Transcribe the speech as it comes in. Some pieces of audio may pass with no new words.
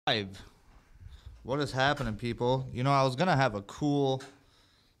Live. What is happening, people? I was gonna have a cool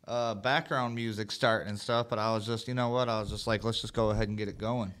background music starting and stuff, but I was just, you know what? I was just like, let's just go ahead and get it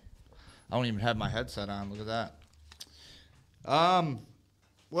going. I don't even have my headset on. Look at that.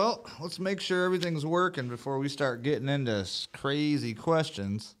 Well, let's make sure everything's working before we start getting into crazy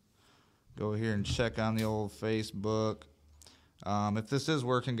questions. Go here and check on the old Facebook. If this is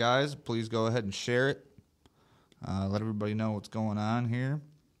working, guys, please go ahead and share it. Let everybody know what's going on here.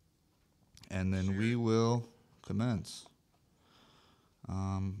 And then we will commence.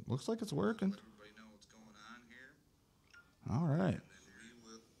 Looks like it's working. Let everybody know what's going on here. All right.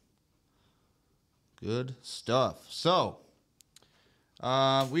 Good stuff. So,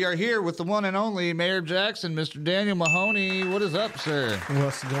 we are here with the one and only Mayor Jackson, Mr. Daniel Mahoney. What is up, sir?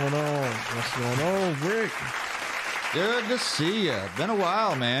 What's going on? What's going on, Rick? Good to see you. Been a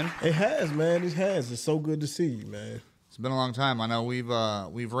while, man. It has, man. It has. It's so good to see you, man. It's been a long time. I know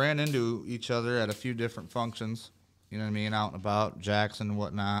we've ran into each other at a few different functions, you know what I mean, out and about, Jackson and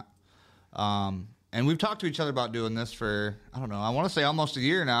whatnot. And we've talked to each other about doing this for, I don't know, I want to say almost a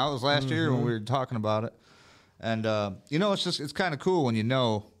year now. It was last year when we were talking about it. And, it's kind of cool when you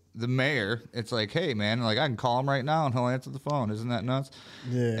know the mayor. It's like, hey, man, like I can call him right now and he'll answer the phone. Isn't that nuts?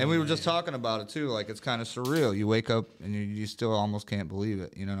 Yeah. And we were just talking about it, too. Like, it's kind of surreal. You wake up and you still almost can't believe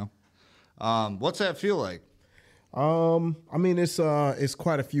it, you know? What's that feel like? It's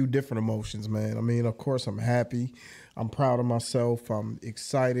quite a few different emotions, man. I mean, of course, I'm happy. I'm proud of myself. I'm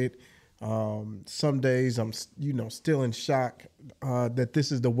excited. Some days I'm, still in shock that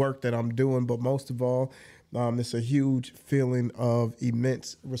this is the work that I'm doing. But most of all, it's a huge feeling of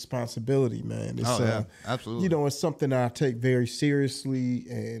immense responsibility, man. It's, absolutely. It's something that I take very seriously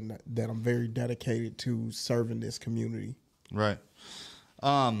and that I'm very dedicated to serving this community. Right.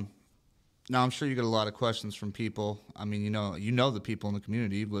 Now, I'm sure you get a lot of questions from people. I mean, you know the people in the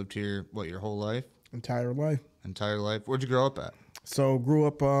community. You've lived here, your whole life? Entire life. Entire life. Where'd you grow up at? So grew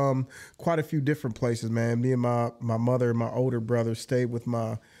up quite a few different places, man. Me and my mother and my older brother stayed with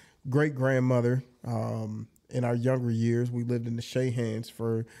my great-grandmother in our younger years. We lived in the Shahans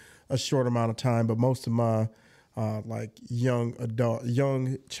for a short amount of time, but most of my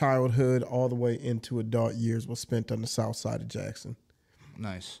young childhood all the way into adult years was spent on the south side of Jackson.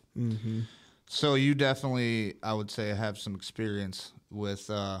 Nice. Mm-hmm. So you definitely, I would say, have some experience with,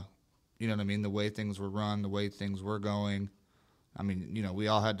 you know what I mean, the way things were run, the way things were going. I mean, we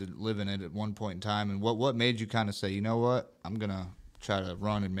all had to live in it at one point in time. And what made you kind of say, you know what, I'm going to try to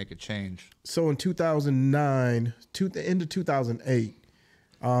run and make a change? So in 2009, into 2008,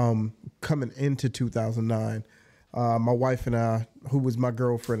 coming into 2009, my wife and I, who was my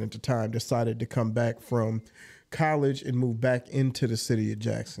girlfriend at the time, decided to come back from college and move back into the city of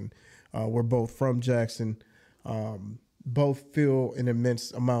Jackson. We're both from Jackson. Both feel an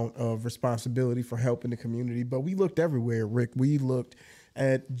immense amount of responsibility for helping the community, but we looked everywhere, Rick. We looked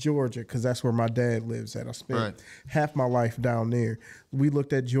at Georgia because that's where my dad lives at. I spent half my life down there. We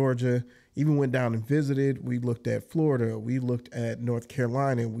looked at Georgia, even went down and visited. We looked at Florida. We looked at North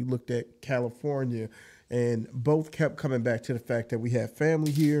Carolina. We looked at California. And both kept coming back to the fact that we have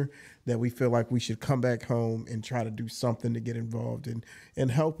family here, that we feel like we should come back home and try to do something to get involved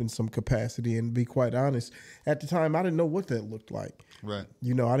and help in some capacity. And be quite honest, at the time, I didn't know what that looked like. Right. I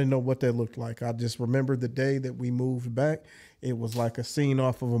didn't know what that looked like. I just remember the day that we moved back. It was like a scene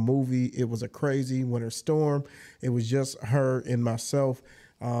off of a movie. It was a crazy winter storm. It was just her and myself.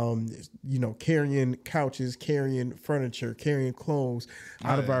 Carrying couches, carrying furniture, carrying clothes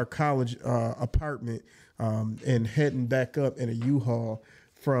out of our college apartment, and heading back up in a U-Haul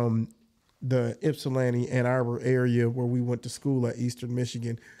from the Ypsilanti, Ann Arbor area where we went to school at Eastern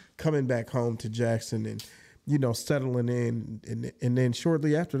Michigan, coming back home to Jackson and, settling in. And then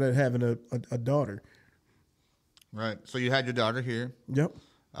shortly after that, having a daughter. Right. So you had your daughter here. Yep.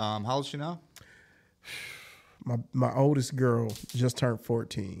 How old is she now? My oldest girl just turned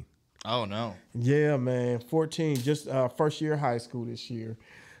 14. Oh, no. Yeah, man. 14, just first year of high school this year,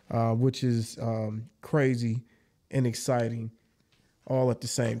 which is crazy and exciting all at the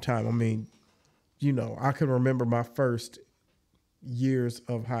same time. I mean, I can remember my first years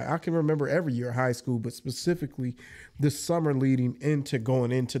of I can remember every year of high school, but specifically the summer leading into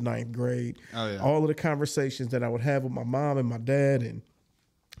going into ninth grade. Oh, yeah. All of the conversations that I would have with my mom and my dad and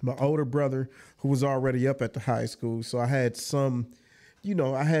my older brother who was already up at the high school. So I had some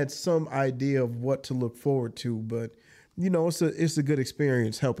idea of what to look forward to, but it's a good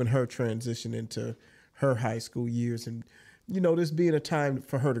experience helping her transition into her high school years and this being a time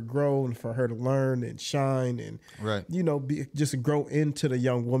for her to grow and for her to learn and shine and just grow into the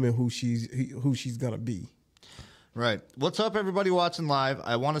young woman who she's going to be. Right. What's up, everybody watching live?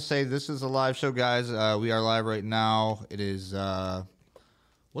 I want to say this is a live show, guys. We are live right now. It is,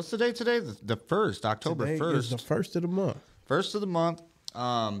 what's the date today? The 1st, October 1st. Today is the 1st of the month. 1st of the month.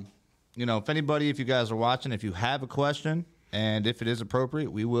 You know, if you guys are watching, if you have a question, and if it is appropriate,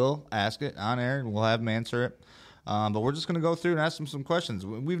 we will ask it on air, and we'll have them answer it. But we're just going to go through and ask them some questions.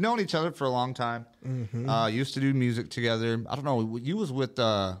 We've known each other for a long time. Used to do music together. I don't know. We was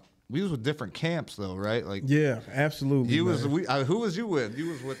with different camps though, right? Like, yeah, absolutely. Who was you with? You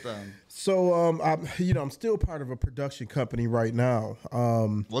was with them. So I'm still part of a production company right now.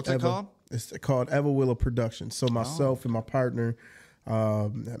 What's it called? It's called Wheelhouse Productions. So myself and my partner,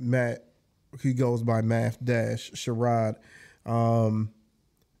 Matt, he goes by Math-Sherrod.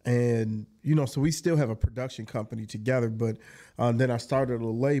 And, so we still have a production company together, but then I started a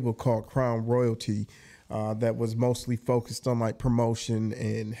label called Crown Royalty that was mostly focused on like promotion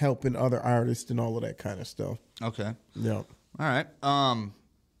and helping other artists and all of that kind of stuff. Okay. Yeah. All right.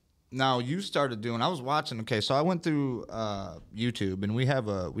 Now you started doing, I was watching, okay, so I went through YouTube, and we have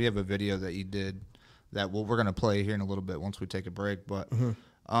a video that you did that we're going to play here in a little bit once we take a break, but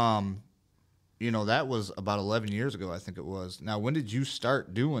that was about 11 years ago, I think it was. Now, when did you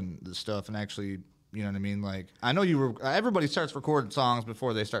start doing this stuff and actually, you know what I mean? Like, I know everybody starts recording songs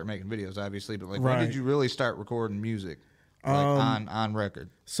before they start making videos, obviously, but like, right. When did you really start recording music, like, on record?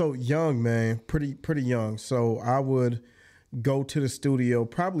 So young, man, pretty young. So I would go to the studio,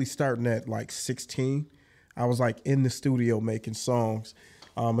 probably starting at like 16. I was like in the studio making songs.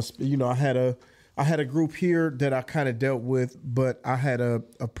 I had a group here that I kind of dealt with, but I had a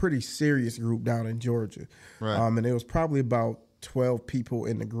pretty serious group down in Georgia. Right. And it was probably about 12 people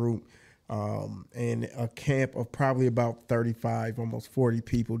in the group, and a camp of probably about 35, almost 40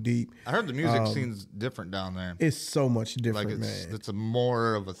 people deep. I heard the music scene's different down there. It's so much different, man. It's a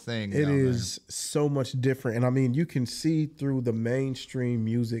more of a thing. It is so much different. And I mean, you can see through the mainstream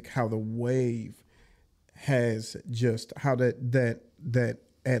music how the wave has just, how that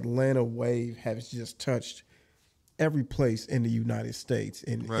Atlanta wave has just touched every place in the United States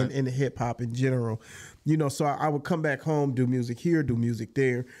and right. in hip hop in general. So I would come back home, do music here, do music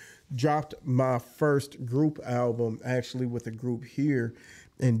there. Dropped my first group album actually with a group here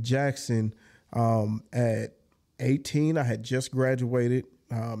in Jackson at 18. I had just graduated,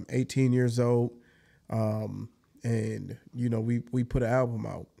 18 years old. And we put an album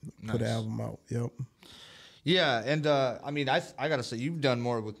out. Nice. Yep. Yeah, and I mean, I gotta say, you've done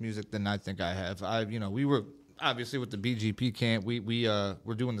more with music than I think I have. We were obviously with the BGP camp. We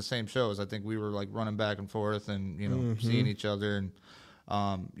were doing the same shows. I think we were like running back and forth and seeing each other. And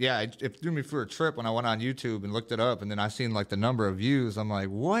it threw me for a trip when I went on YouTube and looked it up, and then I seen like the number of views. I'm like,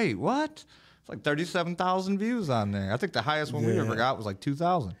 wait, what? It's like 37,000 views on there. I think the highest one we ever got was like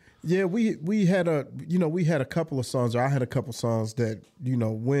 2,000. Yeah, we had a couple of songs. Or I had a couple songs that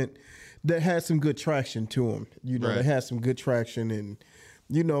went. That had some good traction to them. Right. They had some good traction, and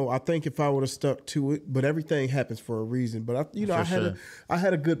I think if I would have stuck to it, but everything happens for a reason. But I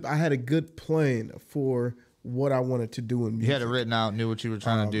had a good plan for what I wanted to do in music. You had it written out, knew what you were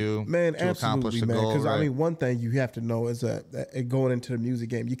trying to do, man, to accomplish the man. goal. Because right? I mean, one thing you have to know is that going into the music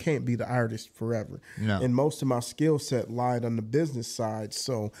game, you can't be the artist forever. No. And most of my skill set lied on the business side.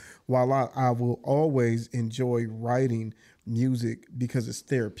 So while I will always enjoy writing music because it's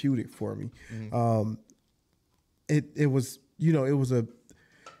therapeutic for me, it was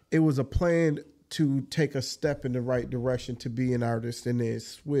a plan to take a step in the right direction to be an artist, and then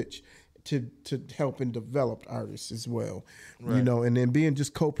switch to helping developed artists as well. Right. And then being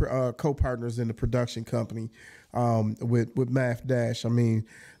just co-partners in the production company with Math Dash. I mean,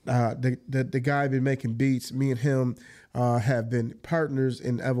 the guy been making beats. Me and him have been partners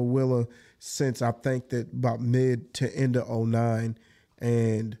in Everwilla since I think that about mid to end of 2009.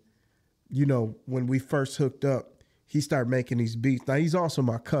 And when we first hooked up, he started making these beats. Now he's also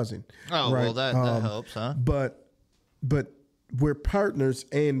my cousin. Oh, right? well, that helps, huh? But we're partners,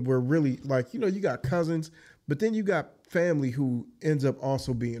 and we're really like, you got cousins, but then you got family who ends up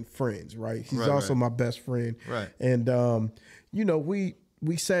also being friends, right? He's also my best friend. Right. And,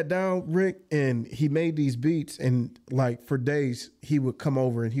 we sat down, Rick, and he made these beats, and like for days he would come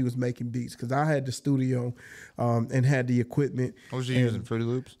over and he was making beats because I had the studio and had the equipment. What was you using, Fruity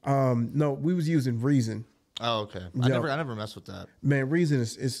Loops? No, we was using Reason. Oh, okay. I never messed with that. Man, Reason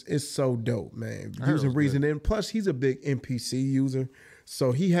is so dope, man. Using Reason, and plus he's a big MPC user,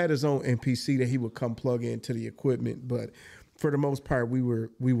 so he had his own MPC that he would come plug into the equipment. But for the most part, we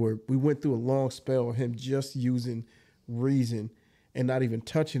went through a long spell of him just using Reason and not even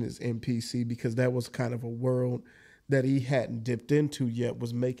touching his MPC because that was kind of a world that he hadn't dipped into yet.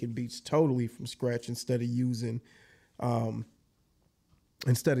 Was making beats totally from scratch instead of using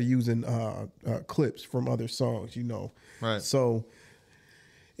instead of using clips from other songs, you know. Right. So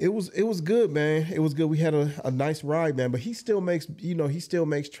it was good, man. It was good. We had a nice ride, man. But he still makes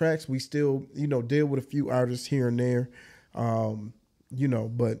tracks. We still, deal with a few artists here and there,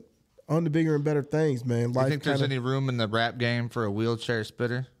 but on the bigger and better things, man. Do you think there's any room in the rap game for a wheelchair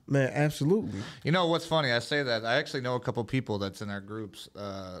spitter? Man, absolutely. You know what's funny? I say that. I actually know a couple people that's in our groups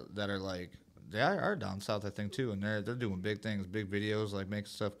that are like, they are down south, I think, too, and they're doing big things, big videos, like making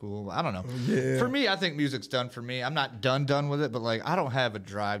stuff cool. I don't know. Yeah. For me, I think music's done for me. I'm not done with it, but like I don't have a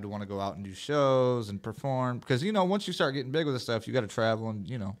drive to want to go out and do shows and perform because once you start getting big with this stuff, you got to travel and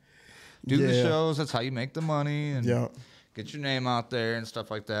do the shows. That's how you make the money and get your name out there and stuff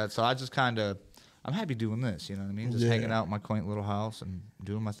like that. So I just I'm happy doing this, you know what I mean? Just hanging out in my quaint little house and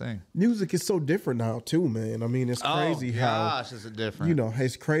doing my thing. Music is so different now, too, man. I mean, it's crazy how... is it different?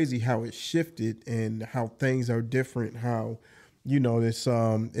 It's crazy how it shifted and how things are different, how, it's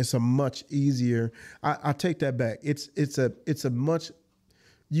a much easier... I take that back. It's a much...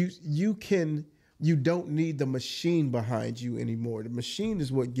 You don't need the machine behind you anymore. The machine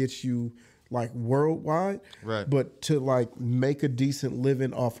is what gets you... like worldwide, right? But to like make a decent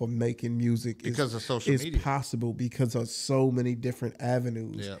living off of making music because of social media is possible because of so many different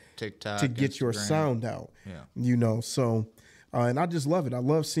avenues. TikTok to get your sound out. So and I just love it. I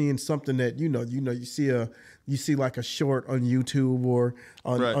love seeing something that you see like a short on YouTube or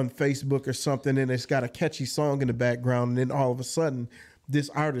on Facebook or something, and it's got a catchy song in the background, and then all of a sudden this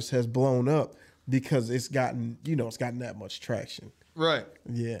artist has blown up because it's gotten that much traction. Right.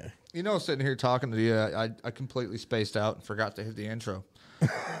 Yeah. Sitting here talking to you, I completely spaced out and forgot to hit the intro.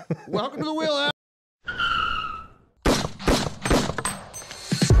 Welcome to the Wheelhouse.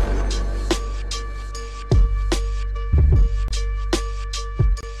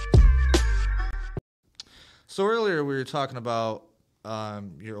 So earlier we were talking about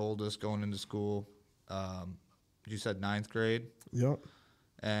your oldest going into school. You said 9th grade? Yep.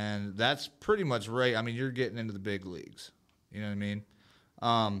 And that's pretty much right. I mean, you're getting into the big leagues. You know what I mean?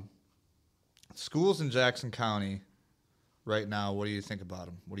 Schools in Jackson County right now, what do you think about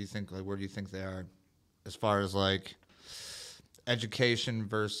them? What do you think, where do you think they are as far as like education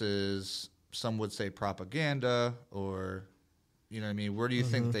versus some would say propaganda or, you know what I mean? Where do you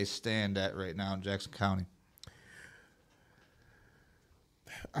think they stand at right now in Jackson County?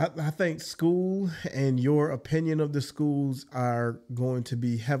 I think school and your opinion of the schools are going to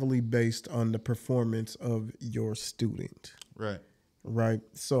be heavily based on the performance of your student. Right. Right.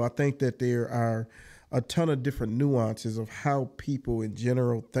 So I think that there are a ton of different nuances of how people in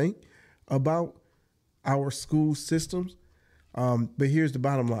general think about our school systems. But here's the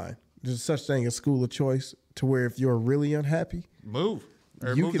bottom line. There's such thing as school of choice to where if you're really unhappy, move.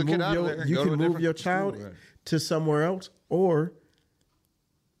 Or you move can the kid out of there and go to a move your different child school, right. to somewhere else, or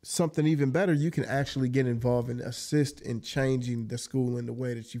something even better, you can actually get involved and assist in changing the school in the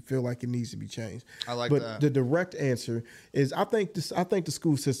way that you feel like it needs to be changed. I like but that. The direct answer is I think the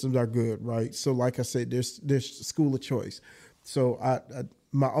school systems are good, right? So like I said, there's school of choice. So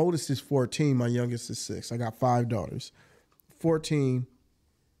my oldest is 14, my youngest is 6. I got 5 daughters. 14,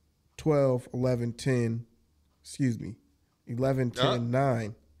 12, 11, 10, 11, 10,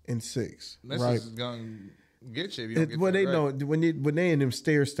 9, and 6. This right? is going get you if you don't get well, they right. know when they in them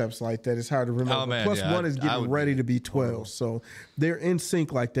stair steps like that, it's hard to remember. Oh, man, Plus, yeah, one is getting ready to be 12, so they're in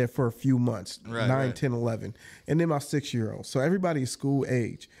sync like that for a few months, right, 9, right. 10, 11, and then my 6-year-old. So everybody is school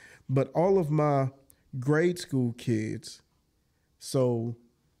age, but all of my grade school kids. So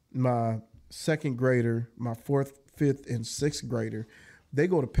my 2nd grader, my 4th, 5th, and 6th grader, they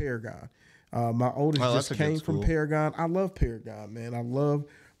go to Paragon. My oldest just came from Paragon. I love Paragon, man. I love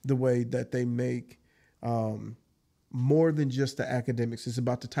the way that they make more than just the academics. It's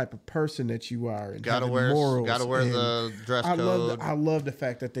about the type of person that you are and gotta wear morals. Gotta wear the dress code. I love the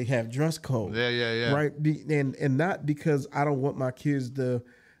fact that they have dress code. Yeah. Right, and not because I don't want my kids to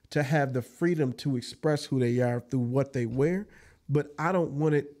have the freedom to express who they are through what they wear, but I don't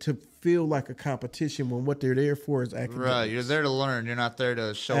want it to feel like a competition when what they're there for is academics. Right, you're there to learn. You're not there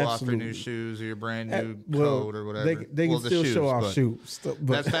to show off your new shoes or your brand new code or whatever. They can still show off shoes.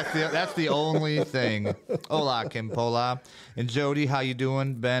 But That's the only thing. Hola, Kim Pola. And Jody, how you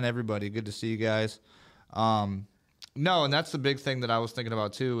doing? Ben, everybody, good to see you guys. No, and that's the big thing that I was thinking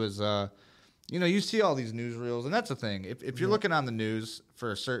about too is, you see all these newsreels, and that's the thing. If you're looking on the news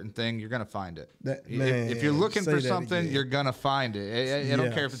for a certain thing, you're going to find it. If you're looking for something, you're going to find it. I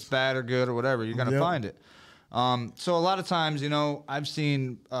don't care if it's bad or good or whatever. You're going to find it. So a lot of times, I've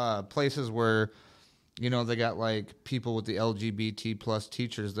seen places where, they got like people with the LGBT plus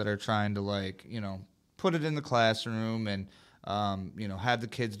teachers that are trying to put it in the classroom and, have the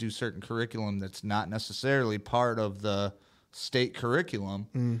kids do certain curriculum that's not necessarily part of the state curriculum.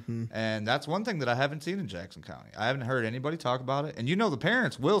 Mm-hmm. And that's one thing that I haven't seen in Jackson County. I haven't heard anybody talk about it. And the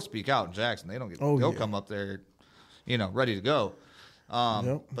parents will speak out in Jackson. They don't get, they'll come up there, ready to go.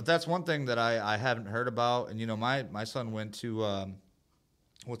 But that's one thing that I haven't heard about. And, my son went to,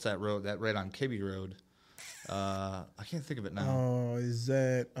 what's that road? That right on Kibbe Road. I can't think of it now. Is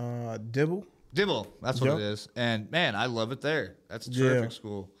that Dibble? Dibble, that's what it is. And, man, I love it there. That's a terrific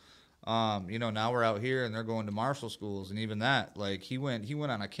school. Now we're out here and they're going to Marshall schools, and even that, like he went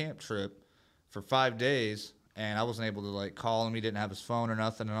on a camp trip for 5 days, and I wasn't able to like call him. He didn't have his phone or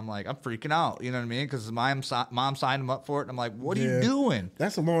nothing, and I'm like, I'm freaking out. You know what I mean? Because his mom signed him up for it, and I'm like, what are you doing?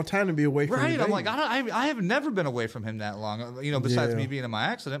 That's a long time to be away from him. Right? I'm like, I have never been away from him that long. Besides me being in my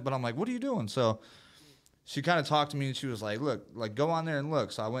accident, but I'm like, what are you doing? So she kind of talked to me, and she was like, look, like go on there and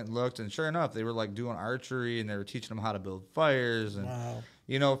look. So I went and looked, and sure enough, they were like doing archery, and they were teaching them how to build fires, and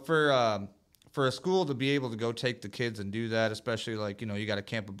for a school to be able to go take the kids and do that, especially like, you got a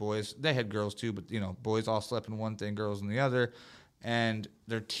camp of boys. They had girls too, but, boys all slept in one thing, girls in the other. And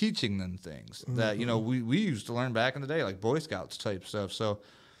they're teaching them things that, we used to learn back in the day, like Boy Scouts type stuff. So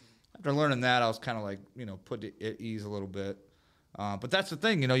after learning that, I was kind of like, put at ease a little bit. But that's the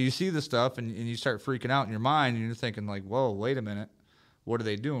thing, you see the stuff and you start freaking out in your mind and you're thinking like, whoa, wait a minute. What are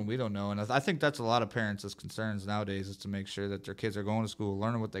they doing? We don't know. And I think that's a lot of parents' concerns nowadays is to make sure that their kids are going to school,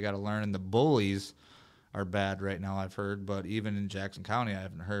 learning what they got to learn. And the bullies are bad right now, I've heard. But even in Jackson County, I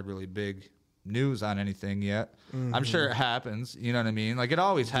haven't heard really big news on anything yet. Mm-hmm. I'm sure it happens. You know what I mean? Like, it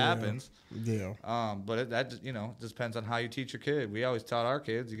always happens. Yeah. But that just depends on how you teach your kid. We always taught our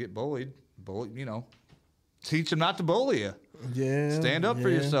kids, you get bullied, teach them not to bully you. Yeah. Stand up for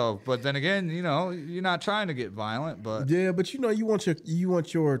yourself. But then again, you're not trying to get violent, but but you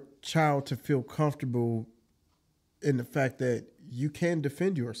want your child to feel comfortable in the fact that you can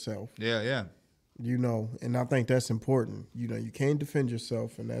defend yourself. Yeah. And I think that's important. You can defend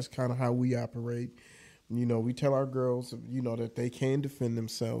yourself, and that's kind of how we operate. We tell our girls, that they can defend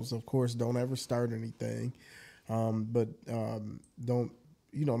themselves. Of course, don't ever start anything. But don't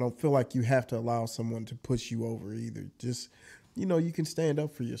feel like you have to allow someone to push you over either. Just, you can stand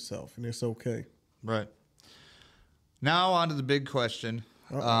up for yourself, and it's okay. Right. Now on to the big question.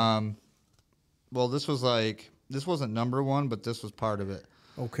 Well, this wasn't number one, but this was part of it.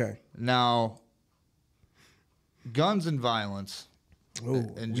 Okay. Now, guns and violence. Oh,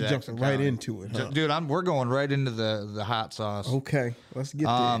 we jumping right into it, huh? Dude, we're going right into the hot sauce. Okay, let's get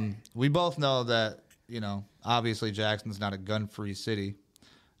there. We both know that, obviously Jackson's not a gun-free city.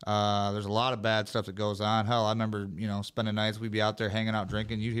 There's a lot of bad stuff that goes on. Hell, I remember, spending nights, we'd be out there hanging out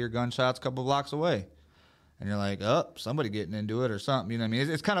drinking. You'd hear gunshots a couple blocks away. And you're like, oh, somebody getting into it or something. You know what I mean?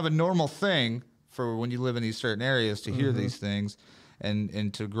 It's kind of a normal thing for when you live in these certain areas to hear these things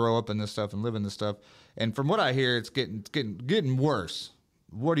and to grow up in this stuff and live in this stuff. And from what I hear, it's getting worse.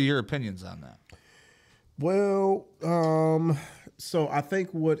 What are your opinions on that? Well, so I think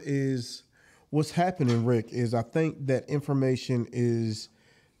what's happening, Rick, is I think that information is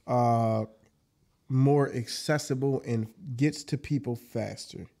more accessible and gets to people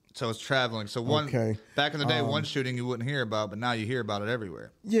faster. So it's traveling. So back in the day, one shooting you wouldn't hear about, but now you hear about it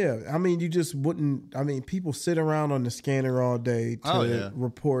everywhere. Yeah, I mean, you just wouldn't. I mean, people sit around on the scanner all day to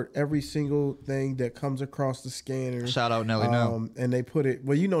report every single thing that comes across the scanner. Shout out Nelly Nell. And they put it.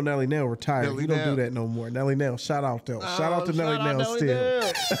 Well, Nelly Nell retired. Nelly we don't Nell. do that no more. Nelly Nell, shout out though. Shout out to Nelly Nell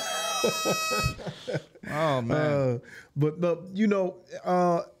still. Oh man.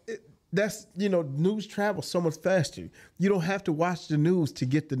 That's, news travels so much faster. You don't have to watch the news to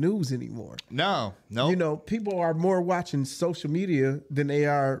get the news anymore. No. People are more watching social media than they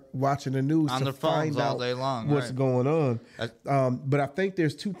are watching the news on their phones all day long. What's going on. But I think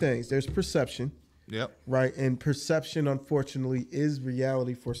there's two things. There's perception. Yep. Right. And perception, unfortunately, is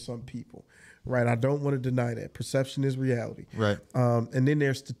reality for some people. Right. I don't want to deny that. Perception is reality. Right. And then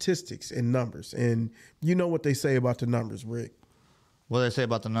there's statistics and numbers. And you know what they say about the numbers, Rick. What do they say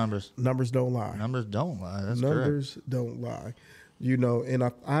about the numbers? Numbers don't lie. Numbers don't lie. That's numbers correct. Don't lie.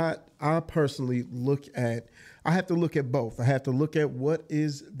 And I personally I have to look at both. I have to look at what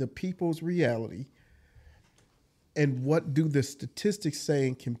is the people's reality and what do the statistics say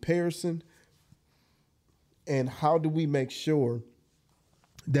in comparison, and how do we make sure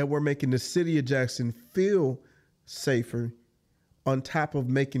that we're making the city of Jackson feel safer, on top of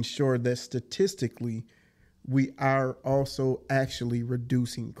making sure that statistically we are also actually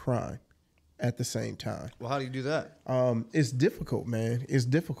reducing crime at the same time. Well, how do you do that? It's difficult, man. It's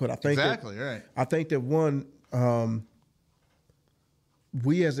difficult. I think exactly right. I think that one,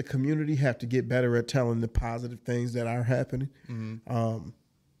 we as a community have to get better at telling the positive things that are happening,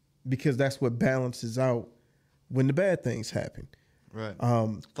 because that's what balances out when the bad things happen. Right.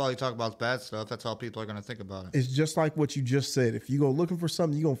 If all you talk about is bad stuff, that's all people are going to think about it. It's just like what you just said. If you go looking for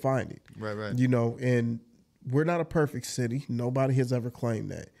something, you're going to find it. Right. You know, and we're not a perfect city. Nobody has ever claimed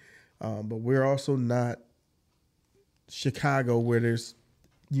that. But we're also not Chicago, where there's,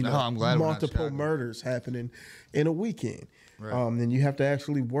 I'm glad multiple murders happening in a weekend. Right. And you have to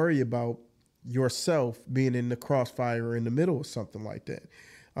actually worry about yourself being in the crossfire or in the middle of something like that.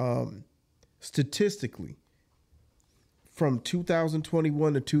 Statistically, from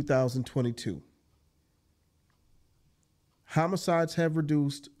 2021 to 2022, homicides have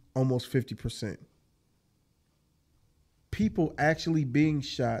reduced almost 50%. People actually being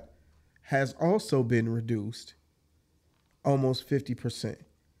shot has also been reduced almost 50%.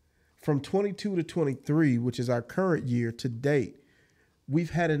 From 22 to 23, which is our current year to date,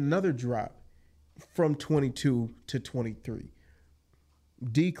 we've had another drop from 22 to 23.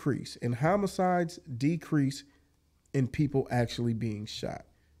 Decrease in homicides, decrease in people actually being shot.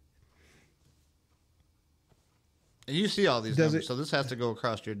 And you see all these numbers, so this has to go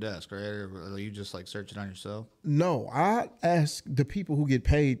across your desk, right? Or are you just like searching on yourself? No, I ask the people who get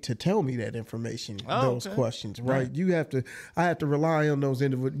paid to tell me that information, those questions, right? I have to rely on those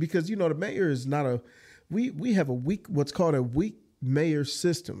individuals, because, the mayor is not we have a weak, what's called a weak mayor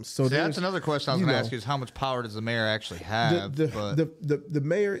system. So that's another question I was going to ask you, is how much power does the mayor actually have? The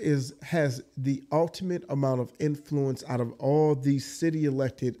mayor has the ultimate amount of influence out of all these city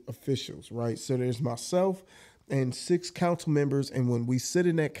elected officials, right? So there's myself and 6 council members, and when we sit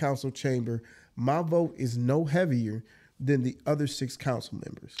in that council chamber, my vote is no heavier than the other 6 council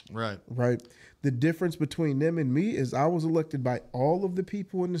members. Right. The difference between them and me is I was elected by all of the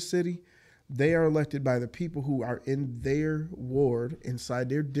people in the city. They are elected by the people who are in their ward, inside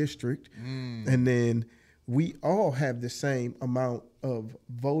their district. And then we all have the same amount of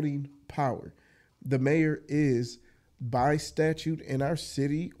voting power. The mayor is, by statute in our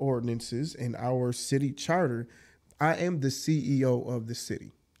city ordinances and our city charter, I am the CEO of the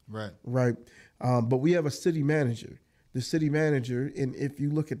city. Right. But we have a city manager. The city manager, and if you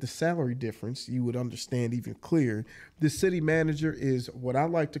look at the salary difference, you would understand even clearer. The city manager is what I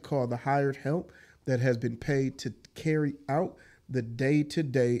like to call the hired help that has been paid to carry out the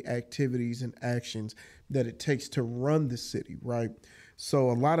day-to-day activities and actions that it takes to run the city, right?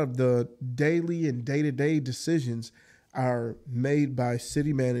 So a lot of the daily and day-to-day decisions are made by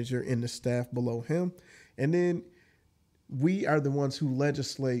city manager and the staff below him. And then we are the ones who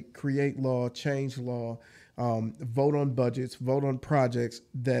legislate, create law, change law, vote on budgets, vote on projects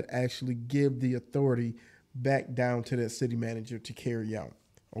that actually give the authority back down to that city manager to carry out.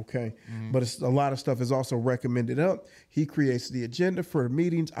 Okay. But a lot of stuff is also recommended up. He creates the agenda for the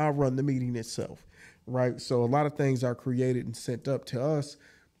meetings. I run the meeting itself. Right. So a lot of things are created and sent up to us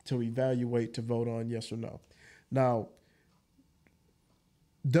to evaluate, to vote on yes or no. Now,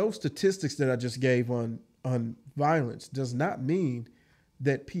 those statistics that I just gave on violence does not mean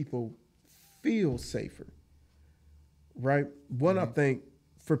that people feel safer, right? One, I think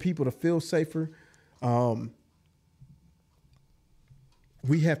for people to feel safer,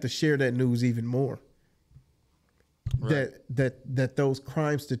 we have to share that news even more. Right. That those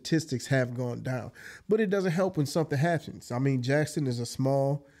crime statistics have gone down. But it doesn't help when something happens. I mean, Jackson is a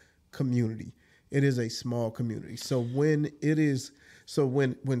small community. It is a small community. So when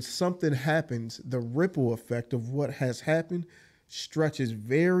something happens, the ripple effect of what has happened stretches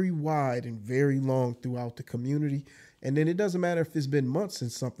very wide and very long throughout the community. And then it doesn't matter if it's been months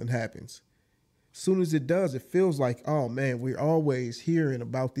since something happens. As soon as it does, it feels like, oh man, we're always hearing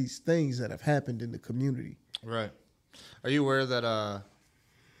about these things that have happened in the community. Right. Are you aware that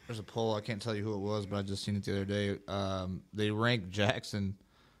there's a poll, I can't tell you who it was, but I just seen it the other day. They ranked Jackson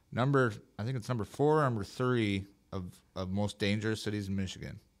I think it's number 4 or number 3 of most dangerous cities in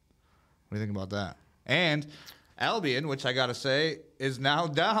Michigan. What do you think about that? And Albion, which I got to say, is now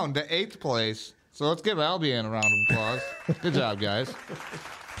down to 8th place. So let's give Albion a round of applause. Good job, guys.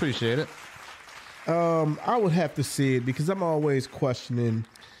 Appreciate it. I would have to see it because I'm always questioning.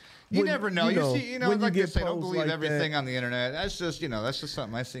 You never know. Like you say, don't believe everything on the internet. That's just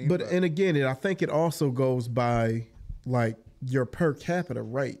something I see. And again, I think it also goes by like your per capita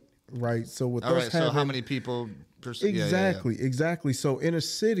rate, right? So with so how many people? Exactly. So in a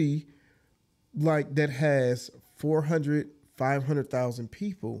city like that has 400, 500,000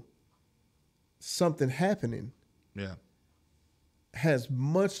 people, something happening, has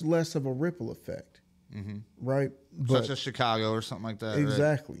much less of a ripple effect, right? Such as Chicago or something like that.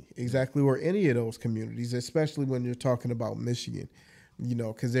 Exactly, or any of those communities, especially when you're talking about Michigan. You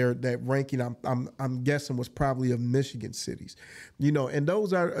know, because that ranking I'm guessing was probably of Michigan cities. You know, and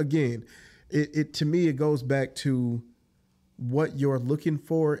those are, again, it to me, it goes back to what you're looking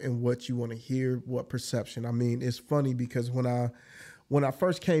for and what you want to hear, what perception. I mean, it's funny because when I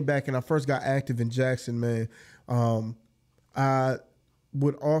first came back and I first got active in Jackson, man, I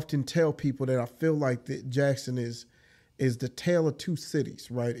would often tell people that I feel like that Jackson is the tale of two cities,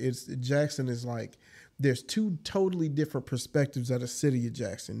 right? Jackson is like, there's two totally different perspectives of the city of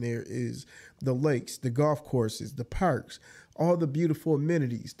Jackson. There is the lakes, the golf courses, the parks, all the beautiful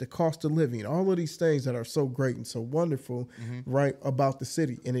amenities, the cost of living, all of these things that are so great and so wonderful, right, about the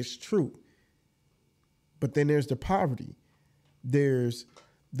city. And it's true. But then there's the poverty. There's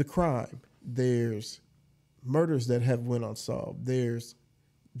the crime. There's murders that have went unsolved. There's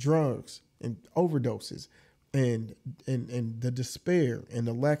drugs and overdoses and the despair and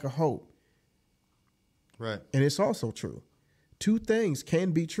the lack of hope. Right. And it's also true. Two things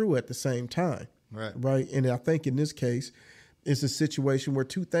can be true at the same time. Right. Right. And I think in this case, it's a situation where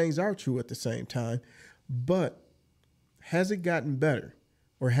two things are true at the same time. But has it gotten better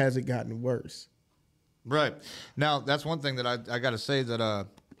or has it gotten worse? Right. Now, that's one thing that I got to say that,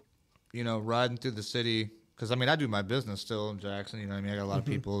 you know, riding through the city, because, I mean, I do my business still in Jackson. You know what I mean? I got a lot of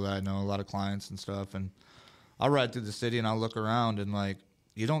people that I know, a lot of clients and stuff. And I'll ride through the city and I'll look around and, like,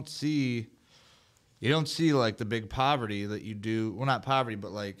 you don't see like the big poverty that you do. Well, not poverty,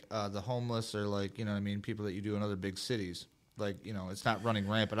 but like the homeless or like, you know what I mean, people that you do in other big cities. Like, you know, it's not running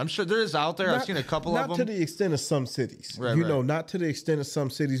rampant. I'm sure there is out there. I've seen a couple of them. Not to the extent of some cities. Right, you right. know, not to the extent of some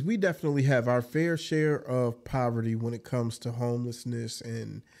cities. We definitely have our fair share of poverty when it comes to homelessness.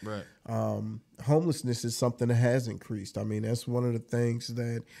 And right. Homelessness is something that has increased. I mean, that's one of the things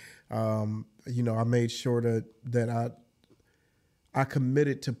that, you know, I made sure that I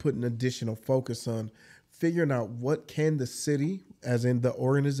committed to putting additional focus on figuring out what can the city, as in the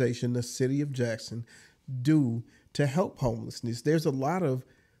organization, the city of Jackson, do to help homelessness. There's a lot of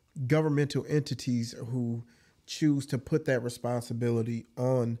governmental entities who choose to put that responsibility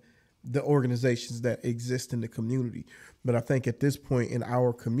on the organizations that exist in the community. But I think at this point in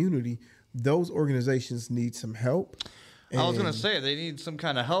our community, those organizations need some help. I was going to say, they need some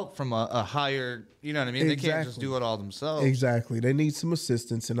kind of help from a higher, you know what I mean? Exactly. They can't just do it all themselves. Exactly. They need some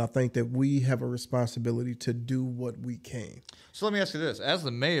assistance, and I think that we have a responsibility to do what we can. So let me ask you this. As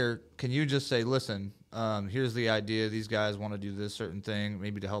the mayor, can you just say, listen, here's the idea. These guys want to do this certain thing,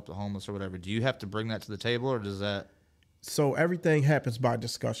 maybe to help the homeless or whatever. Do you have to bring that to the table, or does that? So everything happens by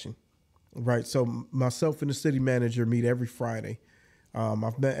discussion, right? So myself and the city manager meet every Friday.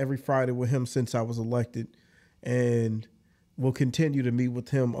 I've met every Friday with him since I was elected, and we'll continue to meet with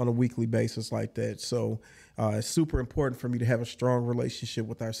him on a weekly basis like that. So it's super important for me to have a strong relationship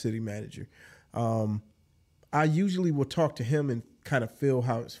with our city manager. I usually will talk to him and kind of fill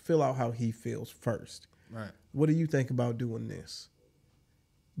out how he feels first. Right. What do you think about doing this?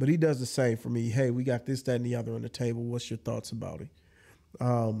 But he does the same for me. Hey, we got this, that, and the other on the table. What's your thoughts about it?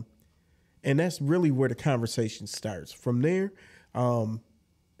 And that's really where the conversation starts. From there,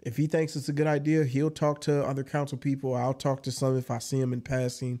 if he thinks it's a good idea, he'll talk to other council people. I'll talk to some if I see him in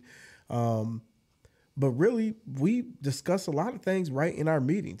passing. But really, we discuss a lot of things right in our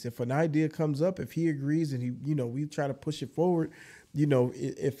meetings. If an idea comes up, if he agrees and we try to push it forward,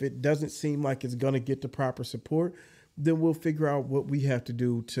 if it doesn't seem like it's going to get the proper support, then we'll figure out what we have to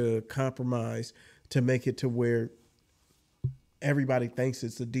do to compromise to make it to where everybody thinks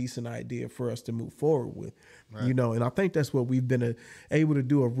it's a decent idea for us to move forward with. Right. And I think that's what we've been able to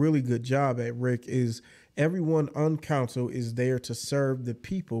do a really good job at, Rick, is everyone on council is there to serve the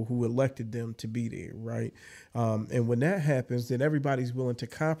people who elected them to be there, right? And when that happens, then everybody's willing to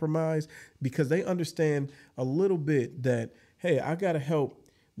compromise because they understand a little bit that, hey, I got to help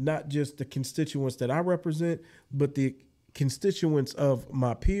not just the constituents that I represent, but the constituents of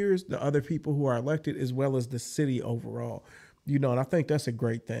my peers, the other people who are elected, as well as the city overall. And I think that's a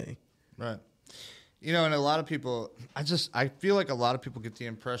great thing. Right. And a lot of people, I feel like a lot of people get the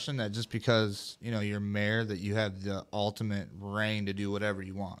impression that just because, you're mayor, that you have the ultimate reign to do whatever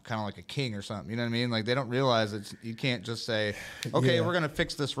you want, kind of like a king or something. You know what I mean? Like, they don't realize that you can't just say, okay, we're going to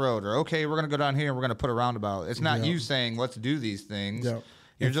fix this road, or okay, we're going to go down here and we're going to put a roundabout. It's not you saying, let's do these things. Yep.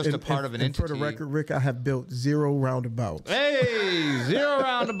 You're just a part of an entity. For the record, Rick, I have built 0 roundabouts. Hey, 0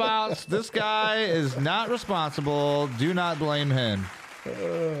 roundabouts. This guy is not responsible. Do not blame him.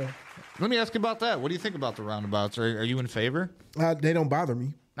 Let me ask you about that. What do you think about the roundabouts? Are you in favor? They don't bother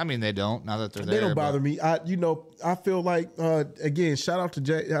me. I mean, they don't now that they're there. They don't bother me. I feel like again, shout out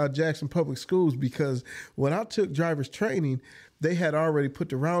to Jackson Public Schools, because when I took driver's training, they had already put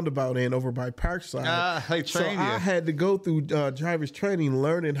the roundabout in over by Parkside. They so trained you. I had to go through driver's training,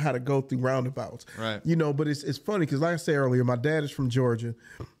 learning how to go through roundabouts. Right. But it's funny because, like I said earlier, my dad is from Georgia,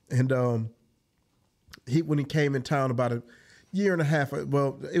 and when he came in town about a year and a half,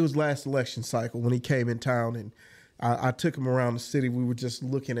 well, it was last election cycle when he came in town, and I took him around the city. We were just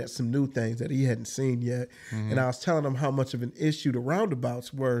looking at some new things that he hadn't seen yet. And I was telling him how much of an issue the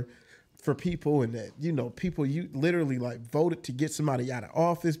roundabouts were for people, and that, people you literally like voted to get somebody out of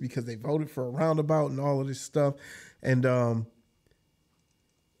office because they voted for a roundabout and all of this stuff. And, from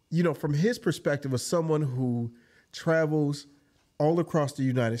his perspective, as someone who travels all across the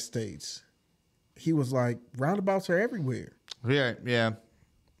United States, he was like, roundabouts are everywhere. Yeah.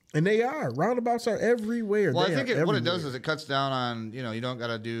 And they are. Roundabouts are everywhere. Well, I think what it does is it cuts down on, you don't got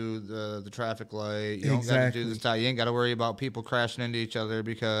to do the traffic light. You don't got to do the stop. You ain't got to worry about people crashing into each other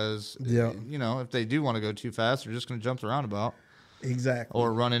because, if they do want to go too fast, they're just going to jump the roundabout. Exactly.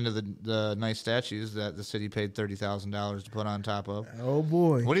 Or run into the nice statues that the city paid $30,000 to put on top of. Oh,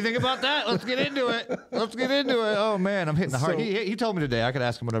 boy. What do you think about that? Let's get into it. Oh, man, I'm hitting the heart. He told me today I could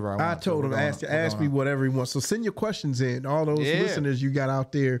ask him whatever I want. I told him, ask me whatever he wants. So send your questions in. All those listeners you got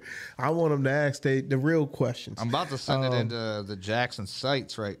out there, I want them to ask the real questions. I'm about to send it into the Jackson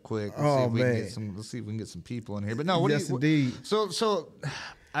sites right quick. Let's see if we can get some people in here. But no, indeed. So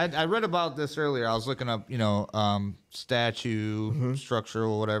I read about this earlier. I was looking up, statue,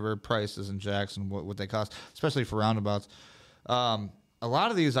 structural, whatever, prices in Jackson, what they cost, especially for roundabouts. A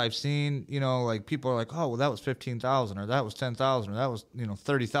lot of these I've seen, like people are like, oh, well, that was $15,000 or that was $10,000 or that was,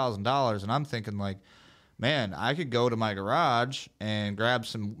 $30,000. And I'm thinking like, man, I could go to my garage and grab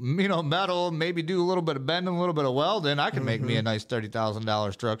some, metal, maybe do a little bit of bending, a little bit of welding. I can make me a nice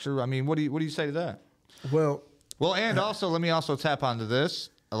 $30,000 structure. I mean, what do you say to that? Well, and also, let me also tap onto this.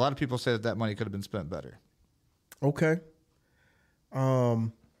 A lot of people say that money could have been spent better. Okay. I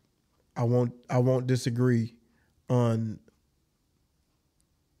won't disagree on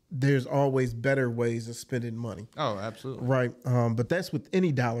there's always better ways of spending money. Oh, absolutely. Right. But that's with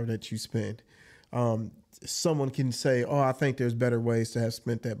any dollar that you spend. Someone can say, oh, I think there's better ways to have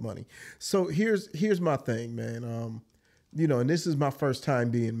spent that money. So here's my thing, man. And this is my first time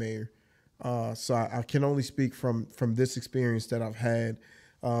being mayor. So I can only speak from this experience that I've had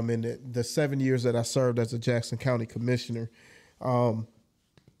in the 7 years that I served as a Jackson County Commissioner,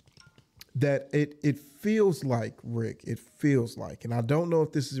 that it feels like, Rick, and I don't know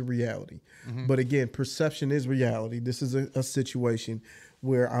if this is a reality, but again, perception is reality. This is a situation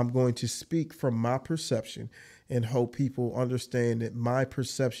where I'm going to speak from my perception and hope people understand that my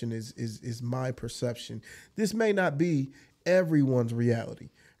perception is my perception. This may not be everyone's reality,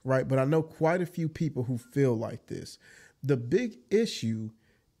 right? But I know quite a few people who feel like this. The big issue,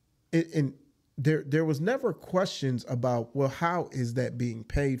 and there was never questions about, well, how is that being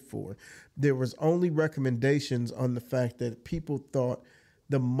paid for? There was only recommendations on the fact that people thought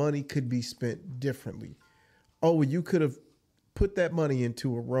the money could be spent differently. Oh, well, you could have put that money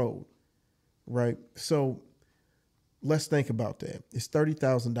into a road, right? So let's think about that. It's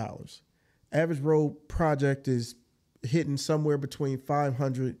 $30,000. Average road project is hitting somewhere between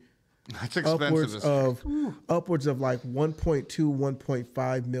 500 That's expensive. upwards of like $1.2,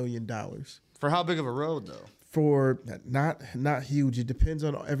 $1.5 million. For how big of a road, though? For not huge. It depends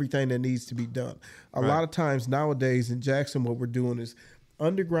on everything that needs to be done. A lot of times nowadays in Jackson, what we're doing is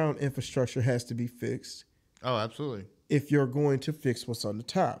underground infrastructure has to be fixed. Oh, absolutely. If you're going to fix what's on the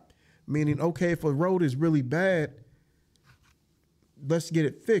top. Meaning, okay, if a road is really bad, let's get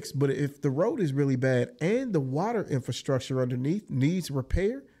it fixed. But if the road is really bad and the water infrastructure underneath needs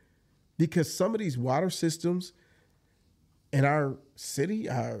repair, because some of these water systems in our city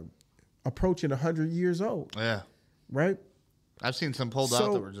are approaching 100 years old. Yeah. Right? I've seen some pulled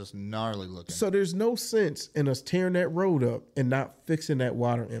out that were just gnarly looking. So there's no sense in us tearing that road up and not fixing that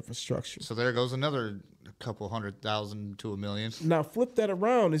water infrastructure. So there goes another couple 100,000 to $1 million. Now flip that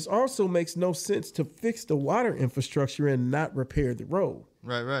around. It also makes no sense to fix the water infrastructure and not repair the road.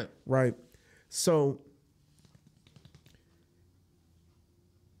 Right. So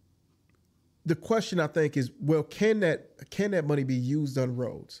the question I think is, well, can that money be used on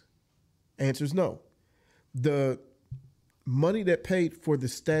roads? Answer is no. The money that paid for the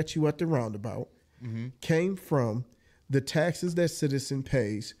statue at the roundabout came from the taxes that citizen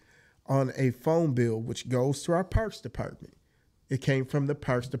pays on a phone bill, which goes to our Parks Department. It came from the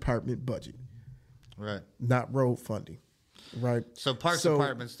Parks Department budget. Right. Not road funding. Right. So Parks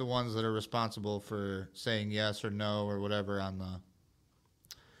Department's the ones that are responsible for saying yes or no or whatever on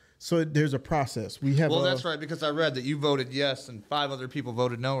So there's a process. We have. Well, that's right, because I read that you voted yes and 5 other people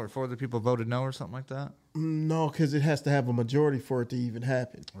voted no, or 4 other people voted no, or something like that. No, because it has to have a majority for it to even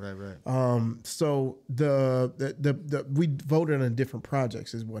happen. Right. So the we voted on different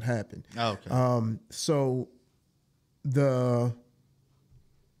projects is what happened. Oh, okay. So the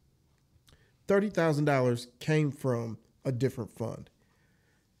 $30,000 came from a different fund.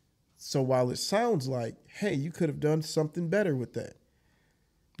 So while it sounds like, hey, you could have done something better with that.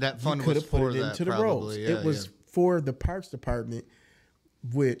 That fund could was have put for it that, into the probably. roads. Yeah, it was for the Parks Department,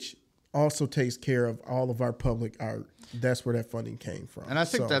 which also takes care of all of our public art. That's where that funding came from. And I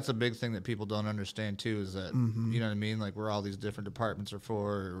think that's a big thing that people don't understand too, is that, you know what I mean? Like where all these different departments are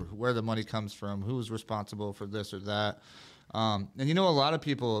for, or where the money comes from, who's responsible for this or that. And you know, a lot of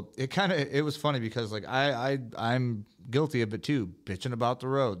people, it was funny because like I'm guilty of it too, bitching about the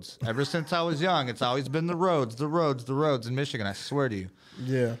roads. Ever since I was young, it's always been the roads in Michigan. I swear to you.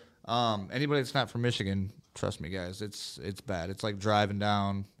 Yeah. Anybody that's not from Michigan, trust me, guys, it's bad. It's like driving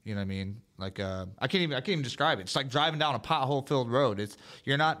down, you know what I mean? Like I can't even describe it. It's like driving down a pothole-filled road.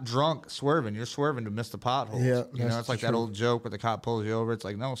 You're not drunk swerving. You're swerving to miss the potholes. Yeah, you know, it's like that old joke where the cop pulls you over. It's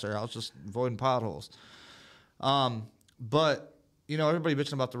like, no, sir, I was just avoiding potholes. But you know, everybody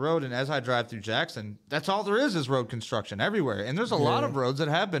bitching about the road, and as I drive through Jackson, that's all there is road construction everywhere. And there's a lot of roads that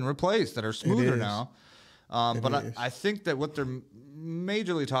have been replaced that are smoother now. But I think that what they're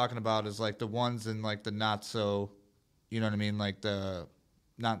majorly talking about is like the ones in like the not so, you know what I mean, like the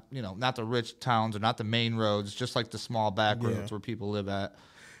not the rich towns or not the main roads, just like the small back roads where people live at.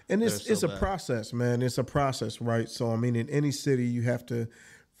 And it's a process, man. It's a process, right? So I mean, in any city, you have to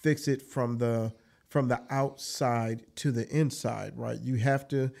fix it from the outside to the inside, right? You have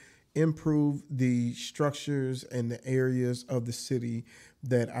to improve the structures and the areas of the city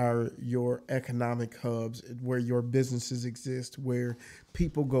that are your economic hubs, where your businesses exist, where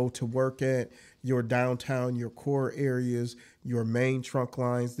people go to work at, your downtown, your core areas, your main trunk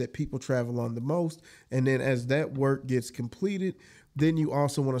lines that people travel on the most. And then as that work gets completed, then you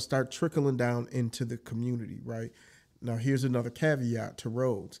also want to start trickling down into the community, right? Now, here's another caveat to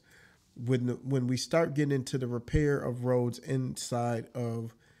roads. When we start getting into the repair of roads inside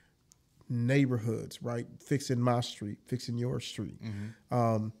of neighborhoods, right? Fixing my street, fixing your street.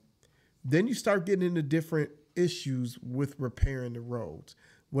 Then you start getting into different issues with repairing the roads.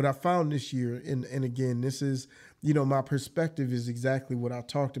 What I found this year, and again, this is, you know, my perspective is exactly what I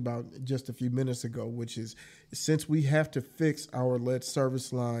talked about just a few minutes ago, which is since we have to fix our lead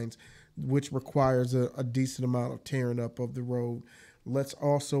service lines, which requires a decent amount of tearing up of the road, let's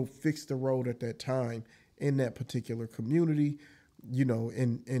also fix the road at that time in that particular community. You know,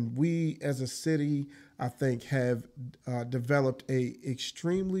 and we as a city, I think, have developed a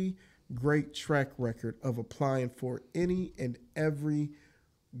extremely great track record of applying for any and every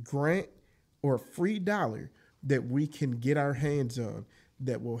grant or free dollar that we can get our hands on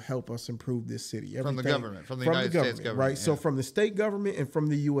that will help us improve this city. From the government, from the United States government. Right? Yeah. So from the state government and from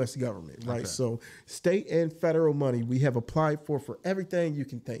the U.S. government, right? Okay. So state and federal money we have applied for everything you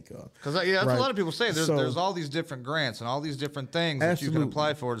can think of. Because that's right? a lot of people say. There's all these different grants and all these different things that you can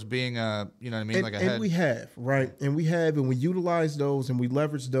apply for as being a, you know what I mean, and, like a head. And we have, right? And we utilize those and we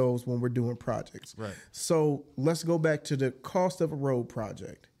leverage those when we're doing projects. Right. So let's go back to the cost of a road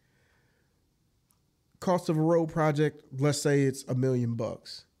project. Cost of a road project, let's say it's $1 million.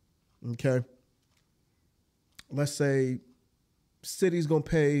 Okay. Let's say city's gonna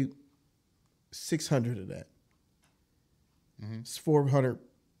pay 600 of that. It's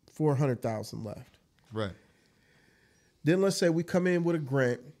 400,000 left. Right. Then let's say we come in with a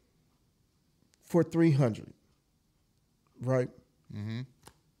grant for 300. Right.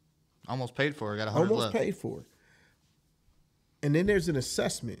 Almost paid for. Got 100 Almost left. paid for. And then there's an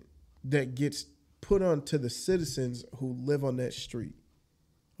assessment that gets put onto the citizens who live on that street.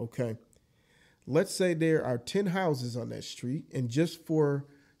 Okay. Let's say there are 10 houses on that street, and just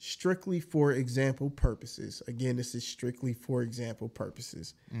strictly for example purposes. Again, this is strictly for example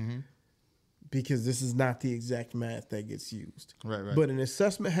purposes. Because this is not the exact math that gets used. Right. But an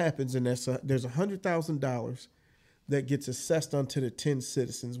assessment happens, and there's $100,000 that gets assessed onto the 10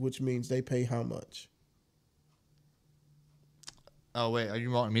 citizens, which means they pay how much? Oh, wait. Are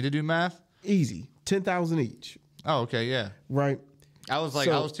you wanting me to do math? Easy. 10,000 each. Oh, okay. Yeah. Right. I was like,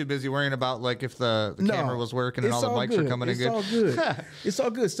 I was too busy worrying about like if the camera was working and all the mics are coming in good. It's all good. It's all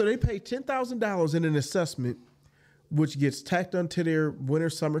good. So they pay $10,000 in an assessment, which gets tacked onto their winter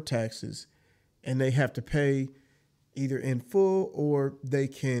summer taxes, and they have to pay either in full or they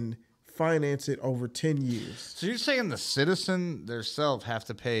can finance it over 10 years. So you're saying the citizen themselves have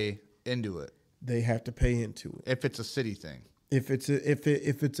to pay into it? They have to pay into it. If it's a city thing. If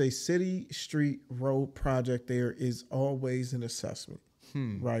it's a city, street, road project, there is always an assessment,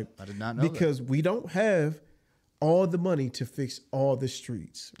 right? I did not know because we don't have all the money to fix all the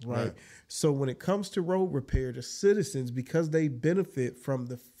streets, right? So when it comes to road repair, the citizens, because they benefit from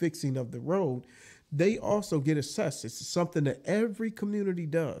the fixing of the road, they also get assessed. It's something that every community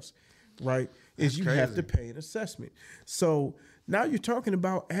does, right? That's you crazy. have to pay an assessment. So now you're talking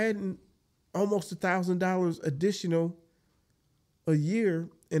about adding almost $1,000 additional a year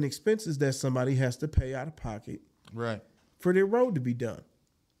in expenses that somebody has to pay out of pocket, Right. for their road to be done.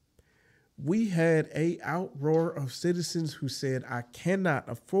 We had a outroar of citizens who said, I cannot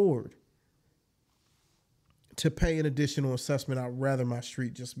afford to pay an additional assessment. I'd rather my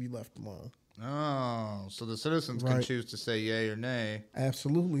street just be left alone. Oh, so the citizens can Right. choose to say yay or nay,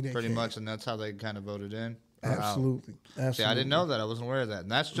 Absolutely, they pretty can. much, and that's how they kind of voted in. or out. Absolutely. Absolutely. See, I didn't know that. I wasn't aware of that.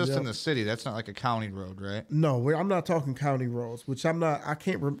 And that's just Yep. in the city. That's not like a county road, right? No, I'm not talking county roads, which I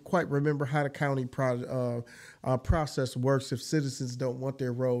can't quite remember how the county process works if citizens don't want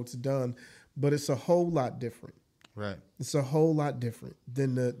their roads done, but it's a whole lot different. Right. It's a whole lot different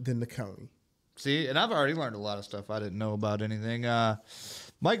than the county. See, and I've already learned a lot of stuff I didn't know about anything.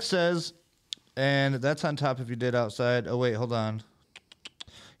 Mike says, and that's on top if you did outside. Oh, wait, hold on.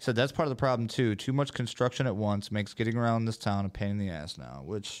 He said that's part of the problem, too. Too much construction at once makes getting around this town a pain in the ass now,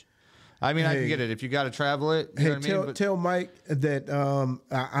 which, I mean, I can get it. If you got to travel it, you know what I mean? But Tell Mike that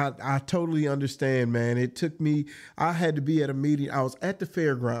I totally understand, man. It took me, I had to be at a meeting. I was at the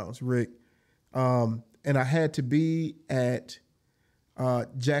fairgrounds, Rick, and I had to be at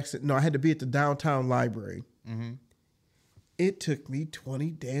Jackson. No, I had to be at the downtown library. Mm-hmm. It took me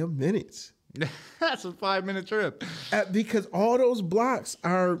 20 damn minutes. That's a 5-minute trip. Because all those blocks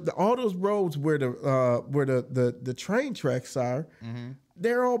are all those roads where the train tracks are. Mm-hmm.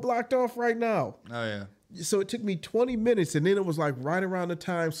 They're all blocked off right now. Oh, yeah. So it took me 20 minutes, and then it was like right around the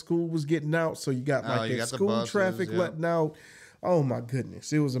time school was getting out. So you got like that school buses, traffic yeah. letting out. Oh my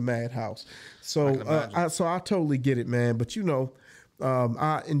goodness, it was a madhouse. So I totally get it, man. But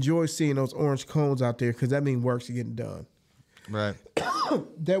I enjoy seeing those orange cones out there because that means work's getting done. Right.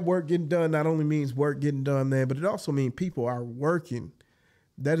 That work getting done not only means work getting done, man, but it also means people are working.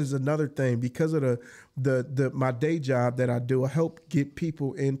 That is another thing. Because of the my day job that I do, I help get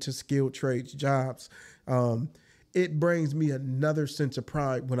people into skilled trades jobs. It brings me another sense of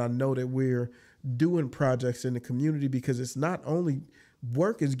pride when I know that we're doing projects in the community, because it's not only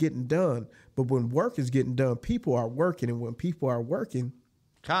work is getting done, but when work is getting done, people are working. And when people are working,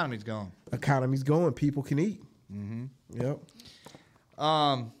 Economy's going. People can eat. Mm-hmm. Yep.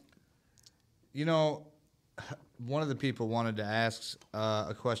 One of the people wanted to ask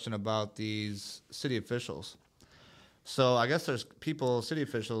a question about these city officials. So I guess there's city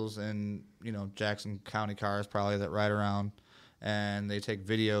officials in, Jackson County cars probably that ride around and they take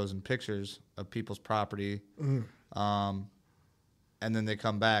videos and pictures of people's property. And then they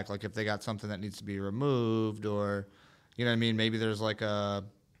come back, like if they got something that needs to be removed or, you know what I mean? Maybe there's like a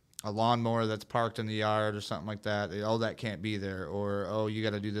lawnmower that's parked in the yard or something like that. That can't be there. Or, you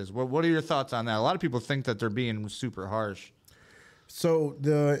got to do this. What are your thoughts on that? A lot of people think that they're being super harsh. So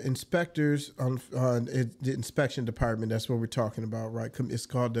the inspectors on the inspection department, that's what we're talking about, right? It's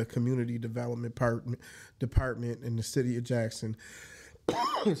called the Community Development Department in the city of Jackson.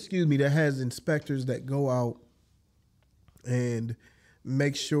 Excuse me, that has inspectors that go out and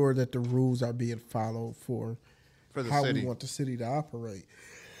make sure that the rules are being followed for the how city. We want the city to operate.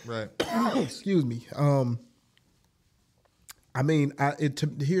 Right. Excuse me.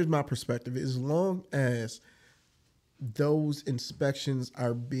 Here's my perspective. As long as those inspections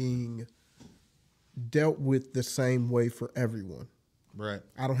are being dealt with the same way for everyone, right,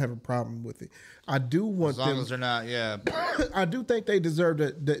 I don't have a problem with it. I do want them, as long as they're not, yeah. I do think they deserve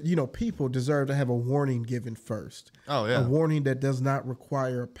that. People deserve to have a warning given first. Oh yeah, a warning that does not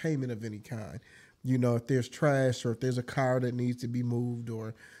require a payment of any kind. If there's trash or if there's a car that needs to be moved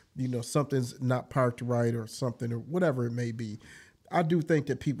or, something's not parked right or something or whatever it may be. I do think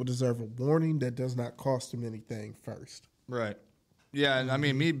that people deserve a warning that does not cost them anything first. Right. Yeah, and I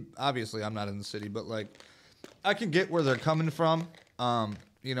mean, obviously I'm not in the city, but like I can get where they're coming from. I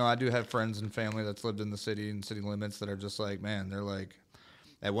do have friends and family that's lived in the city and city limits that are just like, man, they're like,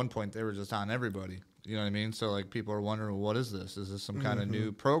 at one point they were just on everybody. You know what I mean? So like people are wondering, well, what is this? Is this some kind of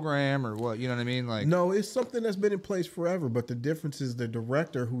new program or what? You know what I mean? Like, no, it's something that's been in place forever. But the difference is the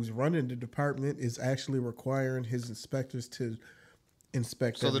director who's running the department is actually requiring his inspectors to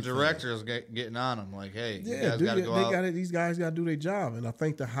inspect. So everything. the director is getting on them like, hey, you yeah, guys got to go out. These guys got to do their job, and I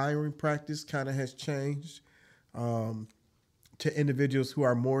think the hiring practice kind of has changed to individuals who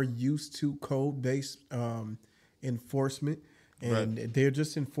are more used to code-based enforcement. and they're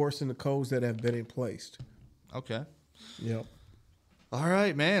just enforcing the codes that have been in place. Okay. Yep. All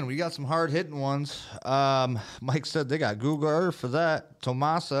right, man. We got some hard-hitting ones. Mike said they got Google Earth for that.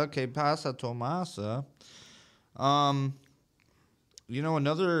 Tomasa, que pasa, Tomasa?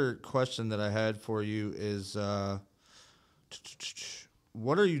 Another question that I had for you is,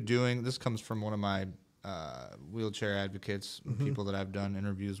 what are you doing? This comes from one of my wheelchair advocates, people that I've done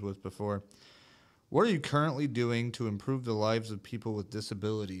interviews with before. What are you currently doing to improve the lives of people with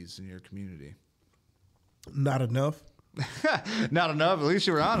disabilities in your community? Not enough. Not enough. At least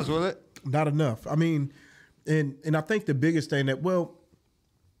you were honest with it. Not enough. I mean, and I think the biggest thing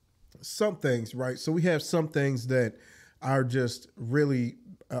some things, right? So we have some things that are just really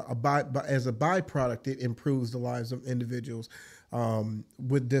as a byproduct, it improves the lives of individuals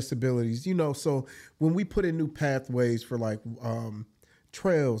with disabilities. So when we put in new pathways for like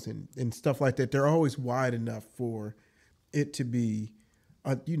trails and stuff like that, they're always wide enough for it to be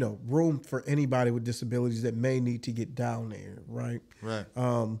room for anybody with disabilities that may need to get down there, right? Right.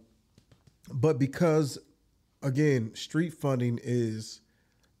 But because, again, street funding is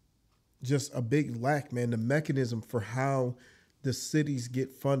just a big lack, man. The mechanism for how the cities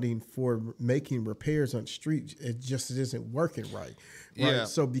get funding for making repairs on streets, it just isn't working right. Yeah.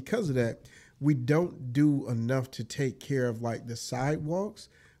 So because of that, we don't do enough to take care of like the sidewalks,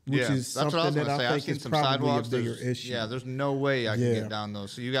 which is something that I think is probably a bigger issue. Yeah, there's no way I can get down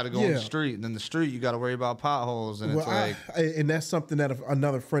those. So you got to go on the street, and then the street you got to worry about potholes, and and that's something that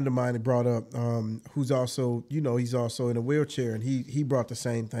another friend of mine had brought up, who's also, he's also in a wheelchair, and he brought the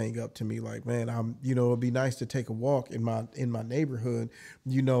same thing up to me, like, man, it'd be nice to take a walk in my neighborhood,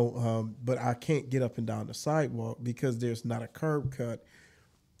 but I can't get up and down the sidewalk because there's not a curb cut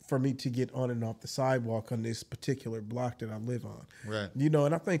for me to get on and off the sidewalk on this particular block that I live on. Right.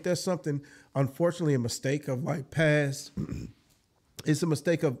 And I think that's something, unfortunately, a mistake of like past, it's a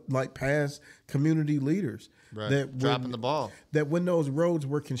mistake of like past community leaders. Right. That dropping the ball. That when those roads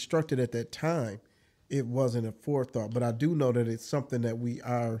were constructed at that time, it wasn't a forethought. But I do know that it's something that we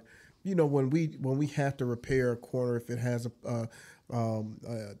are, when we have to repair a corner, if it has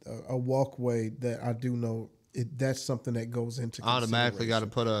a walkway, that I do know that's something that goes into automatically got to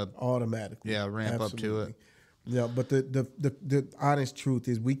put a ramp Absolutely. Up to it. Yeah, but the honest truth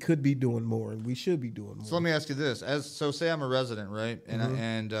is we could be doing more, and we should be doing more. So let me ask you this: say I'm a resident, right?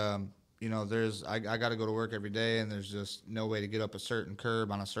 And there's I got to go to work every day, and there's just no way to get up a certain curb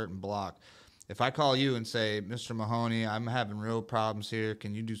on a certain block. If I call you and say, Mr. Mahoney, I'm having real problems here,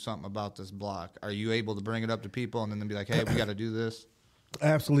 can you do something about this block? Are you able to bring it up to people and then be like, hey, we got to do this?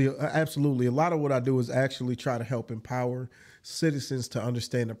 Absolutely. A lot of what I do is actually try to help empower citizens to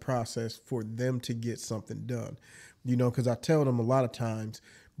understand the process for them to get something done. Because I tell them a lot of times,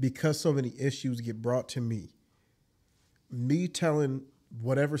 because so many issues get brought to me telling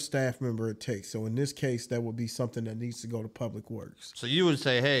whatever staff member it takes. So in this case, that would be something that needs to go to Public Works. So you would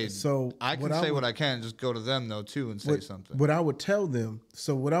say, hey, so I can say what I can, just go to them though too and say something. What I would tell them,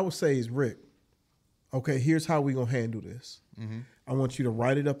 so what I would say is, Rick, okay, here's how we're going to handle this. Mm-hmm. I want you to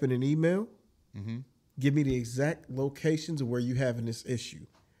write it up in an email. Mm-hmm. Give me the exact locations of where you're having this issue,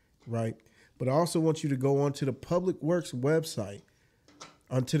 right? But I also want you to go onto the Public Works website,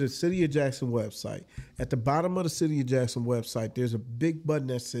 onto the City of Jackson website. At the bottom of the City of Jackson website, there's a big button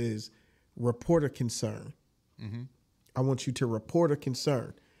that says Report a Concern. Mm-hmm. I want you to report a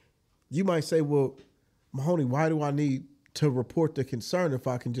concern. You might say, well, Mahoney, why do I need to report the concern if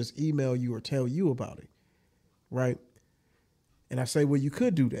I can just email you or tell you about it, right? And I say, well, you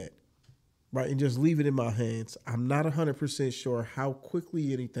could do that, right, and just leave it in my hands. I'm not 100% sure how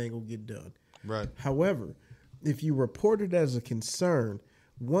quickly anything will get done. Right. However, if you report it as a concern,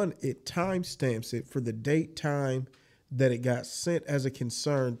 one, it timestamps it for the date, time that it got sent as a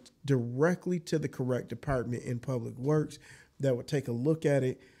concern directly to the correct department in Public Works that would take a look at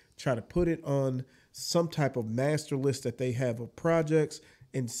it, try to put it on some type of master list that they have of projects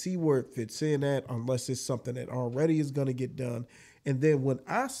and see where it fits in at, unless it's something that already is going to get done. And then when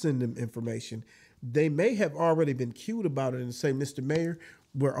I send them information, they may have already been cued about it and say, Mr. Mayor,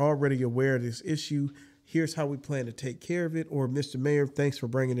 we're already aware of this issue. Here's how we plan to take care of it. Or, Mr. Mayor, thanks for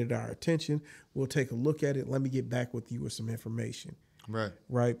bringing it to our attention. We'll take a look at it. Let me get back with you with some information. Right.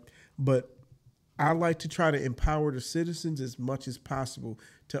 Right. But I like to try to empower the citizens as much as possible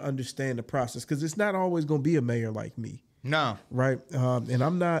to understand the process, because it's not always going to be a mayor like me. No. Right. And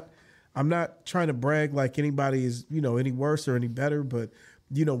I'm not trying to brag like anybody is, any worse or any better. But,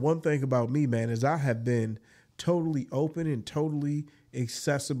 one thing about me, man, is I have been totally open and totally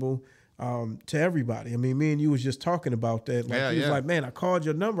accessible to everybody. I mean, me and you was just talking about that. Like, he was yeah. like, man, I called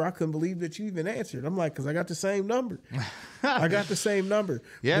your number. I couldn't believe that you even answered. I'm like, because I got the same number. I got the same number.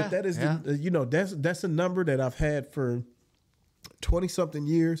 Yeah, But that is, yeah. that's a number that I've had for 20-something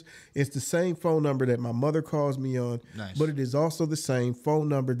years. It's the same phone number that my mother calls me on, Nice. but it is also the same phone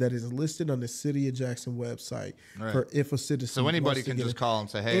number that is listed on the City of Jackson website Right. for if a citizen. So anybody wants to can get just it. call and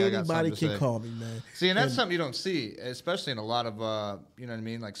say, hey, I got something Anybody to can say. call me, man. See, and that's something you don't see, especially in a lot of, you know what I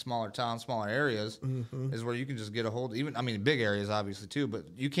mean, like smaller towns, smaller areas, is where you can just get a hold. Even, I mean, big areas obviously too, but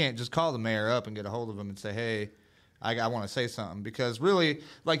you can't just call the mayor up and get a hold of him and say, hey, I want to say something. Because really,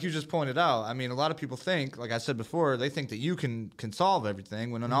 like you just pointed out, I mean, a lot of people think, like I said before, they think that you can solve everything,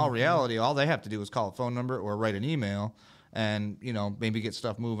 when in all reality, all they have to do is call a phone number or write an email and, you know, maybe get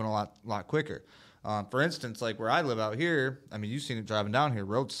stuff moving a lot quicker. For instance, like where I live out here, I mean, you've seen it driving down here,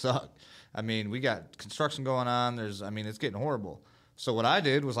 roads suck. I mean, we got construction going on. It's getting horrible. So what I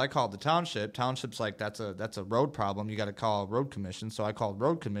did was I called the township. Township's like, that's a road problem. You got to call road commission. So I called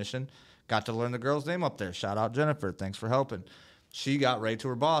road commission. Got to learn the girl's name up there. Shout out Jennifer. Thanks for helping. She got right to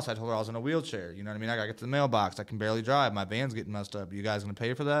her boss. I told her I was in a wheelchair. You know what I mean? I got to get to the mailbox. I can barely drive. My van's getting messed up. You guys going to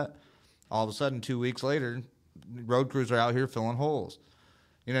pay for that? All of a sudden, 2 weeks later, road crews are out here filling holes.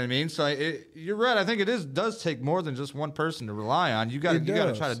 You know what I mean? So you're right. I think does take more than just one person to rely on. You got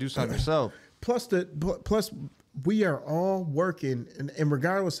to try to do something yourself. Plus we are all working, and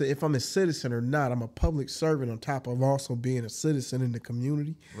regardless of if I'm a citizen or not, I'm a public servant on top of also being a citizen in the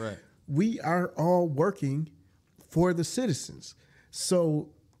community. Right. We are all working for the citizens. So,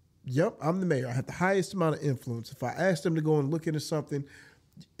 yep, I'm the mayor. I have the highest amount of influence. If I ask them to go and look into something,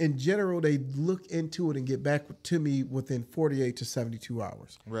 in general, they look into it and get back to me within 48 to 72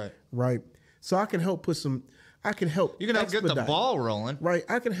 hours. Right. Right. So I can help You can help get the ball rolling. Right.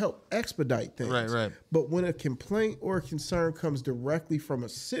 I can help expedite things. Right. But when a complaint or a concern comes directly from a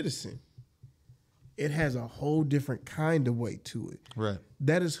citizen, it has a whole different kind of weight to it. Right.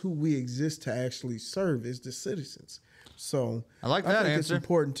 That is who we exist to actually serve, is the citizens. So I like that answer.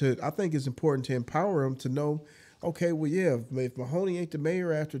 I think it's important to empower them to know, okay, well, yeah, if Mahoney ain't the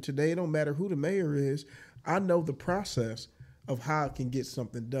mayor after today, it don't matter who the mayor is. I know the process of how I can get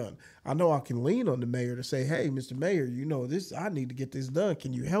something done. I know I can lean on the mayor to say, hey, Mr. Mayor, you know this, I need to get this done.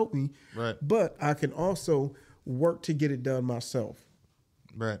 Can you help me? Right. But I can also work to get it done myself.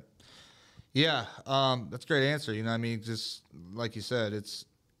 Right. Yeah, that's a great answer. You know what I mean? Just like you said,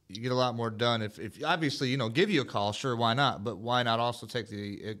 you get a lot more done if obviously, you know, give you a call, sure, why not? But why not also take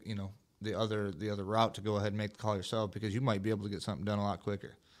the other route to go ahead and make the call yourself, because you might be able to get something done a lot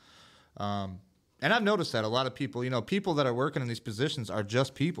quicker. And I've noticed that a lot of people, you know, people that are working in these positions are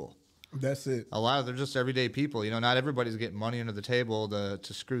just people. That's it. A lot of they're just everyday people. You know, not everybody's getting money under the table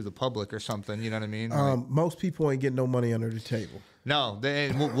to screw the public or something. You know what I mean? Most people ain't getting no money under the table. No,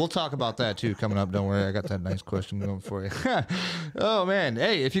 we'll talk about that too coming up. Don't worry, I got that nice question going for you. Oh man,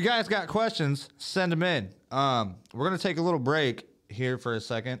 hey, if you guys got questions, send them in. We're gonna take a little break here for a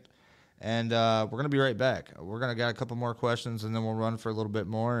second, and we're gonna be right back. We're gonna got a couple more questions, and then we'll run for a little bit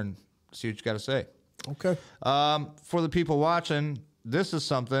more and see what you got to say. Okay. For the people watching, this is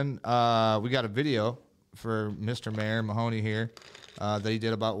something we got a video for Mr. Mayor Mahoney here that he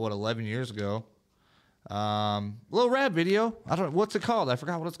did about 11 years ago. Little rap video. I don't know what's it called. I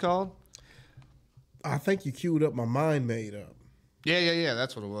forgot what it's called. I think you queued up my mind made up. Yeah.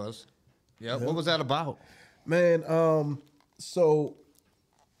 That's what it was. Yeah. What was that about? Man, so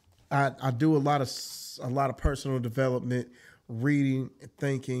I do a lot of personal development, reading,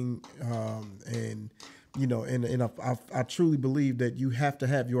 thinking, and you know, and I truly believe that you have to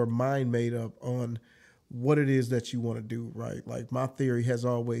have your mind made up on what it is that you want to do, right? Like my theory has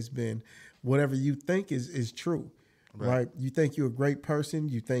always been, whatever you think is true, right? You think you're a great person,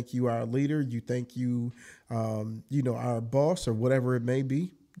 you think you are a leader, you think you are a boss or whatever it may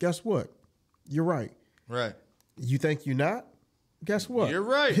be. Guess what? You're right. Right. You think you're not? Guess what? You're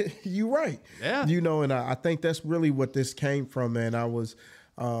right. You're right. Yeah. You know, and I think that's really what this came from, man. I was,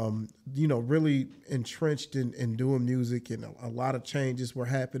 really entrenched in doing music, and a lot of changes were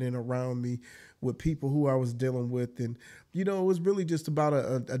happening around me with people who I was dealing with. And, you know, it was really just about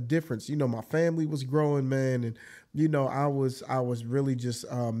a difference. You know, my family was growing, man. And, you know, I was really just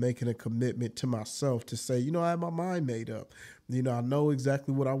making a commitment to myself to say, you know, I have my mind made up. You know, I know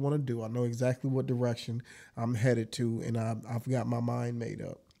exactly what I want to do. I know exactly what direction I'm headed to, and I've got my mind made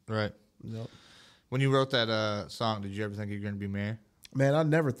up. Right. Yep. When you wrote that song, did you ever think you were going to be mayor? Man, I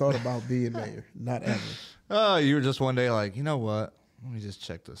never thought about being mayor. Not ever. Oh, you were just one day like, you know what? Let me just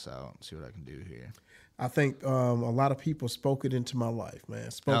check this out and see what I can do here. I think a lot of people spoke it into my life, man.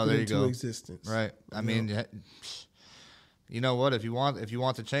 Spoke it into existence. Right. I mean, you know what? If you want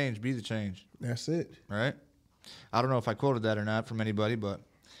the change, be the change. That's it. Right? I don't know if I quoted that or not from anybody, but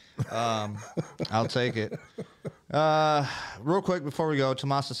I'll take it. Real quick before we go,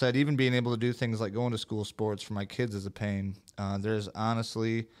 Tomasa said, even being able to do things like going to school sports for my kids is a pain. There's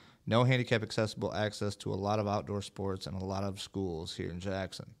honestly no handicap accessible access to a lot of outdoor sports and a lot of schools here in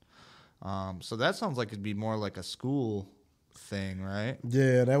Jackson. So that sounds like it'd be more like a school thing, right?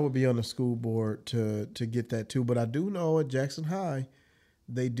 Yeah, that would be on the school board to get that too. But I do know at Jackson High,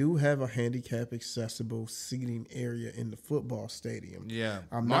 they do have a handicap accessible seating area in the football stadium. Yeah.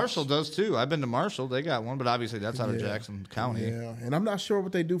 Marshall does too. I've been to Marshall. They got one, but obviously that's out of Jackson County. Yeah. And I'm not sure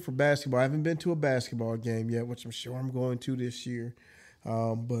what they do for basketball. I haven't been to a basketball game yet, which I'm sure I'm going to this year.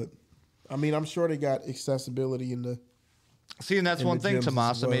 But I mean, I'm sure they got accessibility in the See, and that's one thing,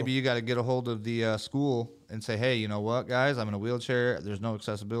 Tomasa. well. Maybe you got to get a hold of the school and say, hey, you know what, guys? I'm in a wheelchair. There's no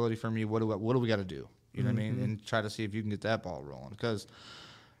accessibility for me. What do we got to do? You know what I mean? And try to see if you can get that ball rolling. Because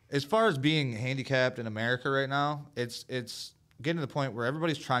as far as being handicapped in America right now, it's getting to the point where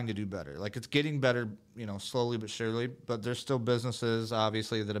everybody's trying to do better. Like, it's getting better, you know, slowly but surely. But there's still businesses,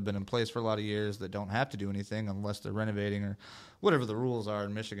 obviously, that have been in place for a lot of years that don't have to do anything unless they're renovating or whatever the rules are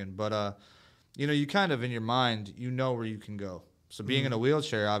in Michigan. But, you know, you kind of, in your mind, you know where you can go. So being in a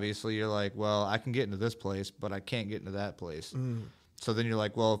wheelchair, obviously, you're like, well, I can get into this place, but I can't get into that place. So then you're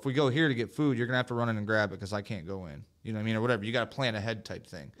like, well, if we go here to get food, you're going to have to run in and grab it because I can't go in. You know what I mean? Or whatever. You got to plan ahead type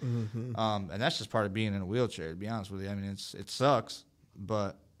thing. And that's just part of being in a wheelchair, to be honest with you. I mean, it sucks,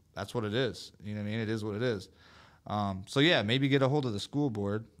 but that's what it is. You know what I mean? It is what it is. So, yeah, maybe get a hold of the school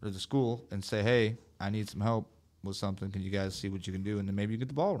board or the school and say, hey, I need some help with something. Can you guys see what you can do? And then maybe you get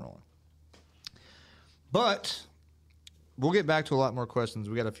the ball rolling. But we'll get back to a lot more questions.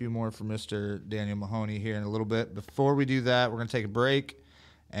 We got a few more for Mr. Daniel Mahoney here in a little bit. Before we do that, we're going to take a break,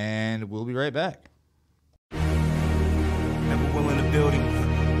 and we'll be right back. Never will in the building.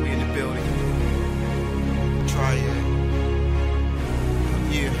 We in the building. Try it.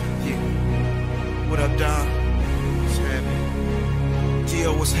 Yeah. What up, Don? What's happening?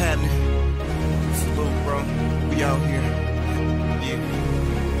 Gio, what's happening? Salute, bro. We out here. Yeah.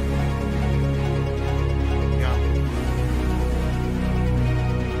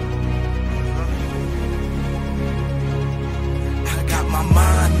 My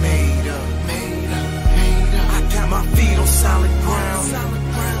mind made up. I got my feet on solid ground.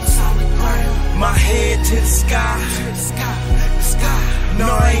 My head to the sky.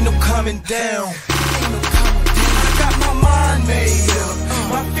 No, ain't no coming down. I got my mind made up.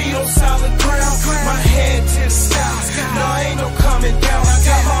 My feet on solid ground. My head to the sky. No, ain't no coming down. I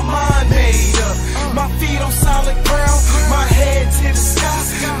got my mind made up. My feet on solid ground. My head to the sky.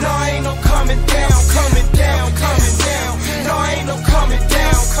 No, ain't no coming down. Coming down. Coming down. No, ain't no coming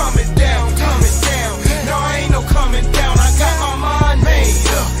down. Coming down. Coming down. No, ain't no coming down. I got my mind made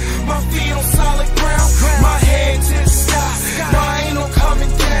up. My feet on solid ground. My head to the sky. No, ain't no coming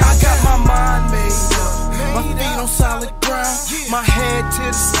down. I got my mind made up. My feet on solid ground. My head to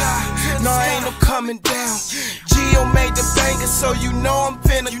the sky. No, ain't no coming down. Gio made the banger, so you know I'm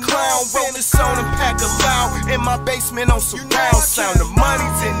finna clown. Roll this on and pack a loud. In my basement on surround sound. The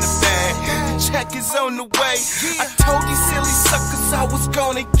money's in the bag. The check is on the way. I told these silly suckers I was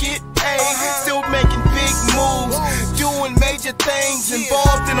gonna get paid. Still making big moves. Doing major things.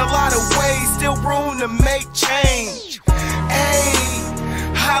 Involved in a lot of ways. Still room to make change. Ayy.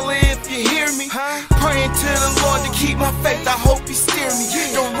 Holla if you hear me. Praying to the Lord to keep my faith. I hope he steer me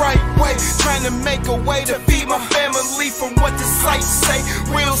the right way. Trying to make a way to feed my family from what the sights say.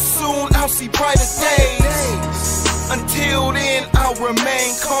 Real soon I'll see brighter days. Until then I'll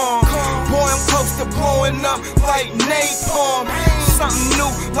remain calm. Boy, I'm close to blowing up like napalm. Something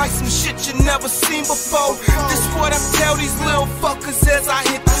new, like some shit you never seen before. This what I tell these little fuckers as I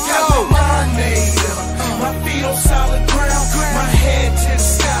hit the floor. My mind made up. My feet on solid ground. My head to the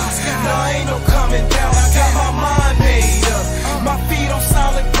sky. No, ain't no coming down. I got my mind made up. My feet on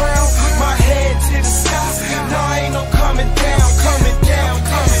solid ground. My head to the sky. No, ain't no coming down. Coming down.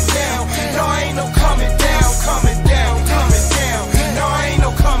 Coming down. No, ain't no coming down. Coming down. Coming down. No, ain't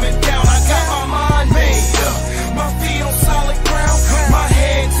no coming down. I got my mind made up. My feet on solid ground. My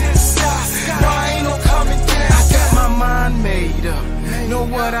head to the sky. No, ain't no coming down. I got my mind made up. Know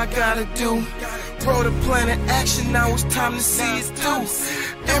what I gotta do. Bro, the plan of action, now it's time to see it through.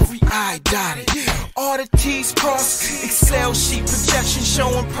 Every I dotted, all the T's crossed. Excel sheet projection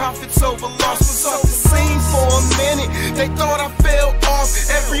showing profits over loss. Was off the scene for a minute, they thought I fell off.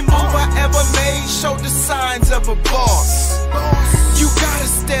 Every move I ever made showed the signs of a boss. You gotta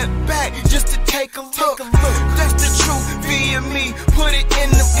step back just to take a look. That's the truth, via me, put it in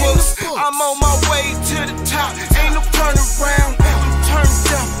the books. I'm on my way to the top, ain't no turning around.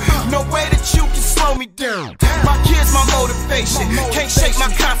 motivation. Can't shake my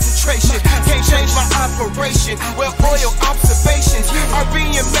concentration. Can't change my operation. Well, oil observations are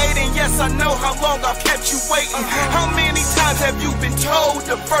being made, and yes, I know how long I've kept you waiting. How many times have you been told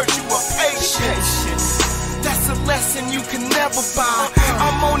the virtue of patience? That's a lesson you can never buy.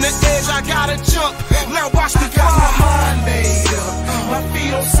 I'm on the edge, I gotta jump. Now watch me got my mind made up. My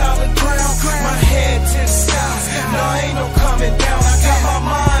feet on solid ground, my head to the sky. No, ain't no coming down. I got my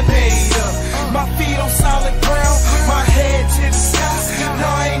mind made up. My feet on solid ground, my head to the sky. No,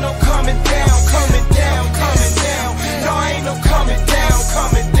 ain't no coming down, coming down, coming down. No, ain't no coming down,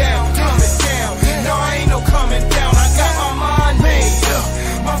 coming down, coming down. No, ain't no coming down. I got my mind made up.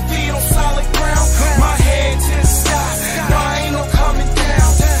 My feet on solid ground, my head to the sky. No, ain't no coming down.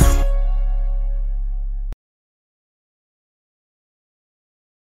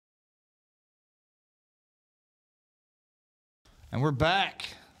 And we're back.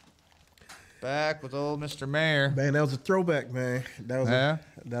 Back with old Mr. Mayor. Man, that was a throwback, man. That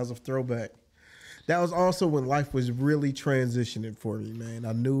was a throwback. That was also when life was really transitioning for me, man.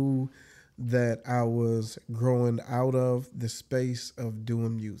 I knew that I was growing out of the space of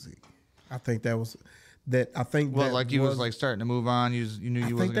doing music. I think that was that. I think Well, that like you was like starting to move on. You knew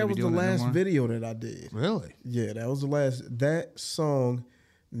you wasn't going to be doing it that was the last anymore? video that I did. Really? Yeah, that was the last. That song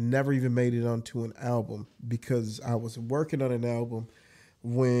never even made it onto an album because I was working on an album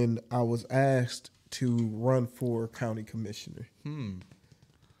when I was asked to run for county commissioner.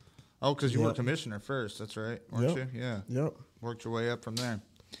 Oh, because you were commissioner first. That's right, weren't you? Yeah. Yep. Worked your way up from there.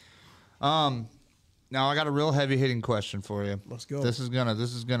 Now I got a real heavy hitting question for you. Let's go. It's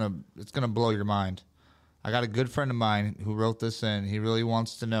gonna blow your mind. I got a good friend of mine who wrote this in. He really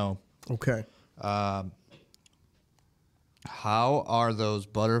wants to know. Okay. How are those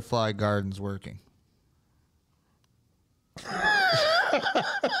butterfly gardens working?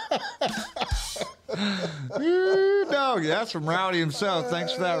 No, that's from Rowdy himself.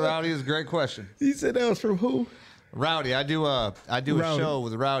 Thanks for that, Rowdy. It's a great question. He said that was from who? Rowdy. I do a show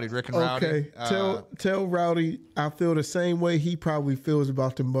with Rowdy, Rick and Rowdy. Okay. Tell Rowdy I feel the same way he probably feels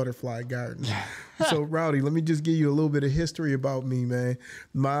about the butterfly gardens. So, Rowdy, let me just give you a little bit of history about me, man.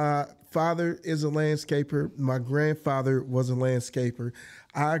 My father is a landscaper. My grandfather was a landscaper.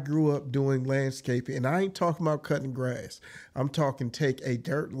 I grew up doing landscaping, and I ain't talking about cutting grass. I'm talking take a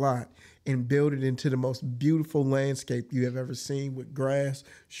dirt lot and build it into the most beautiful landscape you have ever seen with grass,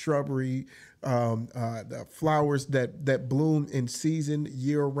 shrubbery, the flowers that bloom in season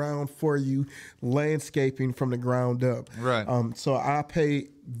year round for you, landscaping from the ground up. Right. So I pay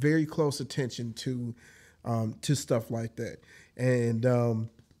very close attention to stuff like that, and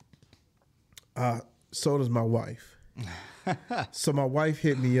so does my wife. So my wife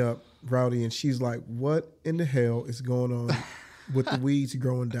hit me up, Rowdy, and she's like, "What in the hell is going on with the weeds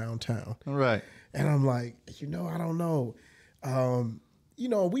growing downtown?" Right. And I'm like, I don't know.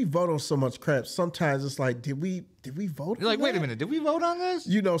 We vote on so much crap. Sometimes it's like, did we vote? You're like, wait a minute, did we vote on this?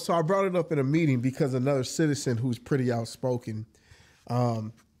 So I brought it up in a meeting because another citizen who's pretty outspoken,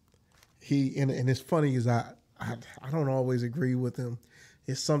 and it's funny is I don't always agree with him.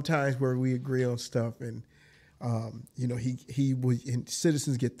 It's sometimes where we agree on stuff, and he would. And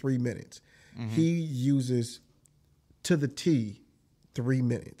citizens get 3 minutes. Mm-hmm. He uses to the T 3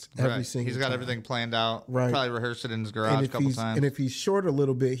 minutes every single time. He's got everything planned out. Right. Probably rehearsed it in his garage a couple times. And if he's short a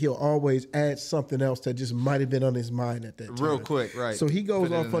little bit, he'll always add something else that just might have been on his mind at that time. Real quick, right. So he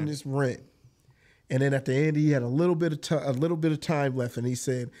goes off on this rant. And then at the end, he had a little bit of time left, and he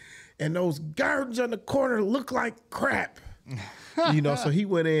said, "And those gardens on the corner look like crap." So he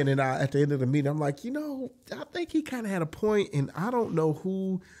went in, and at the end of the meeting, I'm like, I think he kind of had a point, and I don't know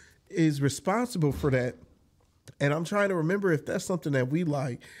who is responsible for that. And I'm trying to remember if that's something that we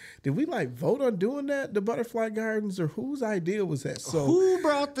like. Did we vote on doing that, the butterfly gardens, or whose idea was that? So who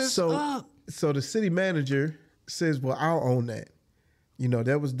brought this up? So the city manager says, "Well, I'll own that."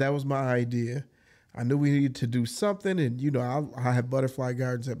 That was my idea. I knew we needed to do something, and I have butterfly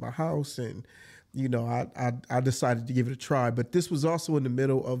gardens at my house, and I decided to give it a try. But this was also in the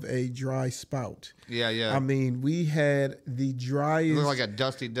middle of a dry spout. Yeah. I mean, we had the driest. It looked like a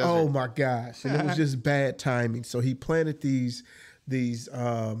dusty desert. Oh my gosh! And it was just bad timing. So he planted these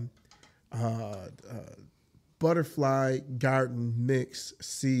butterfly garden mix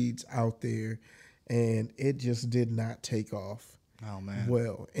seeds out there, and it just did not take off. Oh man!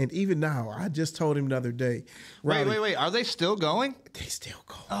 Well, and even now, I just told him the other day. Wait! Are they still going? They still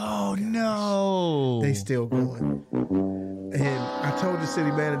going. Oh no! They still going. And I told the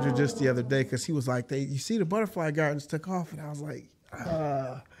city manager just the other day because he was like, "You see, the butterfly gardens took off," and I was like,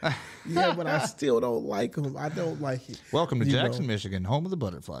 Yeah, but I still don't like them. I don't like it. Welcome to You Jackson, know. Michigan, home of the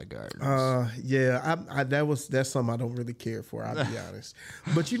butterfly gardens. Yeah, that's something I don't really care for. I'll be honest.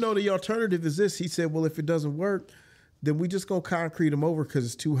 But the alternative is this. He said, well, if it doesn't work, then we just gonna concrete them over because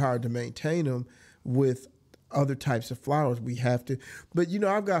it's too hard to maintain them with other types of flowers. We have to. But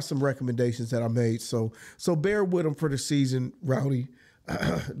I've got some recommendations that I made. So bear with them for the season, Rowdy.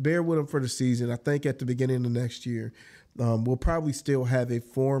 Bear with them for the season. I think at the beginning of next year, we'll probably still have a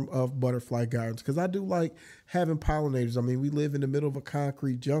form of butterfly gardens because I do like having pollinators. I mean, we live in the middle of a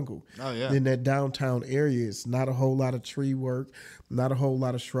concrete jungle. Oh, yeah. In that downtown area, it's not a whole lot of tree work, not a whole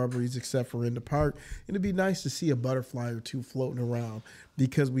lot of shrubberies except for in the park. And it'd be nice to see a butterfly or two floating around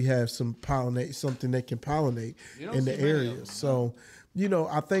because we have something that can pollinate in the area. So,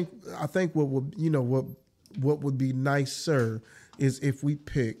 I think what would be nicer is if we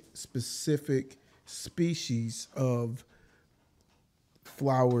pick specific species of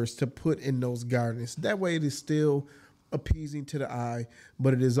flowers to put in those gardens. That way it is still appeasing to the eye,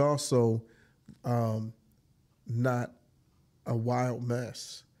 but it is also not a wild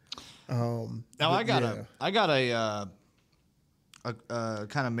mess. Now I got a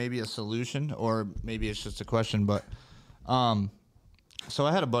kind of maybe a solution, or maybe it's just a question, but so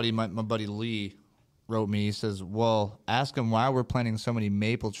I had a buddy, my buddy Lee wrote me. He says, well, ask him why we're planting so many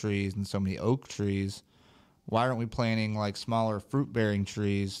maple trees and so many oak trees. Why aren't we planting like smaller fruit-bearing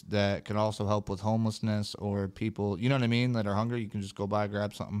trees that can also help with homelessness or people, you know what I mean, that are hungry? You can just go by,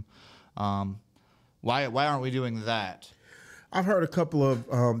 grab something. Why aren't we doing that? I've heard a couple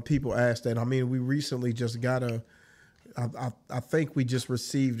of people ask that. I mean, we recently just got I think we just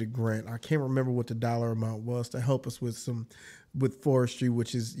received a grant. I can't remember what the dollar amount was to help us with forestry,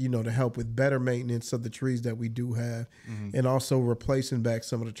 which is, to help with better maintenance of the trees that we do have, and also replacing back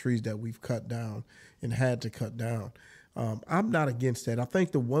some of the trees that we've cut down and had to cut down. I'm not against that. I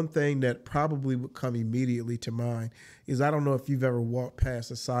think the one thing that probably would come immediately to mind is, I don't know if you've ever walked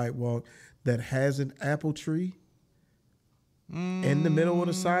past a sidewalk that has an apple tree in the middle of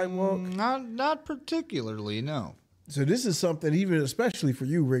the sidewalk. Not particularly, no. So this is something, even especially for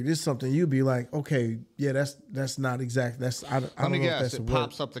you, Rick, this is something you'd be like, okay, yeah, that's not exact. I don't know if that's it a word.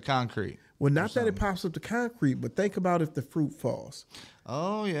 pops up the concrete. Well, not that it pops up the concrete, but think about if the fruit falls.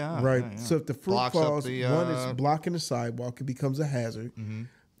 Oh, yeah. Right. Yeah. So if the fruit Blocks up falls, the, one, it's blocking the sidewalk. It becomes a hazard. And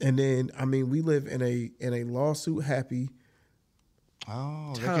then, I mean, we live in a lawsuit happy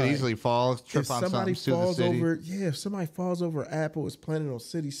Oh, time. they could easily fall, trip If on somebody something, sue the falls city. over, if somebody falls over an apple is planted on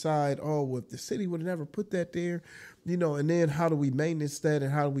city side, well, if the city would have never put that there, and then how do we maintenance that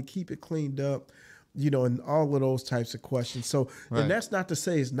and how do we keep it cleaned up, and all of those types of questions. So, Right. And that's not to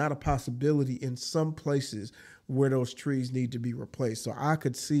say it's not a possibility in some places where those trees need to be replaced. So I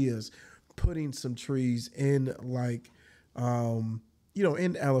could see us putting some trees in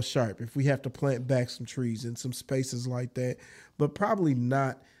in Ella Sharp, if we have to plant back some trees in some spaces like that, but probably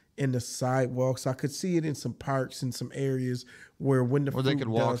not in the sidewalks. I could see it in some parks in some areas where when the Or they fruit could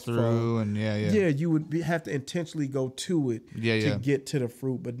walk does through fall, and yeah. you would have to intentionally go to it Yeah. to get to the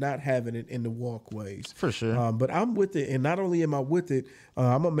fruit, but not having it in the walkways. For sure. But I'm with it, and not only am I with it,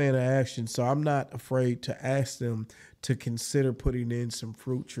 I'm a man of action, so I'm not afraid to ask them to consider putting in some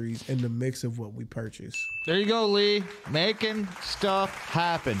fruit trees in the mix of what we purchase. There you go, Lee. Making stuff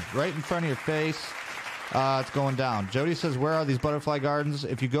happen right in front of your face. It's going down. Jody says, where are these butterfly gardens?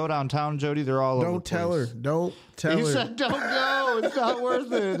 If you go downtown, Jody, they're all over the Don't tell her. place. Don't tell You her. said don't go. It's not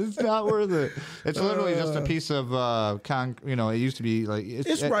worth it. It's not worth it. It's literally just a piece of it used to be like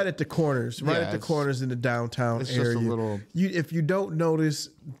It's right at the corners, right Yeah, at the it's- corners in the downtown it's area. just a little- If you don't notice,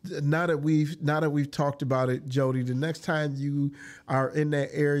 now that we've talked about it, Jody, the next time you are in that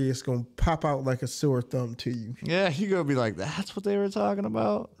area, it's gonna pop out like a sore thumb to you. Yeah, you go be like, that's what they were talking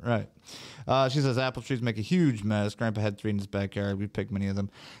about? Right. She says, apple trees make a huge mess. Grandpa had 3 in his backyard. We picked many of them.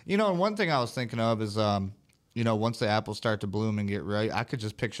 And one thing I was thinking of is, once the apples start to bloom and get right, I could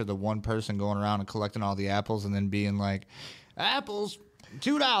just picture the one person going around and collecting all the apples and then being like, apples,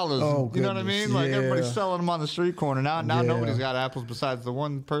 $2. Oh, you know what I goodness, mean? Like, everybody's yeah. selling them on the street corner. Now Yeah. nobody's got apples besides the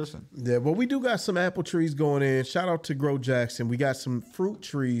one person. Yeah, well, we do got some apple trees going in. Shout out to Grow Jackson. We got some fruit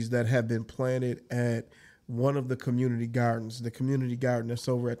trees that have been planted at one of the community gardens. The community garden that's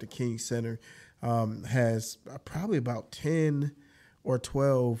over at the King Center has probably about 10 or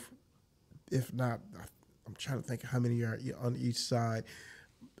 12, if not, I'm trying to think of how many are on each side.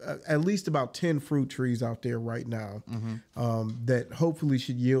 At least about 10 fruit trees out there right now that hopefully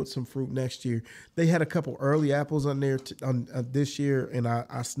should yield some fruit next year. They had a couple early apples on there this year, and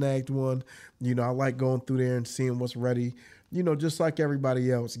I snagged one. I like going through there and seeing what's ready just like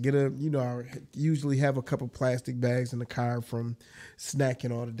everybody else, I usually have a couple plastic bags in the car from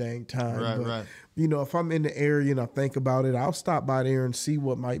snacking all the dang time. Right. If I'm in the area and I think about it, I'll stop by there and see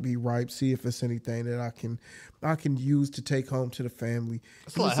what might be ripe, see if it's anything that I can use to take home to the family.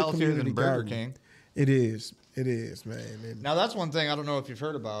 It's a lot healthier than Burger garden. King. It is, man. And now that's one thing I don't know if you've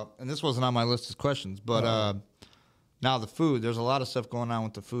heard about, and this wasn't on my list of questions, but now the food, there's a lot of stuff going on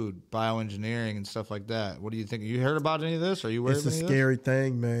with the food, bioengineering and stuff like that. What do you think? You heard about any of this? Are you aware of any of this? It's a scary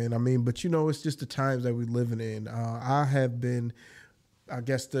thing, man. I mean, but it's just the times that we're living in. I have been, I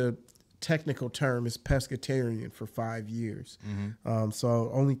guess the technical term is pescatarian for 5 years.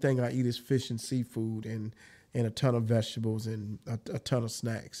 So only thing I eat is fish and seafood and a ton of vegetables and a ton of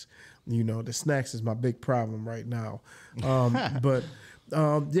snacks. The snacks is my big problem right now.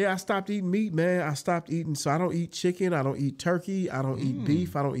 I stopped eating meat, man. I stopped eating. So I don't eat chicken. I don't eat turkey. I don't eat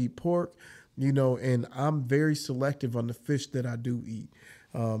beef. I don't eat pork, and I'm very selective on the fish that I do eat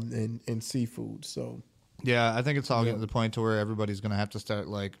and seafood. So. Yeah, I think it's all getting to the point to where everybody's going to have to start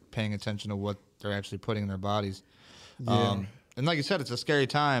paying attention to what they're actually putting in their bodies. Yeah. And like you said, it's a scary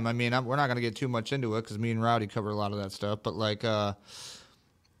time. I mean, we're not going to get too much into it because me and Rowdy cover a lot of that stuff. But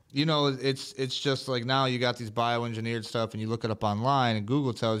it's just now you got these bioengineered stuff, and you look it up online, and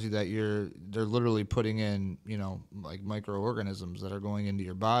Google tells you that they're literally putting in microorganisms that are going into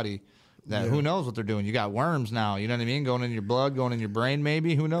your body. That who knows what they're doing? You got worms now. You know what I mean? Going in your blood, going in your brain,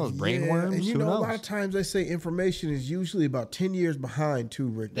 maybe. Who knows? Brain worms. And who knows? a lot of times they say information is usually about 10 years behind too,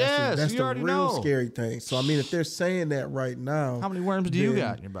 Rick. That's you the already real know. Scary thing. So I mean, if they're saying that right now, how many worms do you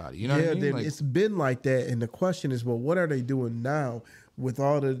got in your body? You know what I mean? Then it's been like that. And the question is, well, what are they doing now with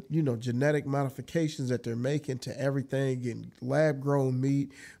all the genetic modifications that they're making to everything and lab grown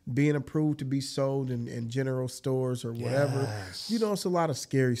meat being approved to be sold in general stores or whatever? Yes. It's a lot of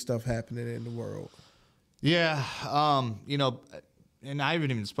scary stuff happening in the world. Yeah. And I haven't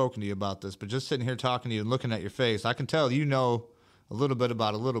even spoken to you about this, but just sitting here talking to you and looking at your face, I can tell you know a little bit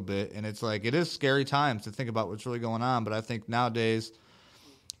about a little bit. And it's it is scary times to think about what's really going on. But I think nowadays,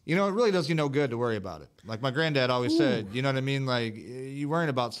 it really does you no good to worry about it. Like my granddad always said, you know what I mean? You worrying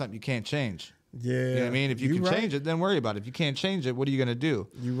about something you can't change. Yeah. You know what I mean? If you can change it, then worry about it. If you can't change it, what are you going to do?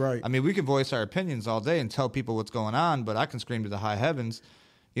 You're right. I mean, we can voice our opinions all day and tell people what's going on, but I can scream to the high heavens,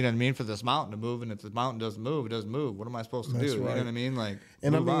 you know what I mean, for this mountain to move. And if the mountain doesn't move, it doesn't move. What am I supposed to do? Right. You know what I mean?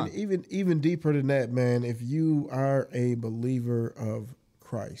 And move on. even deeper than that, man, if you are a believer of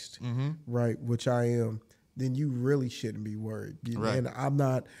Christ, right, which I am, then you really shouldn't be worried. Right. And I'm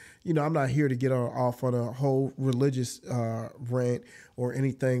not here to get off on a whole religious rant or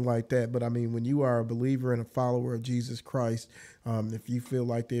anything like that. But I mean, when you are a believer and a follower of Jesus Christ, if you feel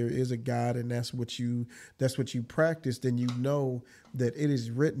like there is a God and that's what you practice, then you know that it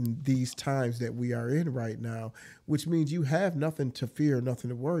is written these times that we are in right now, which means you have nothing to fear, nothing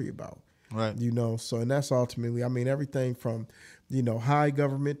to worry about. Right. So, and that's ultimately, I mean, everything from, high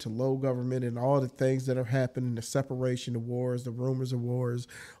government to low government and all the things that are happening, the separation of wars, the rumors of wars,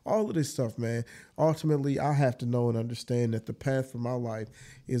 all of this stuff, man. Ultimately, I have to know and understand that the path for my life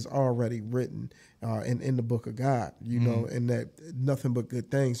is already written in the book of God, and that nothing but good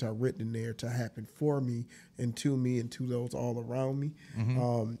things are written in there to happen for me and to those all around me.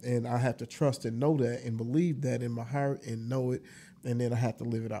 And I have to trust and know that and believe that in my heart and know it. And then I have to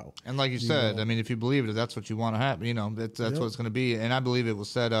live it out. And like you said, I mean, if you believe it, that's what you want to happen. That's what it's going to be. And I believe it was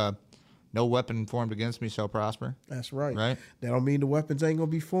said, no weapon formed against me shall prosper. That's right. Right? That don't mean the weapons ain't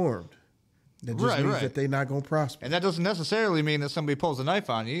going to be formed. That just means that they're not going to prosper. And that doesn't necessarily mean that somebody pulls a knife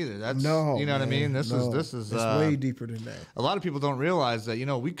on you either. That's, no, you know what I mean? This is way deeper than that. A lot of people don't realize that,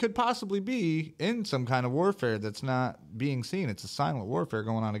 we could possibly be in some kind of warfare that's not being seen. It's a silent warfare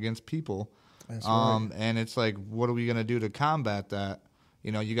going on against people. That's right. And it's what are we going to do to combat that?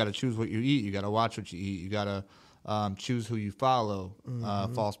 You got to choose what you eat. You got to watch what you eat. You got to choose who you follow.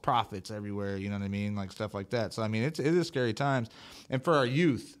 False prophets everywhere. You know what I mean? Stuff like that. So, I mean, it is scary times. And for our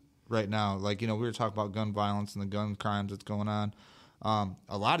youth right now, we were talking about gun violence and the gun crimes that's going on.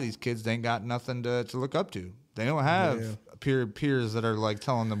 A lot of these kids, they ain't got nothing to look up to. They don't have peers that are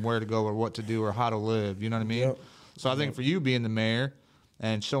telling them where to go or what to do or how to live. You know what I mean? Yep. So I think for you being the mayor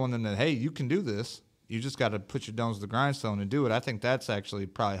and showing them that, hey, you can do this. You just got to put your nose to the grindstone and do it. I think that's actually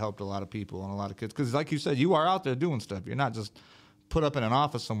probably helped a lot of people and a lot of kids. Because like you said, you are out there doing stuff. You're not just put up in an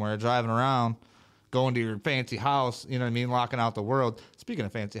office somewhere, driving around, going to your fancy house, you know what I mean, locking out the world. Speaking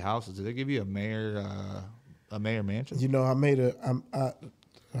of fancy houses, did they give you a mayor mansion? I made a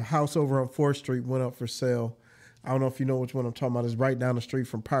house over on 4th Street went up for sale. I don't know if you know which one I'm talking about. It's right down the street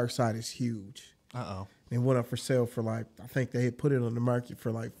from Parkside. It's huge. Uh-oh. It went up for sale for I think they had put it on the market for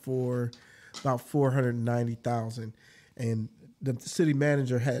about $490,000. and the city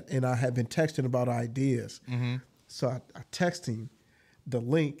manager and I had been texting about ideas. Mm-hmm. So I texted him the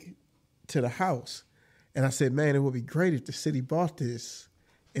link to the house, and I said, "Man, it would be great if the city bought this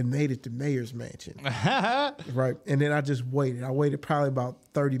and made it the mayor's mansion." Right, and then I just waited. I waited probably about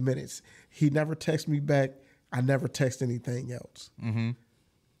 30 minutes. He never texted me back. I never text anything else. Mm-hmm.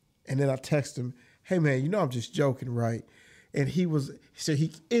 And then I texted him, "Hey man, you know I'm just joking, right?" And he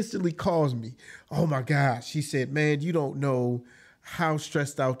instantly calls me. "Oh my gosh," he said, "Man, you don't know how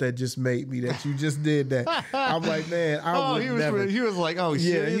stressed out that just made me that you just did that." I'm like, "Man, I would never." He was like, "Oh,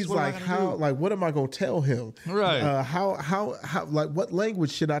 yeah." serious? He's like, "How? Like, what am I gonna tell him? Right? How? Like, what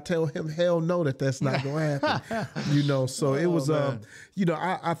language should I tell him? Hell no, that's not gonna happen." So it was.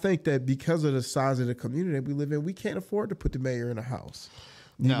 I think that because of the size of the community that we live in, we can't afford to put the mayor in a house.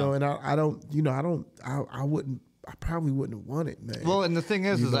 And I don't. I wouldn't. I probably wouldn't want it, man. Well, and the thing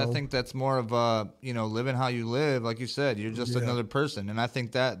is I think that's more of living how you live. Like you said, you're just another person. And I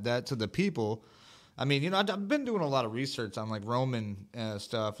think that to the people, I mean, I've been doing a lot of research on like Roman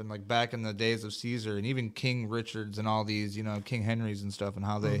stuff and like back in the days of Caesar and even King Richards and all these, King Henrys and stuff and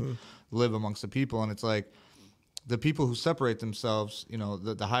how they live amongst the people. And it's like the people who separate themselves,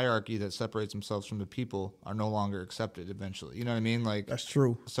 the hierarchy that separates themselves from the people are no longer accepted eventually. You know what I mean? Like that's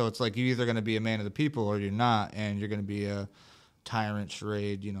true. So it's like you're either going to be a man of the people or you're not, and you're going to be a tyrant,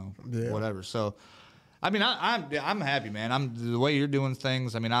 charade, whatever. So, I mean, I'm happy, man. The way you're doing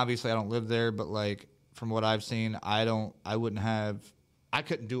things. I mean, obviously I don't live there, but like from what I've seen, I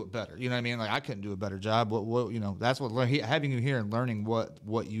couldn't do it better. You know what I mean? Like I couldn't do a better job. That's what having you here and learning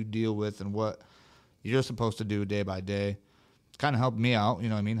what you deal with and what you're supposed to do day by day. It's kind of helped me out,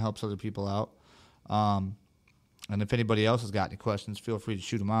 helps other people out. And if anybody else has got any questions, feel free to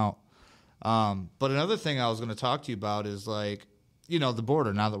shoot them out. But another thing I was going to talk to you about is like, the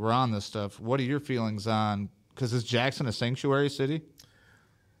border, now that we're on this stuff, what are your feelings on, because is Jackson a sanctuary city?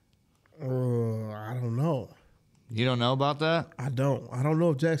 I don't know. You don't know about that? I don't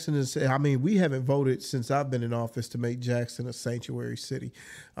know if Jackson is. I mean, we haven't voted since I've been in office to make Jackson a sanctuary city.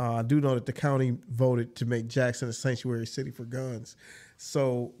 I do know that the county voted to make Jackson a sanctuary city for guns.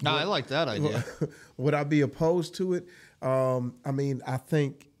 So, I like that idea. Would I be opposed to it? I mean, I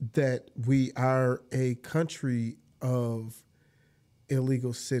think that we are a country of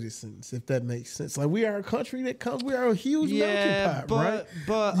illegal citizens, if that makes sense. Like we are a country we are a huge melting pot, right?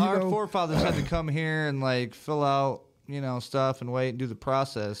 But our forefathers had to come here and like fill out, stuff and wait and do the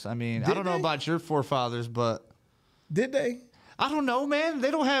process. I mean, I don't know about your forefathers, but did they? I don't know, man. They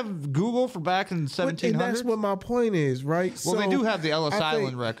don't have Google for back in 1700s. And that's what my point is, right? Well, they do have the Ellis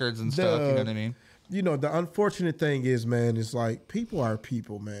Island records and stuff, you know what I mean? The unfortunate thing is, man, is like people are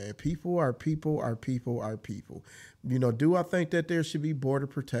people, man. People are people are people are people. Do I think that there should be border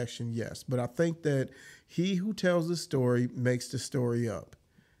protection? Yes. But I think that he who tells the story makes the story up.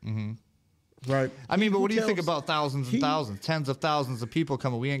 Mm-hmm. Right? I mean, but what do you think about thousands and thousands, tens of thousands of people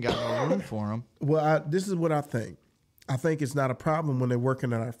coming? We ain't got no room for them. Well, this is what I think. I think it's not a problem when they're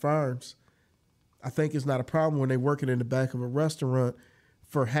working at our farms. I think it's not a problem when they're working in the back of a restaurant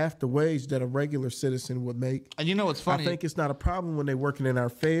for half the wage that a regular citizen would make. And what's funny? I think it's not a problem when they're working in our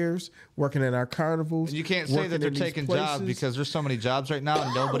fairs, working in our carnivals. And you can't say that they're taking jobs because there's so many jobs right now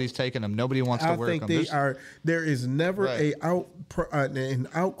and nobody's taking them. Nobody wants to work them. I think they are. There is never an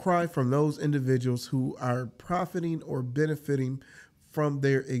outcry from those individuals who are profiting or benefiting from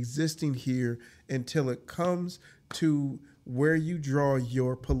their existing here until it comes to where you draw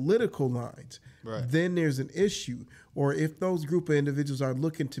your political lines. Right. Then there's an issue. Or if those group of individuals are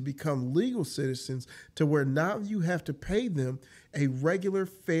looking to become legal citizens to where now you have to pay them a regular,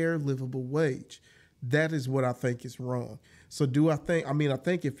 fair, livable wage. That is what I think is wrong. So I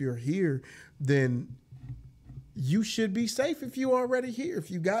think if you're here, then you should be safe if you're already here.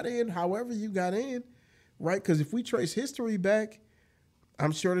 If you got in, however you got in, right? Because if we trace history back,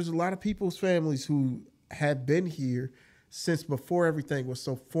 I'm sure there's a lot of people's families who have been here since before everything was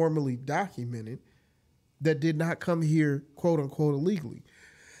so formally documented that did not come here, quote unquote, illegally.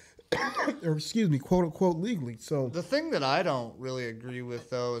 Or excuse me, quote unquote, legally. So the thing that I don't really agree with,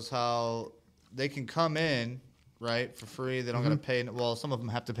 though, is how they can come in, right, for free. They don't got to pay. Well, some of them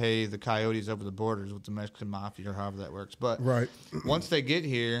have to pay the coyotes over the borders with the Mexican mafia or however that works. But once they get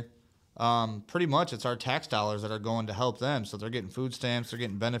here, pretty much it's our tax dollars that are going to help them. So they're getting food stamps, they're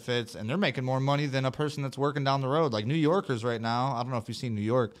getting benefits, and they're making more money than a person that's working down the road. Like New Yorkers right now, I don't know if you've seen New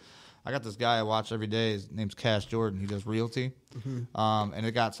York. I got this guy I watch every day. His name's Cash Jordan. He does realty. And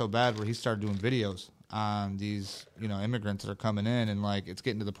it got so bad where he started doing videos on these, immigrants that are coming in. And, like, it's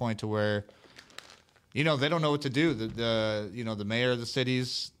getting to the point to where, they don't know what to do. The mayor of the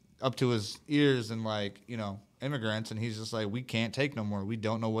city's up to his ears in immigrants, and he's just like, we can't take no more. We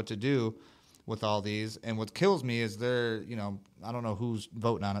don't know what to do with all these. And what kills me is they're, I don't know who's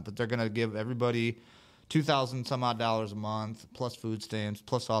voting on it, but they're going to give everybody $2,000 some odd a month, plus food stamps,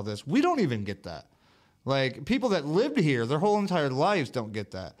 plus all this. We don't even get that. Like, people that lived here their whole entire lives don't get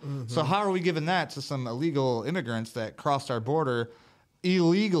that. Mm-hmm. So how are we giving that to some illegal immigrants that crossed our border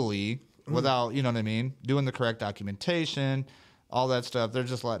illegally without, you know what I mean, doing the correct documentation, all that stuff? They're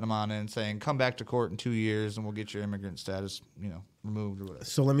just letting them on in, saying, come back to court in 2 years and we'll get your immigrant status, removed or whatever.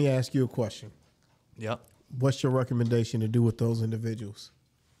 So let me ask you a question. Yep. What's your recommendation to do with those individuals?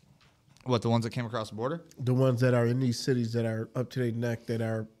 What, the ones that came across the border? The ones that are in these cities that are up to their neck, that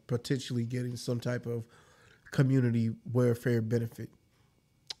are potentially getting some type of community welfare benefit.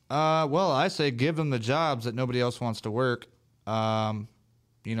 Well, I say give them the jobs that nobody else wants to work. You know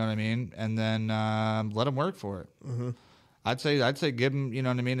what I mean? And then let them work for it. Mm-hmm. I'd say give them, you know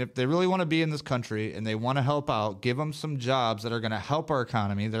what I mean? If they really want to be in this country and they want to help out, give them some jobs that are going to help our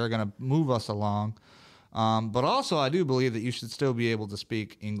economy, that are going to move us along. But also, I do believe that you should still be able to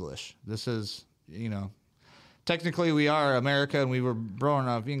speak English. This is, technically we are America and we were growing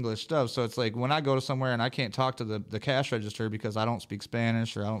off English stuff. So it's like when I go to somewhere and I can't talk to the cash register because I don't speak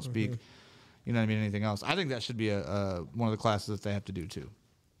Spanish or I don't speak, you know what I mean, anything else. I think that should be one of the classes that they have to do too.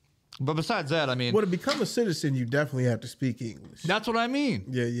 But besides that, I mean... Well, to become a citizen, you definitely have to speak English. That's what I mean.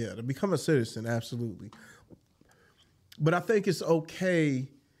 Yeah. To become a citizen, absolutely. But I think it's okay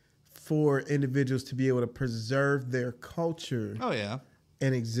for individuals to be able to preserve their culture. Oh, yeah.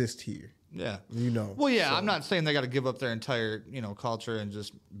 And exist here. Yeah. Well, yeah, so. I'm not saying they got to give up their entire, culture and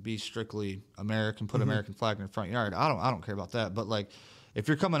just be strictly American, put American flag in the front yard. I don't care about that. But, like, if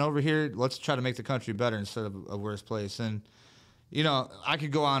you're coming over here, let's try to make the country better instead of a worse place. And... I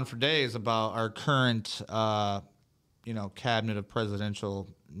could go on for days about our current, cabinet of presidential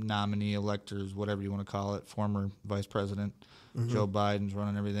nominee electors, whatever you want to call it, former vice president, Joe Biden's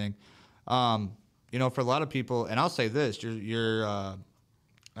running everything. For a lot of people, and I'll say this, you're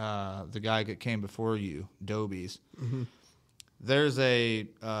the guy that came before you, Dobies. Mm-hmm. There's a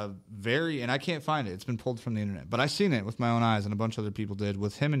and I can't find it. It's been pulled from the internet, but I seen it with my own eyes, and a bunch of other people did,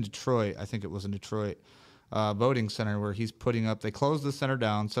 with him in Detroit. I think it was in Detroit. Voting center where he's putting up, they closed the center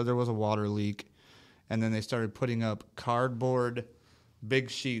down, said there was a water leak, and then they started putting up cardboard big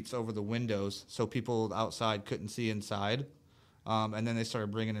sheets over the windows so people outside couldn't see inside. And then they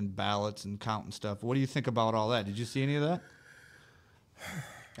started bringing in ballots and counting stuff. What do you think about all that? Did you see any of that?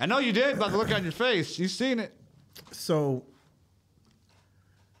 I know you did by the look on your face. You've seen it. So,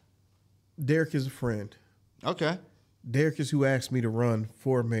 Derek is a friend. Okay. Derek is who asked me to run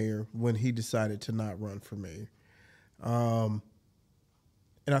for mayor when he decided to not run for mayor. And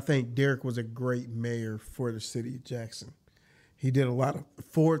I think Derek was a great mayor for the city of Jackson. He did a lot of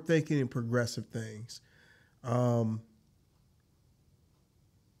forward-thinking and progressive things.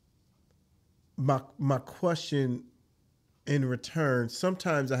 My question in return,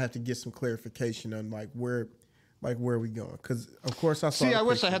 sometimes I have to get some clarification on where are we going? Because of course I saw. See, I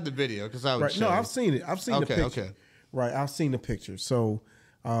wish I had the video because I would. Right. No, I've seen it. I've seen the picture. Okay. Right, I've seen the picture. So,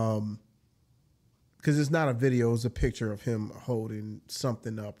 because it's not a video, it's a picture of him holding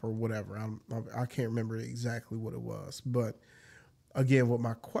something up or whatever. I can't remember exactly what it was. But again, what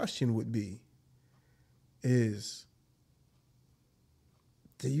my question would be is,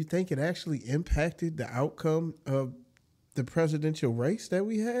 do you think it actually impacted the outcome of the presidential race that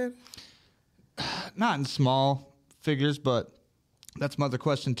we had? Not in small figures, but that's my other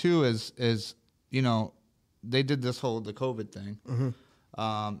question too. Is they did the COVID thing,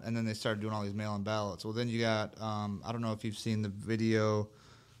 and then they started doing all these mail-in ballots. Well, then you got, I don't know if you've seen the video,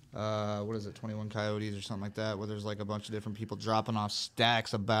 what is it, 21 Coyotes or something like that, where there's like a bunch of different people dropping off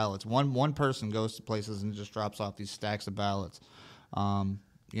stacks of ballots. One person goes to places and just drops off these stacks of ballots. What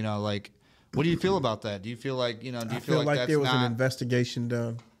do you feel about that? Do you feel like, I feel like there was an investigation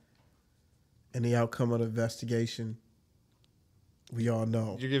done, and the outcome of the investigation, we all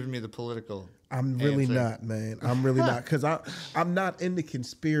know. You're giving me the political. I'm really not, man. I'm really not, because I'm not into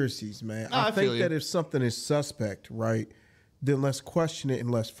conspiracies, man. No, I think that if something is suspect, right, then let's question it and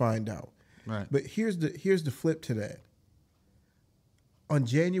let's find out. Right. But here's the flip to that. On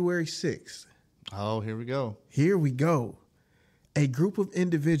January 6th. Oh, here we go. Here we go. A group of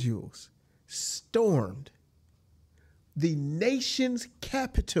individuals stormed the nation's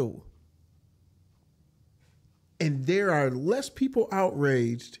capital. And there are less people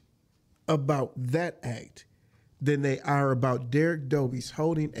outraged about that act than they are about Derek Dobies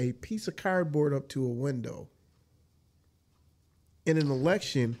holding a piece of cardboard up to a window in an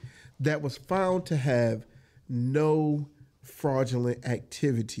election that was found to have no fraudulent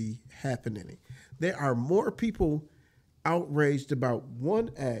activity happening. There are more people outraged about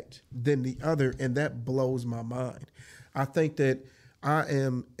one act than the other, and that blows my mind. I think that I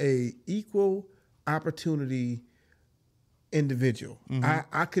am a equal opportunity individual.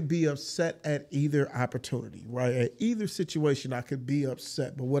 I could be upset at either opportunity, right? At either situation, I could be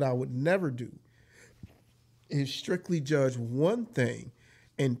upset. But what I would never do is strictly judge one thing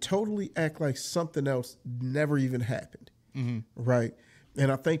and totally act like something else never even happened, right? And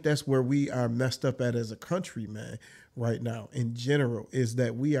I think that's where we are messed up at as a country, man, right now in general, is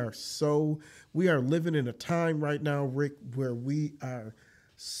that we are living in a time right now, Rick, where we are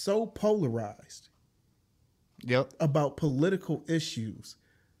so polarized about political issues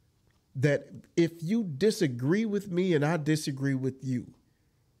that if you disagree with me and I disagree with you,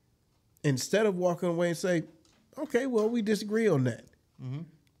 instead of walking away and say, okay, well, we disagree on that,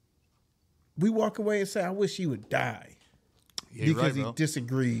 we walk away and say, I wish he would die. Yeah, because right, he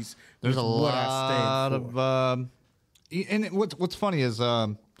disagrees There's with a what I lot stand for. of and what's funny is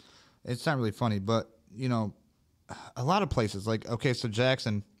it's not really funny, but you know, a lot of places like, okay, so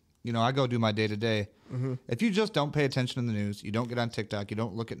Jackson, you know, I go do my day to day. If you just don't pay attention to the news, you don't get on TikTok, you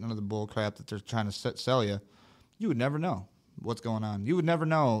don't look at none of the bull crap that they're trying to sell you, you would never know what's going on. You would never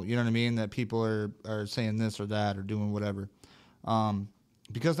know, you know what I mean, that people are saying this or that or doing whatever,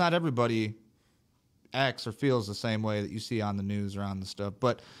 because not everybody acts or feels the same way that you see on the news or on the stuff.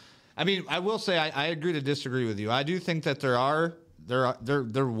 But I mean, I will say I agree to disagree with you. I do think that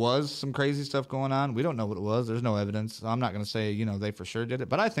there was some crazy stuff going on. We don't know what it was. There's no evidence. So I'm not going to say, you know, they for sure did it,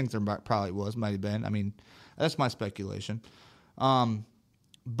 but I think there probably might have been. I mean, that's my speculation.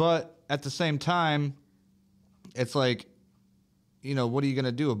 But at the same time, it's like, you know, what are you going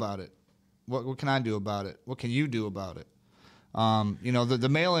to do about it? What can I do about it? What can you do about it? You know, the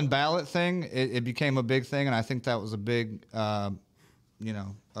mail-in ballot thing, it became a big thing, and I think that was a big, you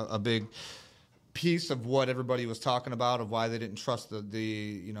know, a big piece of what everybody was talking about, of why they didn't trust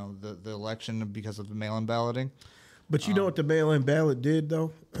the election because of the mail-in balloting. But you know what the mail-in ballot did,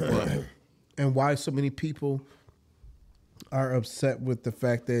 though? And why so many people are upset with the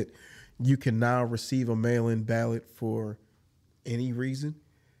fact that you can now receive a mail-in ballot for any reason,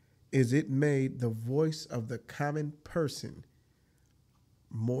 is it made the voice of the common person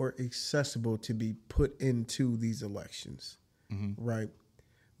more accessible to be put into these elections, right?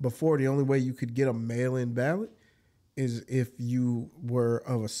 Before, the only way you could get a mail-in ballot is if you were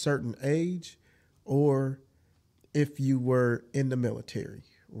of a certain age or if you were in the military,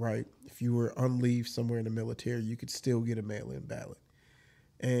 right? If you were on leave somewhere in the military, you could still get a mail-in ballot.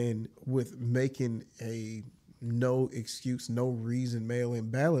 And with making a no excuse, no reason mail-in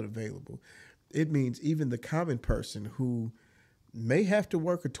ballot available, it means even the common person who may have to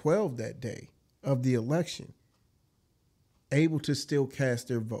work a 12 that day of the election, able to still cast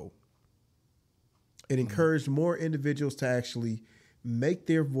their vote. It encouraged more individuals to actually make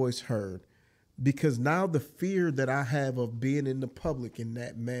their voice heard, because now the fear that I have of being in the public in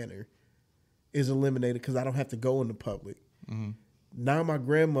that manner is eliminated because I don't have to go in the public. Now my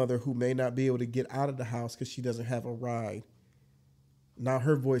grandmother, who may not be able to get out of the house because she doesn't have a ride, now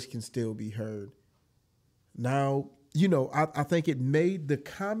her voice can still be heard. Now, you know, I think it made the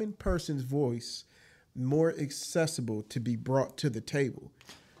common person's voice more accessible to be brought to the table.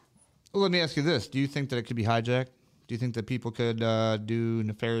 Well, let me ask you this. Do you think that it could be hijacked? Do you think that people could do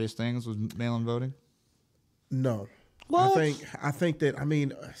nefarious things with mail-in voting? No. What? I think that, I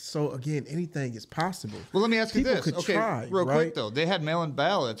mean, so again, anything is possible. Well, let me ask you People this. could Okay, try, real right? quick though, they had mail-in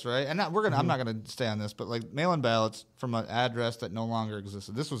ballots, right? And I'm not gonna stay on this, but like mail-in ballots from an address that no longer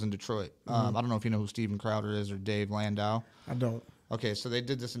existed. This was in Detroit. I don't know if you know who Steven Crowder is or Dave Landau. I don't. Okay, so they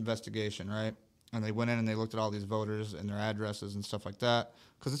did this investigation, right? And they went in and they looked at all these voters and their addresses and stuff like that,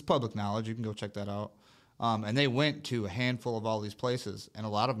 because it's public knowledge. You can go check that out. And they went to a handful of all these places, and a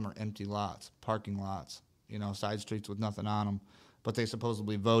lot of them are empty lots, parking lots, you know, side streets with nothing on them. But they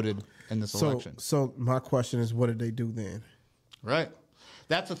supposedly voted in this election. So my question is, what did they do then? Right.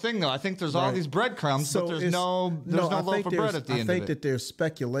 That's the thing, though. I think there's all these breadcrumbs, but there's no loaf of bread at the end of it. I think that there's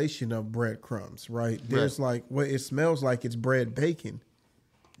speculation of breadcrumbs, right? There's like, well, it smells like it's bread bacon.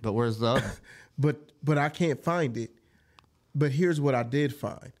 But where's the other? But I can't find it. But here's what I did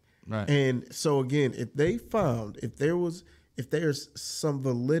find. Right. And so again, if there's some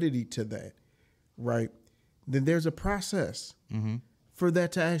validity to that, right, then there's a process for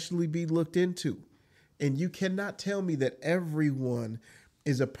that to actually be looked into. And you cannot tell me that everyone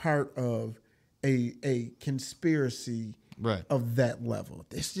is a part of a conspiracy right. of that level.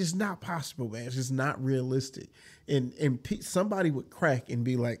 It's just not possible, man. It's just not realistic. And somebody would crack and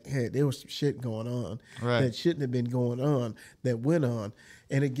be like, hey, there was some shit going on Right. that shouldn't have been going on that went on.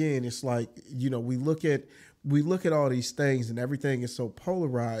 And again, it's like, we look at all these things and everything is so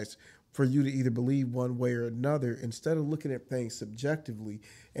polarized for you to either believe one way or another instead of looking at things subjectively.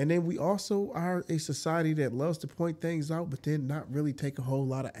 And then we also are a society that loves to point things out, but then not really take a whole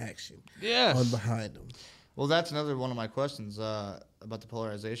lot of action on behind them. Well, that's another one of my questions about the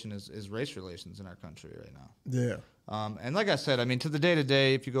polarization is race relations in our country right now. Yeah. And like I said, I mean, to the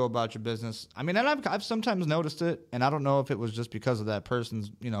day-to-day, if you go about your business, I mean, and I've sometimes noticed it, and I don't know if it was just because of that person's,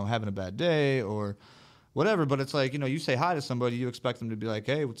 having a bad day or whatever, but it's like, you say hi to somebody, you expect them to be like,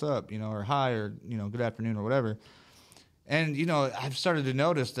 hey, what's up, or hi, or, good afternoon or whatever. And, I've started to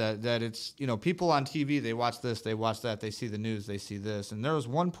notice that it's, people on TV, they watch this, they watch that, they see the news, they see this. And there was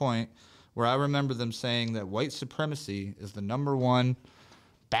one point where I remember them saying that white supremacy is the number one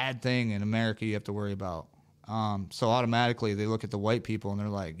bad thing in America you have to worry about. So automatically they look at the white people and they're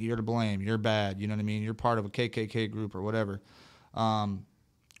like, you're to blame, you're bad, you know what I mean? You're part of a KKK group or whatever.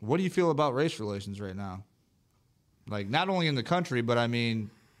 What do you feel about race relations right now? Like, not only in the country, but I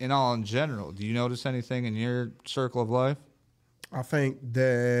mean, in general. Do you notice anything in your circle of life? I think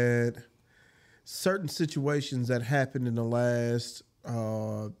that certain situations that happened in the last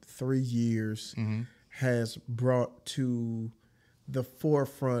 3 years has brought to the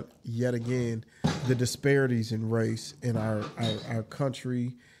forefront yet again the disparities in race in our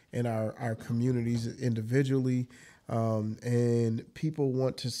country and our communities individually. And people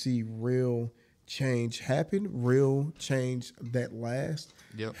want to see real change happen, real change that lasts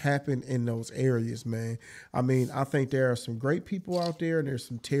happen in those areas, man. I mean, I think there are some great people out there and there's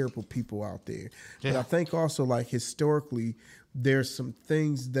some terrible people out there. Yeah. But I think also, like, historically, there's some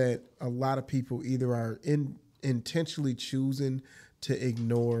things that a lot of people either are intentionally choosing to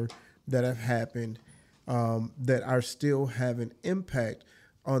ignore that have happened, that are still having impact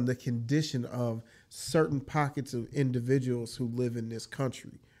on the condition of certain pockets of individuals who live in this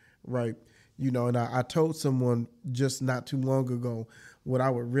country, right? And I told someone just not too long ago what I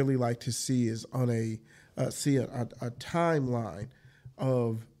would really like to see is on a timeline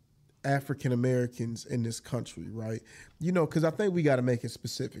of African Americans in this country, right? Because I think we got to make it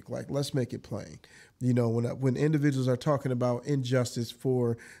specific. Like, let's make it plain. When individuals are talking about injustice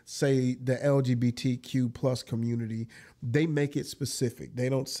for, say, the LGBTQ plus community, they make it specific. They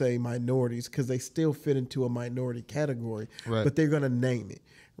don't say minorities because they still fit into a minority category, right. But they're going to name it,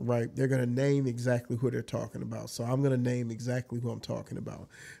 right? They're going to name exactly who they're talking about. So I'm going to name exactly who I'm talking about.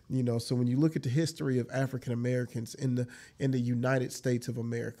 So when you look at the history of African Americans in the United States of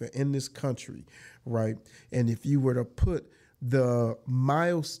America, in this country, right? And if you were to put the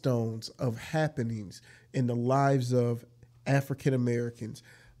milestones of happenings in the lives of African Americans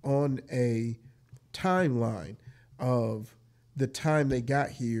on a timeline of the time they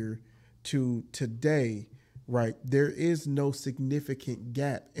got here to today, right, there is no significant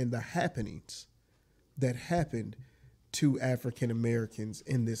gap in the happenings that happened to African Americans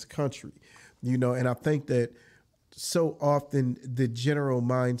in this country. And I think that so often the general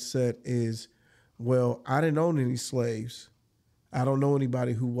mindset is, well, I didn't own any slaves. I don't know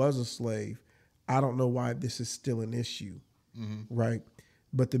anybody who was a slave. I don't know why this is still an issue, right?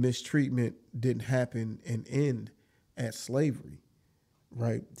 But the mistreatment didn't happen and end at slavery,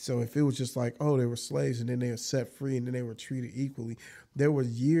 right? So if it was just like, oh, they were slaves and then they were set free and then they were treated equally, there were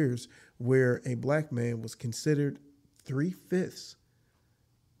years where a black man was considered 3/5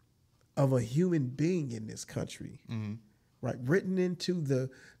 of a human being in this country, right? Written into the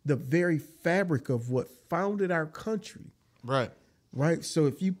very fabric of what founded our country. Right. So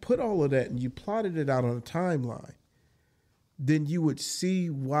if you put all of that and you plotted it out on a timeline, then you would see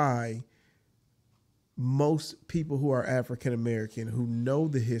why most people who are African American, who know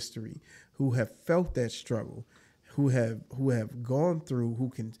the history, who have felt that struggle, who have gone through,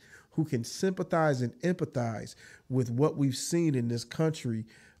 who can sympathize and empathize with what we've seen in this country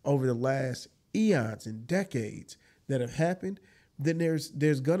over the last eons and decades that have happened, then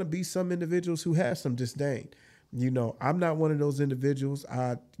there's gonna be some individuals who have some disdain. I'm not one of those individuals.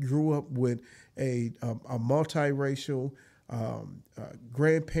 I grew up with a multiracial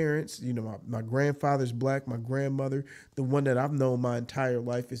grandparents. My grandfather's black. My grandmother, the one that I've known my entire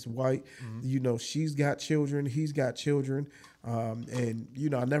life, is white. She's got children. He's got children. And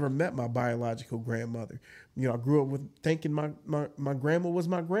I never met my biological grandmother. I grew up with thinking my grandma was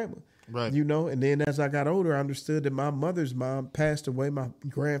my grandma. Right. And then as I got older, I understood that my mother's mom passed away. My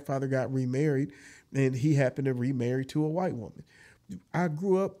grandfather got remarried, and he happened to remarry to a white woman. I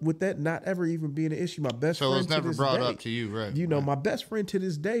grew up with that not ever even being an issue. My best So friend it was to never this brought day, up to you, right? You know, right. my best friend to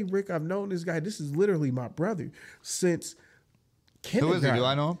this day, Rick. I've known this guy. This is literally my brother since kindergarten. Who is he? Do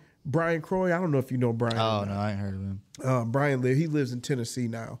I know him? Brian Croy. I don't know if you know Brian. Oh no, I ain't heard of him. Brian he lives in Tennessee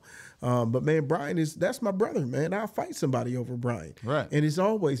now. But man, that's my brother, man. I'll fight somebody over Brian. Right. And it's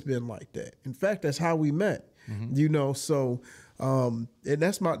always been like that. In fact, that's how we met. You know, so and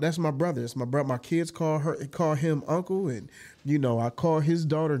that's my brother. It's my brother. My kids call him uncle, and you know, I call his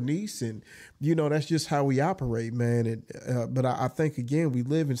daughter niece, and you know, that's just how we operate, man. And but I think again, we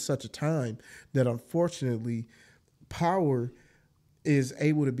live in such a time that unfortunately power is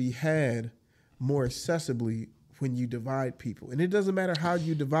able to be had more accessibly when you divide people, and it doesn't matter how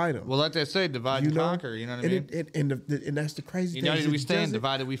you divide them. Well, like they say, divide and conquer. You know what I mean? And that's the crazy thing. United we stand,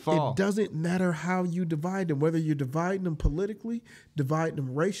 divided we fall. It doesn't matter how you divide them, whether you're dividing them politically, dividing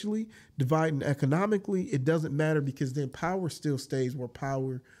them racially, dividing economically. It doesn't matter, because then power still stays where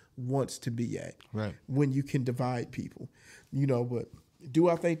power wants to be at. Right. When you can divide people, you know. But do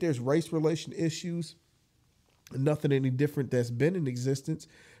I think there's race relation issues? Nothing any different that's been in existence.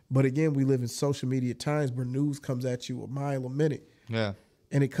 But again, we live in social media times where news comes at you a mile a minute. Yeah.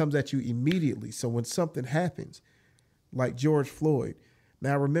 And it comes at you immediately. So when something happens, like George Floyd,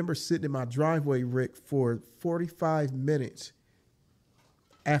 now I remember sitting in my driveway, Rick, for 45 minutes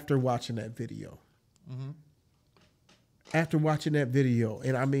after watching that video. Mm-hmm. After watching that video.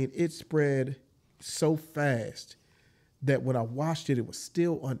 And I mean, it spread so fast that when I watched it, it was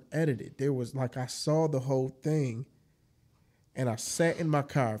still unedited. There was like, I saw the whole thing. And I sat in my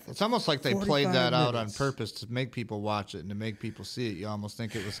car for It's almost like they played that out on minutes. purpose to make people watch it and to make people see it. You almost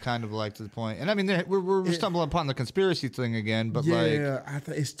think it was kind of like to the point. And I mean, we're stumbling upon the conspiracy thing again, but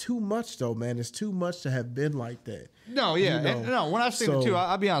it's too much though, man. It's too much to have been like that. No, yeah, You know, and, no. When I've seen it too, so-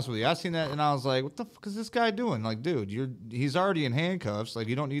 I'll be honest with you. I seen that and I was like, "What the fuck is this guy doing?" Like, dude, he's already in handcuffs. Like,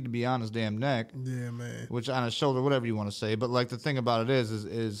 you don't need to be on his damn neck. Yeah, man. Which on his shoulder, whatever you want to say. But like the thing about it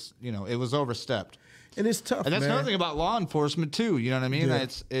is you know, it was overstepped. And it's tough, And that's man. another thing about law enforcement too. You know what I mean? Yeah.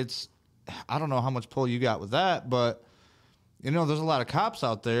 It's I don't know how much pull you got with that, but you know, there's a lot of cops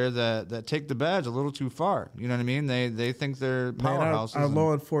out there that take the badge a little too far. You know what I mean? They think they're powerhouses. Man, our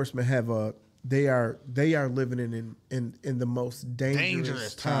law enforcement have they are living in the most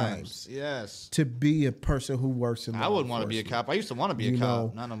dangerous times. Yes. To be a person who works in law I wouldn't want to be a enforcement. cop. I used to want to be a You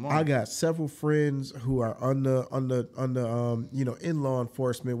cop. know, Not no more. I got several friends who are on the you know, in law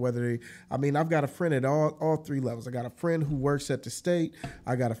enforcement. I've got a friend at all three levels. I got a friend who works at the state.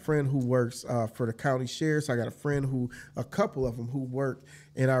 I got a friend who works for the county sheriffs. I got a couple of them who work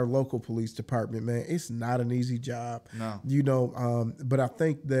in our local police department. Man, it's not an easy job. No. You know, but I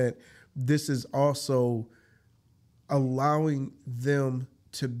think that this is also allowing them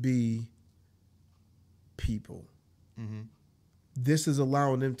to be people. Mm-hmm. This is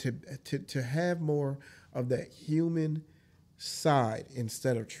allowing them to have more of that human side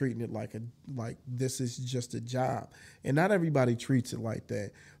instead of treating it like this is just a job. And not everybody treats it like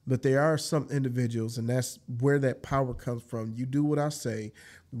that, but there are some individuals, and that's where that power comes from. You do what I say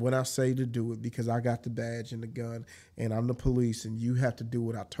when I say to do it, because I got the badge and the gun and I'm the police, and you have to do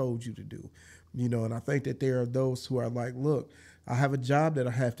what I told you to do. You know, and I think that there are those who are like, look, I have a job that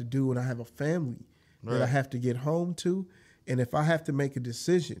I have to do, and I have a family that I have to get home to. And if I have to make a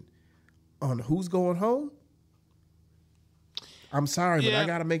decision on who's going home, I'm sorry, but I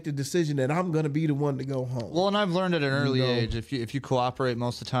got to make the decision that I'm going to be the one to go home. Well, and I've learned at an early know. age, if you cooperate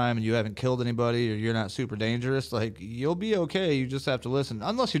most of the time and you haven't killed anybody or you're not super dangerous, like, you'll be okay. You just have to listen.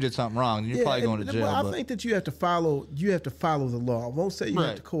 Unless you did something wrong, then you're probably going to jail. Well, I think that you have to follow the law. I won't say you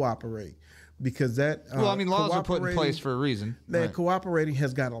have to cooperate, because that well, I mean, laws are put in place for a reason. Man, Right. cooperating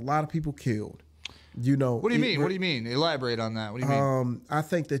has gotten a lot of people killed. You know. What do you mean? What do you mean? Elaborate on that. What do you mean? I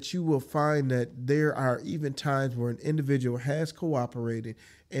think that you will find that there are even times where an individual has cooperated,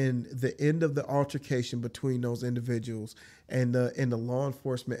 and the end of the altercation between those individuals and the law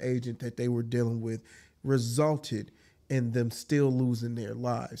enforcement agent that they were dealing with resulted in them still losing their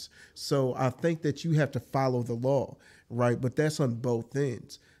lives. So I think that you have to follow the law, right? But that's on both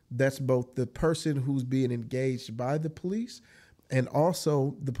ends. That's both the person who's being engaged by the police and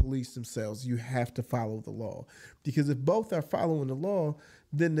also the police themselves. You have to follow the law, because if both are following the law,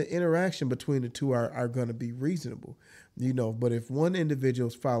 then the interaction between the two are going to be reasonable, you know. But if one individual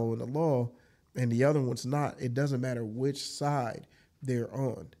is following the law and the other one's not, it doesn't matter which side they're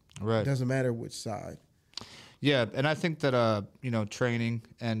on. Right. It doesn't matter which side. Yeah, and I think that training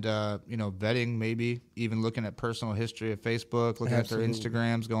and vetting, maybe even looking at personal history of Facebook, looking Absolutely. at their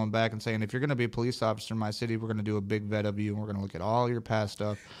Instagrams, going back and saying, if you're going to be a police officer in my city, we're going to do a big vet of you, and we're going to look at all your past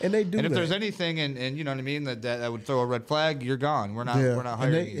stuff. And they do. And if that. there's anything, and you know what I mean, that would throw a red flag, you're gone. We're not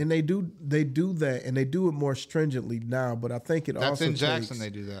hiring you. And they do that, and they do it more stringently now. But I think That's also in Jackson.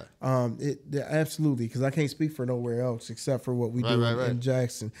 They do that. Absolutely, because I can't speak for nowhere else except for what we do Right. in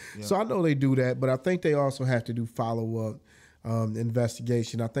Jackson. Yeah. So I know they do that, but I think they also have to do follow-up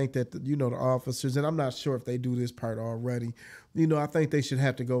investigation. I think that the officers, and I'm not sure if they do this part already. I think they should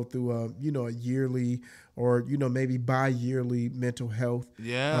have to go through a yearly or maybe bi-yearly mental health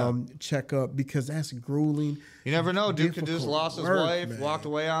checkup, because that's grueling. You never know. Dude could just difficult lost his work, wife, man. walked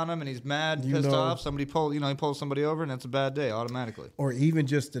away on him, and he's mad, pissed off. Somebody he pulls somebody over, and it's a bad day automatically. Or even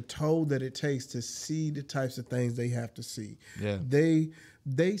just the toll that it takes to see the types of things they have to see. Yeah.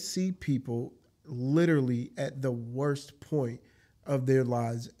 They see people literally at the worst point of their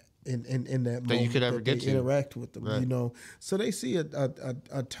lives in that moment you could ever get to interact with them, right. So they see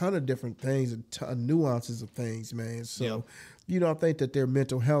a ton of different things, a ton of nuances of things, man. So I think that their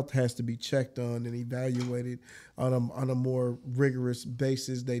mental health has to be checked on and evaluated on a more rigorous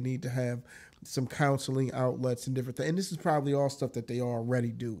basis. They need to have some counseling outlets and different things. And this is probably all stuff that they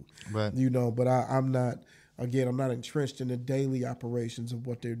already do, right? But I'm not entrenched in the daily operations of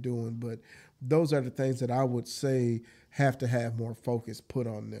what they're doing, but those are the things that I would say have to have more focus put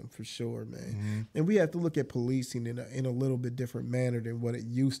on them for sure, man. Mm-hmm. And we have to look at policing in a little bit different manner than what it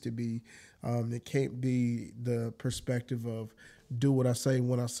used to be. It can't be the perspective of do what I say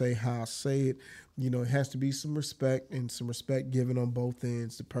when I say how I say it. It has to be some respect given on both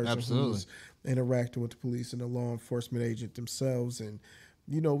ends. The person who's interacting with the police and the law enforcement agent themselves, and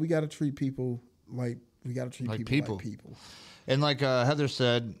we got to treat people like people. And like Heather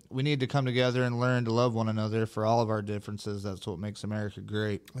said, we need to come together and learn to love one another for all of our differences. That's what makes America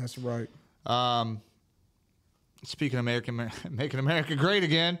great. That's right. Speaking of making America great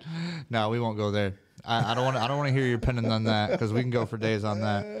again. No, we won't go there. I don't want to hear your opinion on that, because we can go for days on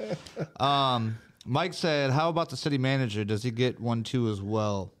that. Mike said, "How about the city manager? Does he get one too as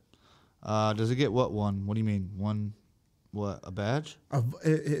well? Does he get what one? What do you mean one? What, a badge?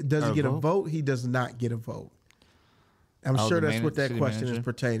 Does he get a vote? He does not get a vote. I'm sure that's what that question is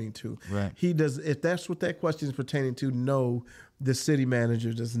pertaining to. Right. He does. If that's what that question is pertaining to, no, the city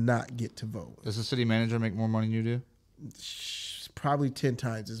manager does not get to vote. Does the city manager make more money than you do? Probably 10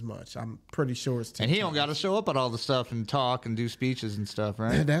 times as much. I'm pretty sure it's 10 And he times. don't got to show up at all the stuff and talk and do speeches and stuff,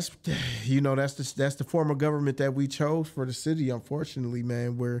 right? And that's the form of government that we chose for the city, unfortunately,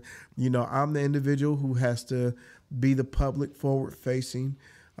 man, where, I'm the individual who has to be the public forward-facing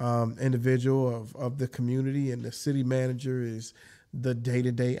individual of the community, and the city manager is the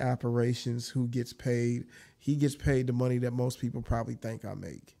day-to-day operations who gets paid. He gets paid the money that most people probably think I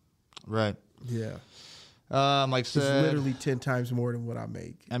make. Right. Yeah. Like It's said, literally 10 times more than what I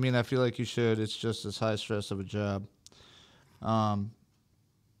make. I mean, I feel like you should. It's just as high stress of a job. I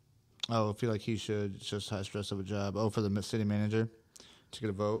feel like he should. It's just high stress of a job. For the city manager to get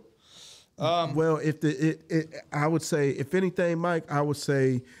a vote. Well, I would say, if anything, Mike, I would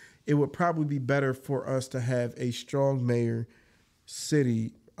say it would probably be better for us to have a strong mayor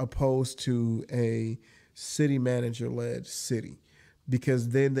city opposed to a city manager-led city, because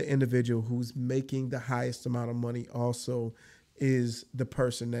then the individual who's making the highest amount of money also is the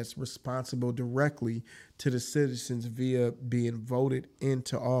person that's responsible directly to the citizens via being voted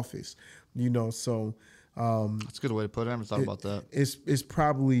into office. So That's a good way to put it. I never thought about that. It's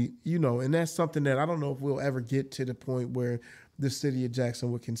probably, and that's something that I don't know if we'll ever get to the point where the city of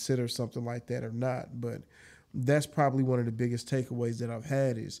Jackson would consider something like that or not. But that's probably one of the biggest takeaways that I've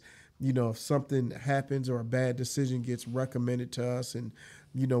had is, if something happens or a bad decision gets recommended to us and,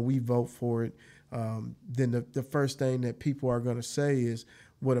 we vote for it, then the first thing that people are going to say is,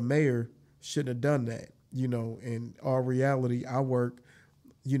 well, the mayor shouldn't have done that. In all reality, I work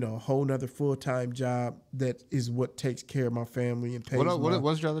a whole nother full-time job that is what takes care of my family and pays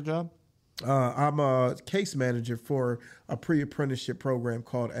what's your other job? I'm a case manager for a pre-apprenticeship program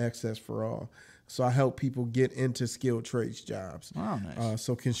called Access for All. So I help people get into skilled trades jobs. Oh, nice.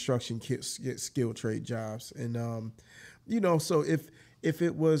 So construction get skilled trade jobs. And, so if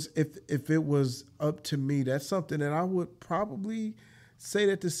it was up to me, that's something that I would probably say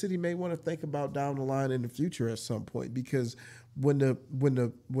that the city may want to think about down the line in the future at some point, because when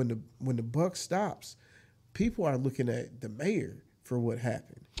the buck stops, people are looking at the mayor for what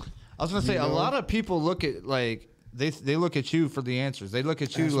happened. I was gonna say a lot of people look at they look at you for the answers. They look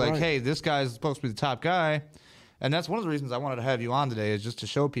at you That's right. hey, this guy's supposed to be the top guy, and that's one of the reasons I wanted to have you on today, is just to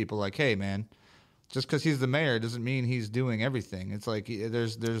show people hey, man, Just because he's the mayor doesn't mean he's doing everything. It's like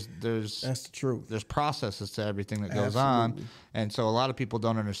there's That's the truth. There's processes to everything that goes on, and so a lot of people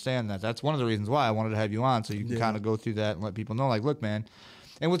don't understand that. That's one of the reasons why I wanted to have you on, so you can kind of go through that and let people know, like, look, man.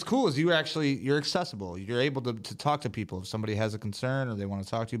 And what's cool is you're accessible. You're able to talk to people if somebody has a concern or they want to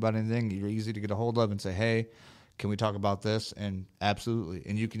talk to you about anything. You're easy to get a hold of and say, hey, can we talk about this? And absolutely.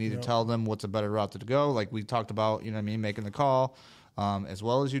 And you can either tell them what's a better route to go, like we talked about, you know what I mean, making the call. As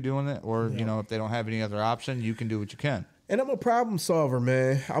well as you doing it, or you know, if they don't have any other option, you can do what you can. And I'm a problem solver,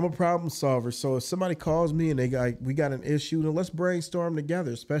 man. I'm a problem solver. So if somebody calls me and we got an issue, then let's brainstorm together.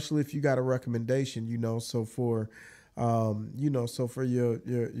 Especially if you got a recommendation, you know. So for your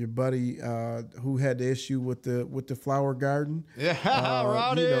buddy who had the issue with the flower garden,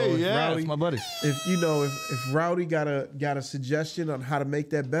 Rowdy, Rowdy, my buddy. If Rowdy got a suggestion on how to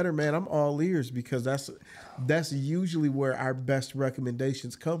make that better, man, I'm all ears, because that's usually where our best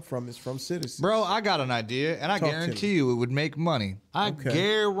recommendations come from, is from citizens. Bro, I got an idea, and I guarantee you it would make money. I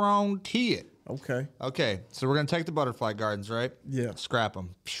guarantee it. Okay. So we're gonna take the butterfly gardens, right? Yeah. Scrap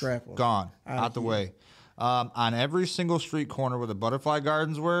them. Gone. Out the way. On every single street corner where the butterfly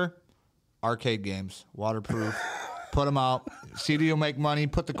gardens were, arcade games, waterproof. Put them out. See if you'll make money.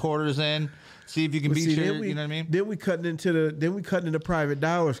 Put the quarters in. See if you can beat your. You know what I mean? Then we cutting into private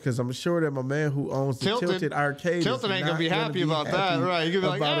dollars, because I'm sure that my man who owns the Tilted Arcade, Tilted ain't gonna be happy about that, right? You're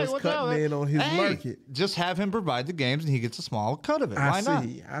gonna be like, hey, what's cutting in on his market. Just have him provide the games, and he gets a small cut of it. Why not?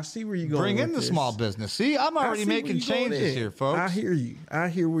 I see where you're going. Bring in the small business. See, I'm already making changes here, folks. I hear you. I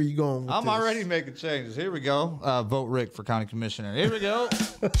hear where you're going. I'm already making changes. Here we go. Vote Rick for county commissioner. Here we go.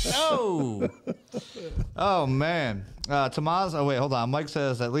 Oh man. Tomas, oh wait, hold on. Mike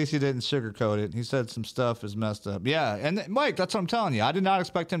says at least he didn't sugarcoat it. He said some stuff is messed up. Yeah, and Mike, that's what I'm telling you. I did not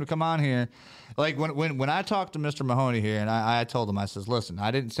expect him to come on here. Like when I talked to Mr. Mahoney here, and I told him, I says, listen,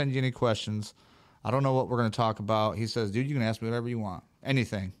 I didn't send you any questions. I don't know what we're going to talk about. He says, dude, you can ask me whatever you want,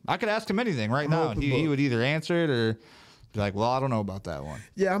 anything. I could ask him anything right now, and he would either answer it or be like, well, I don't know about that one.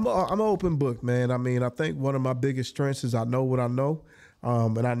 Yeah, I'm an open book, man. I mean, I think one of my biggest strengths is I know what I know.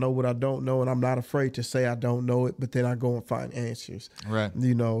 And I know what I don't know, and I'm not afraid to say I don't know it, but then I go and find answers. Right.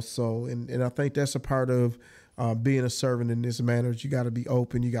 You know, so, and I think that's a part of being a servant in this manner. You got to be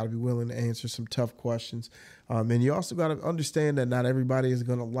open. You got to be willing to answer some tough questions. And you also got to understand that not everybody is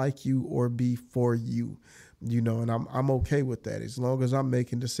going to like you or be for you. You know, and I'm okay with that. As long as I'm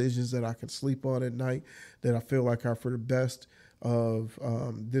making decisions that I can sleep on at night, that I feel like are for the best of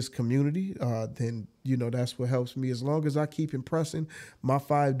this community, then you know that's what helps me. As long as I keep impressing my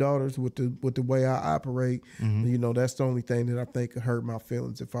 5 daughters with the way I operate, you know, that's the only thing that I think could hurt my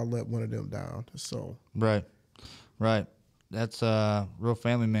feelings if I let one of them down. So right, that's real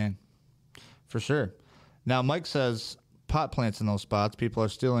family man, for sure. Now Mike says pot plants in those spots people are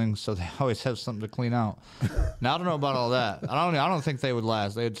stealing, so they always have something to clean out. Now I don't know about all that. I don't think they would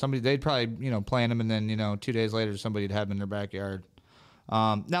last. They'd probably plant them, and then 2 days later somebody'd have them in their backyard.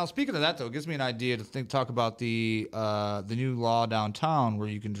 Now speaking of that though, it gives me an idea to talk about the new law downtown where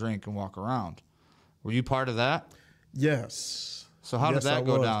you can drink and walk around. Were you part of that? Yes. So how did that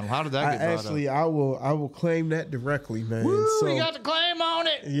go down? How did that get brought up? I will claim that directly, man. Woo, so, we got the claim on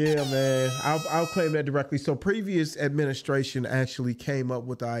it. Yeah, man. I'll claim that directly. So previous administration actually came up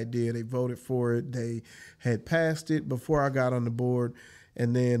with the idea. They voted for it. They had passed it before I got on the board.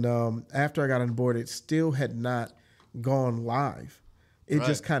 And then after I got on the board, it still had not gone live. It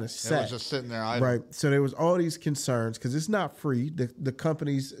just kind of sat. It was just sitting there idle. Right. So there was all these concerns because it's not free. The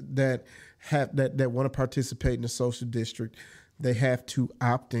companies that want to participate in the social district, they have to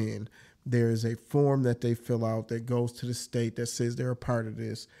opt in. There is a form that they fill out that goes to the state that says they're a part of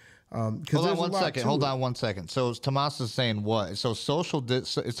this. Hold on one second. So Tomas is saying what? So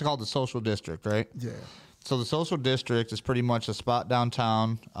it's called the social district, right? Yeah. So the social district is pretty much a spot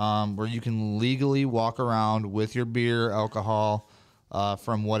downtown where you can legally walk around with your beer, alcohol,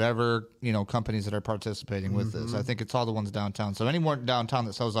 from whatever companies that are participating with this. I think it's all the ones downtown. So anywhere downtown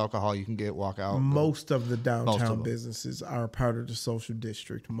that sells alcohol, you can walk out. Most of the downtown businesses are part of the social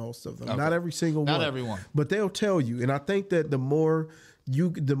district. Most of them, okay. Not every single one. Not everyone, but they'll tell you. And I think that the more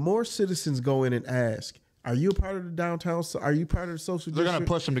citizens go in and ask, "Are you a part of the downtown? Are you part of the social district?" They're going to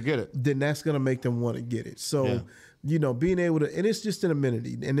push them to get it. Then that's going to make them want to get it. So being able to, and it's just an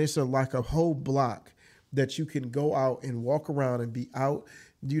amenity, and it's like a whole block that you can go out and walk around and be out.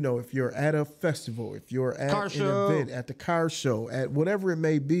 If you're at a festival, if you're at an event, at the car show, at whatever it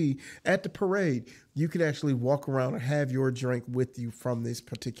may be, at the parade, you can actually walk around and have your drink with you from this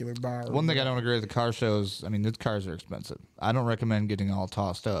particular bar. One thing I don't agree with the car shows, these cars are expensive. I don't recommend getting all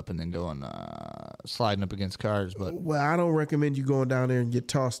tossed up and then going sliding up against cars. But I don't recommend you going down there and get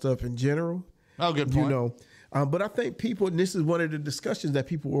tossed up in general. Oh, good point. You know, but I think people, and this is one of the discussions that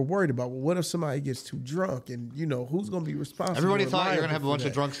people were worried about. Well, what if somebody gets too drunk, and you know, who's going to be responsible? Everybody thought you were going to have a bunch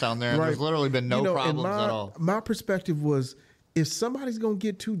of drunks down there, and there's literally been no problems at all. My perspective was, if somebody's going to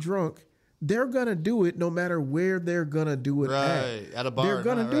get too drunk, they're going to do it no matter where they're going to do it at a bar. They're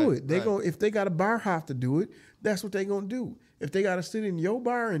going to do it. They go if they got a bar hop to do it, that's what they're going to do. If they got to sit in your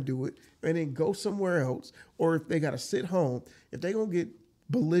bar and do it, and then go somewhere else, or if they got to sit home, if they're going to get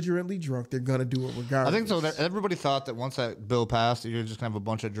belligerently drunk, they're gonna do it regardless. I think so. Everybody thought that once that bill passed, you're just gonna have a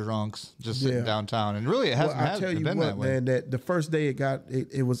bunch of drunks just sitting downtown, and really, it hasn't. I tell you been what, that way. man, that the first day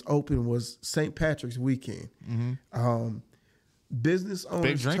it was open was St. Patrick's weekend. Business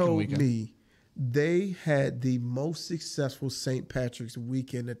owners told me they had the most successful St. Patrick's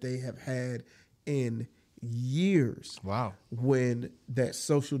weekend that they have had in years. Wow. When that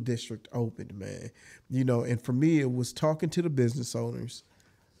social district opened, man. You know, and for me, it was talking to the business owners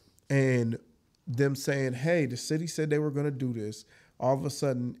and them saying, hey, the city said they were going to do this. All of a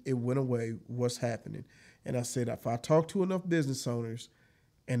sudden, it went away. What's happening? And I said, if I talk to enough business owners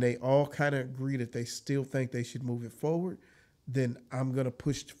and they all kind of agree that they still think they should move it forward, then I'm going to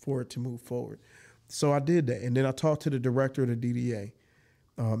push for it to move forward. So I did that. And then I talked to the director of the DDA.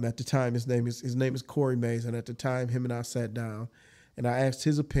 At the time, his name is Corey Mays. And at the time, him and I sat down and I asked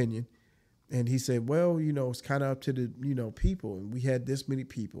his opinion. And he said, well, you know, it's kind of up to the, you know, people. And we had this many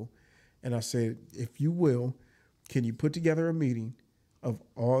people. And I said, if you will, can you put together a meeting of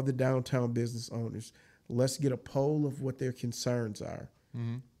all the downtown business owners? Let's get a poll of what their concerns are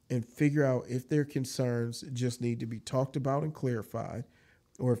and figure out if their concerns just need to be talked about and clarified,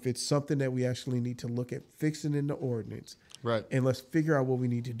 or if it's something that we actually need to look at fixing in the ordinance. Right. And let's figure out what we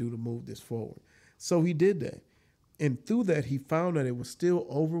need to do to move this forward. So he did that. And through that, he found that it was still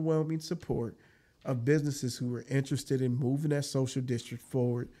overwhelming support of businesses who were interested in moving that social district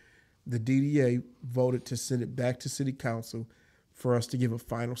forward. The DDA voted to send it back to city council for us to give a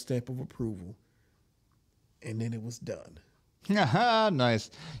final stamp of approval. And then it was done.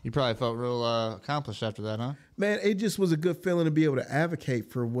 Nice. You probably felt real accomplished after that, huh? Man, it just was a good feeling to be able to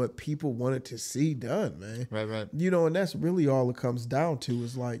advocate for what people wanted to see done, man. Right. You know, and that's really all it comes down to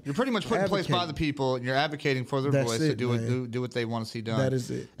is like... You're pretty much put in place by the people, and you're advocating for their voice to do what they want to see done. That is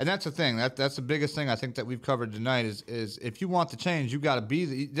it. And that's the thing. That's the biggest thing I think that we've covered tonight is if you want the change, you got to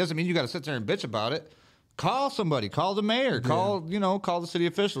be... It doesn't mean you got to sit there and bitch about it. Call somebody. Call the mayor. Call the city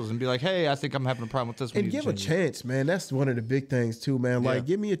officials and be like, hey, I think I'm having a problem with this. And give a chance, man. That's one of the big things too, man. Like,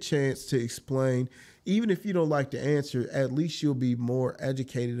 give me a chance to explain. Even if you don't like the answer, at least you'll be more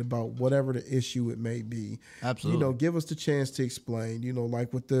educated about whatever the issue it may be. Absolutely. You know, give us the chance to explain, you know,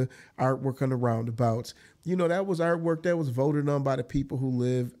 like with the artwork on the roundabouts. You know, that was artwork that was voted on by the people who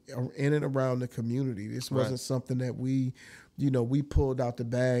live in and around the community. This wasn't something that we pulled out the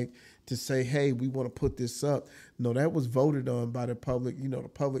bag to say, hey, we want to put this up. No, that was voted on by the public, you know, the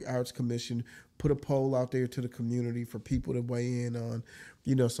Public Arts Commission, put a poll out there to the community for people to weigh in on,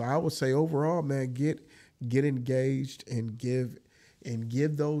 you know. So I would say overall, man, get engaged and give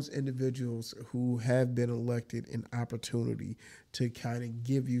those individuals who have been elected an opportunity to kind of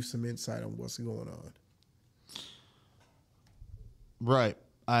give you some insight on what's going on. Right.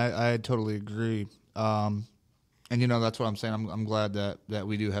 I totally agree. And, you know, that's what I'm saying. I'm glad that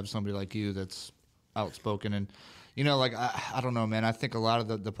we do have somebody like you that's outspoken. And, you know, like, I don't know, man. I think a lot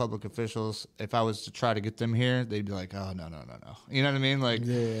of the public officials, if I was to try to get them here, they'd be like, oh, no. You know what I mean? Like,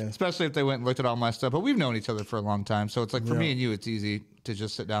 especially if they went and looked at all my stuff. But we've known each other for a long time. So it's like, for me and you, it's easy to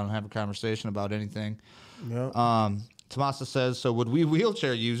just sit down and have a conversation about anything. Tomasa says, so would we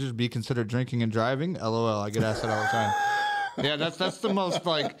wheelchair users be considered drinking and driving? LOL. I get asked that all the time. Yeah, that's the most,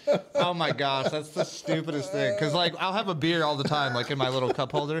 like, oh my gosh, that's the stupidest thing. Because, like, I'll have a beer all the time, like, in my little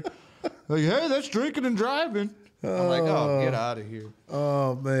cup holder. Like, hey, that's drinking and driving. I'm like, oh, get out of here.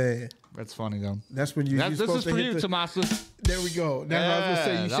 Oh, man. That's funny, though. That's when this is for you, Tomasa. There we go. That's what I was going to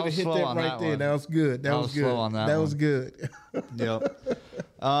say. You should have hit that right there. That was good. That was good. Slow on that was good. Yep.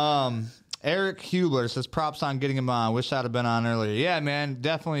 Eric Hubler says, props on getting him on. Wish I'd have been on earlier. Yeah, man,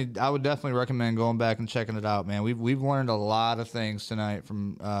 definitely. I would definitely recommend going back and checking it out, man. We've learned a lot of things tonight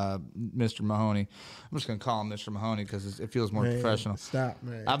from Mr. Mahoney. I'm just going to call him Mr. Mahoney because it feels more professional. Stop,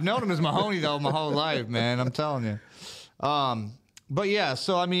 man. I've known him as Mahoney, though, my whole life, man. I'm telling you. But, yeah,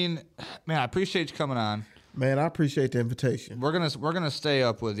 so, I mean, man, I appreciate you coming on. Man, I appreciate the invitation. We're gonna stay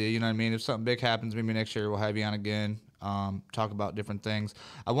up with you. You know what I mean? If something big happens, maybe next year we'll have you on again. Talk about different things.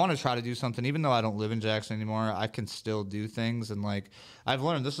 I want to try to do something, even though I don't live in Jackson anymore. I can still do things, and like I've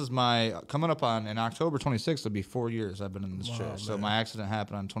learned, this is my coming up on in October 26th. It'll be 4 years I've been in this chair. So my accident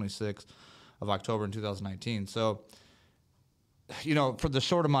happened on 26th of October in 2019. So you know, for the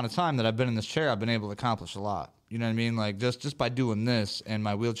short amount of time that I've been in this chair, I've been able to accomplish a lot. You know what I mean? Like just by doing this and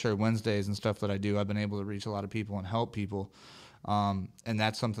my wheelchair Wednesdays and stuff that I do, I've been able to reach a lot of people and help people. And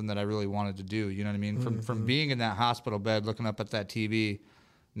that's something that I really wanted to do. You know what I mean? From being in that hospital bed, looking up at that TV,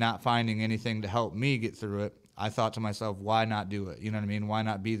 not finding anything to help me get through it, I thought to myself, why not do it? You know what I mean? Why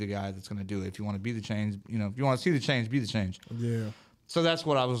not be the guy that's going to do it? If you want to be the change, you know, if you want to see the change, be the change. Yeah. So that's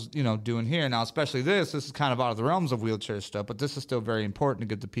what I was, you know, doing here. Now, especially this is kind of out of the realms of wheelchair stuff, but this is still very important to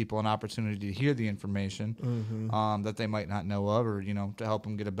give the people an opportunity to hear the information that they might not know of, or, you know, to help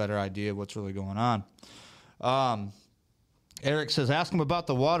them get a better idea of what's really going on. Eric says, ask him about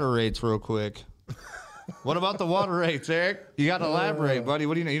the water rates real quick. What about the water rates, Eric? You got to elaborate, buddy.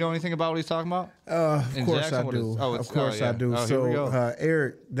 What do you know? You know anything about what he's talking about? Of course I do. Of course I do. So,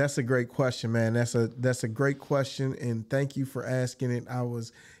 Eric, that's a great question, man. That's a great question, and thank you for asking it. I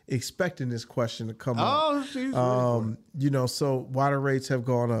was expecting this question to come up. You know, so water rates have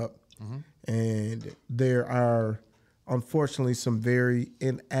gone up, and there are unfortunately some very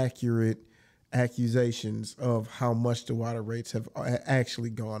inaccurate accusations of how much the water rates have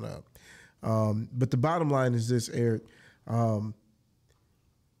actually gone up. But the bottom line is this, Eric. And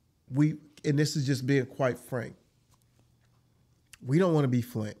this is just being quite frank. We don't want to be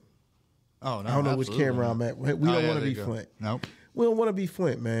Flint. Oh, no, I don't know which camera I'm at. We don't want to be Flint. Nope. We don't want to be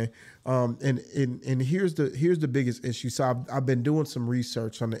Flint, man. And here's the biggest issue. So I've been doing some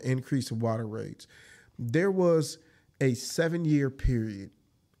research on the increase of water rates. There was a 7-year period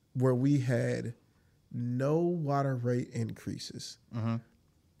where we had no water rate increases.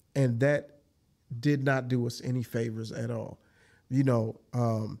 And that did not do us any favors at all. You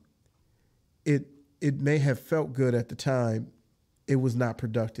know, it may have felt good at the time. It was not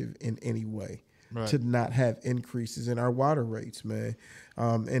productive in any way to not have increases in our water rates, man.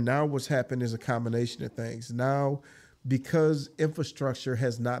 And now what's happened is a combination of things. Now, because infrastructure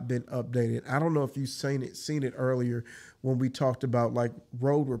has not been updated, I don't know if you've seen it earlier when we talked about like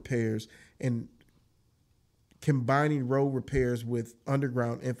road repairs and combining road repairs with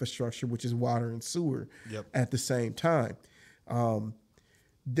underground infrastructure, which is water and sewer at the same time.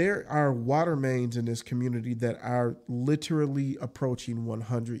 There are water mains in this community that are literally approaching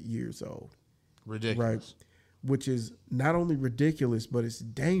 100 years old. Ridiculous. Right? Which is not only ridiculous, but it's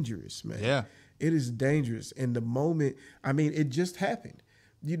dangerous, man. Yeah. It is dangerous. And the moment, I mean, it just happened.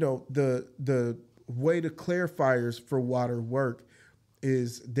 You know, the way the clarifiers for water work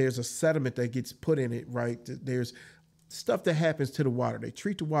is there's a sediment that gets put in it, right? There's stuff that happens to the water. They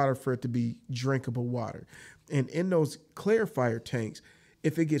treat the water for it to be drinkable water. And in those clarifier tanks,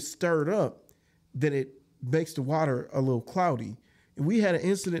 if it gets stirred up, then it makes the water a little cloudy. And we had an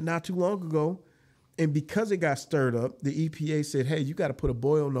incident not too long ago, and because it got stirred up, the EPA said, hey, you got to put a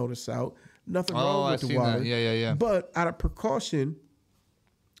boil notice out. Nothing wrong with the water. That. Yeah. But out of precaution,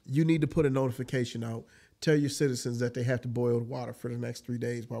 you need to put a notification out. Tell your citizens that they have to boil the water for the next 3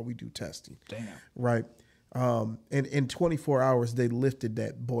 days while we do testing. Damn. Right. And in 24 hours, they lifted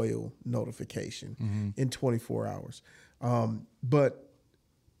that boil notification in 24 hours. But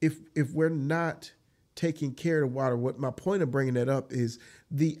if we're not taking care of the water, what my point of bringing that up is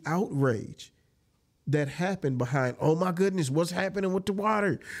the outrage that happened behind, oh my goodness, what's happening with the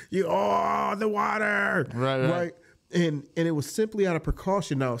water? The water. Right. And it was simply out of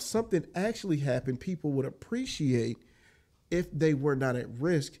precaution. Now, if something actually happened, people would appreciate if they were not at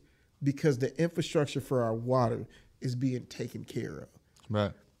risk because the infrastructure for our water is being taken care of.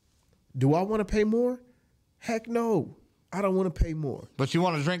 Right. Do I want to pay more? Heck no. I don't want to pay more. But you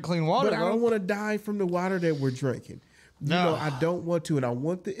want to drink clean water, But I don't want to die from the water that we're drinking. You know, I don't want to, and I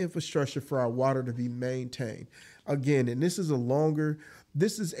want the infrastructure for our water to be maintained. Again, and this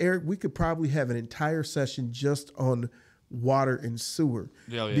is Eric, we could probably have an entire session just on water and sewer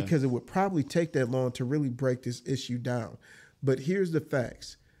because it would probably take that long to really break this issue down. But here's the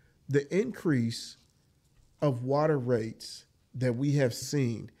facts. The increase of water rates that we have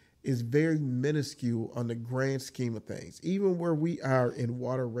seen is very minuscule on the grand scheme of things. Even where we are in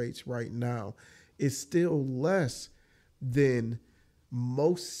water rates right now, it's still less than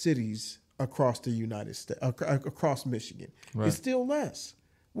most cities across the United States, across Michigan. Right. It's still less.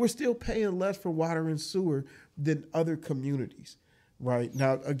 We're still paying less for water and sewer than other communities, right?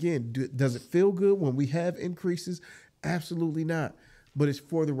 Now, again, does it feel good when we have increases? Absolutely not, but it's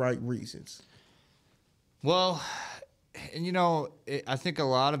for the right reasons. Well, and you know, I think a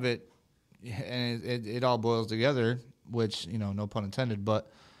lot of it, and it all boils together, which, you know, no pun intended,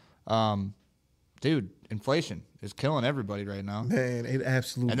 but, dude, inflation is killing everybody right now. Man, it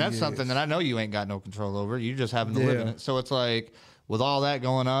absolutely is. And that's something that I know you ain't got no control over. You just happen to live in it. So it's like, with all that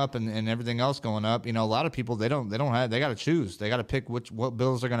going up and everything else going up, you know, a lot of people, they got to choose. They got to pick what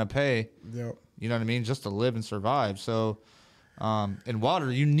bills they're going to pay. Yep. You know what I mean? Just to live and survive. So, and water,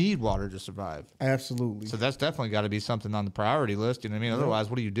 you need water to survive. Absolutely. So that's definitely got to be something on the priority list. You know what I mean? Otherwise,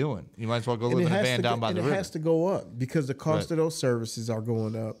 what are you doing? You might as well go live in a van down by the river. It has to go up because the cost of those services are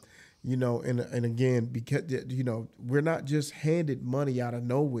going up. You know, and again, because, you know, we're not just handed money out of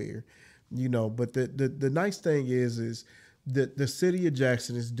nowhere, you know, but the nice thing is that the city of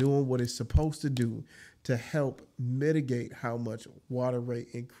Jackson is doing what it's supposed to do to help mitigate how much water rate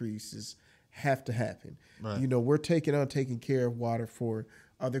increases have to happen. Right. You know, we're taking care of water for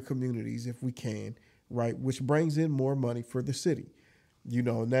other communities if we can, right, which brings in more money for the city. You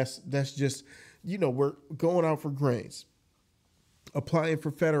know, and that's just, you know, we're going out for grants, applying for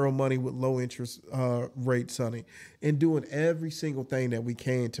federal money with low interest rates on it, and doing every single thing that we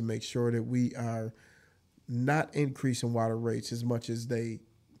can to make sure that we are not increasing water rates as much as they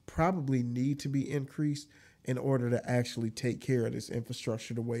probably need to be increased in order to actually take care of this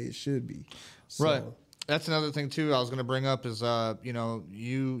infrastructure the way it should be. So, right. That's another thing too I was going to bring up is, you know,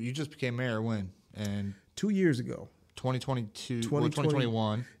 you just became mayor when? And 2 years ago.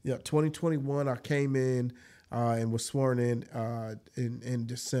 2021. Yeah, 2021 I came in and was sworn in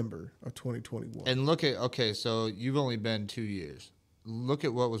December of 2021. And okay, so you've only been 2 years. Look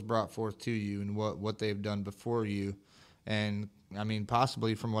at what was brought forth to you and what they've done before you. And, I mean,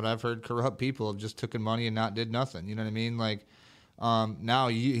 possibly from what I've heard, corrupt people have just taken money and not did nothing. You know what I mean? Like, now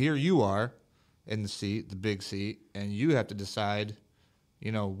here you are in the seat, the big seat, and you have to decide,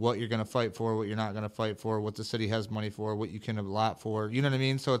 you know, what you're going to fight for, what you're not going to fight for, what the city has money for, what you can allot for. You know what I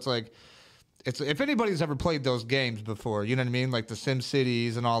mean? So it's like, if anybody's ever played those games before, you know what I mean? Like the Sim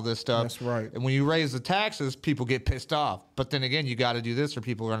Cities and all this stuff. That's right. And when you raise the taxes, people get pissed off. But then again, you got to do this or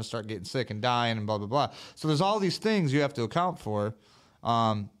people are going to start getting sick and dying and blah, blah, blah. So there's all these things you have to account for.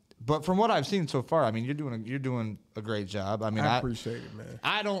 But from what I've seen so far, I mean, you're doing a great job. I mean, I appreciate it, man.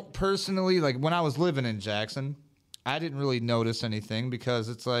 I don't personally, like when I was living in Jackson, I didn't really notice anything because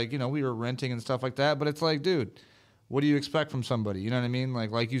it's like, you know, we were renting and stuff like that. But it's like, dude, what do you expect from somebody? You know what I mean?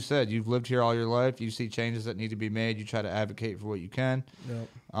 Like you said, you've lived here all your life. You see changes that need to be made. You try to advocate for what you can. Yep.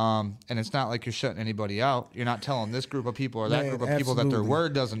 And it's not like you're shutting anybody out. You're not telling this group of people or that group of people that their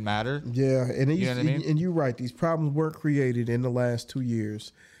word doesn't matter. Yeah, and you know what I mean? And you're right. These problems weren't created in the last 2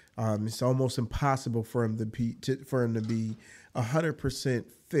 years. It's almost impossible for him to be 100%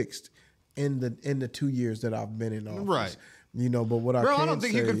 fixed in the 2 years that I've been in office. Right. You know, but what I don't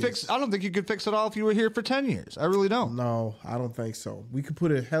think you could fix it all if you were here for 10 years. I really don't. No, I don't think so. We could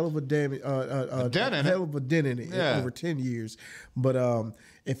put a hell of a dent in it over 10 years. But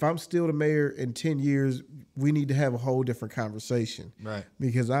if I'm still the mayor in 10 years, we need to have a whole different conversation. Right.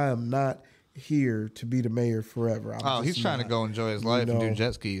 Because I am not here to be the mayor forever. He's trying to go enjoy his life and do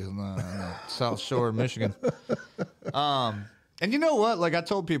jet skis on the South Shore of Michigan. And you know what? Like I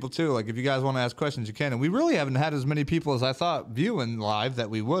told people too, like if you guys want to ask questions, you can. And we really haven't had as many people as I thought viewing live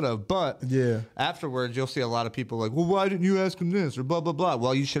that we would have. But afterwards, you'll see a lot of people like, well, why didn't you ask him this or blah, blah, blah.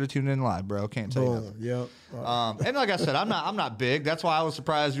 Well, you should have tuned in live, bro. Can't tell you nothing. Yep. And like I said, I'm not big. That's why I was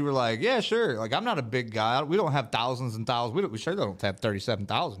surprised you were like, yeah, sure. Like I'm not a big guy. We don't have thousands and thousands. We sure don't have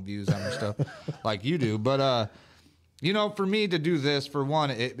 37,000 views on our stuff like you do. But you know, for me to do this, for one,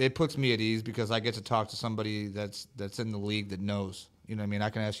 it puts me at ease because I get to talk to somebody that's in the league that knows. You know what I mean?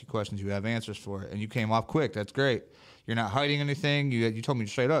 I can ask you questions. You have answers for it. And you came off quick. That's great. You're not hiding anything. You told me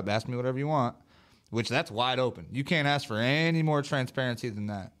straight up, ask me whatever you want, which that's wide open. You can't ask for any more transparency than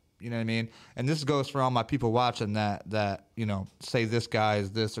that. You know what I mean? And this goes for all my people watching that you know, say this guy is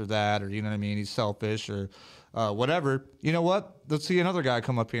this or that, or you know what I mean? He's selfish or whatever. You know what? Let's see another guy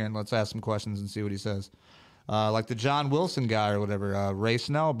come up here and let's ask some questions and see what he says. Like the John Wilson guy or whatever, Ray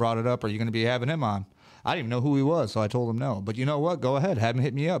Snell brought it up. Are you going to be having him on? I didn't even know who he was, so I told him no. But you know what? Go ahead. Have him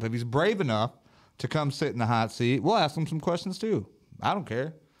hit me up. If he's brave enough to come sit in the hot seat, we'll ask him some questions too. I don't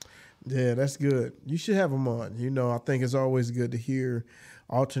care. Yeah, that's good. You should have him on. You know, I think it's always good to hear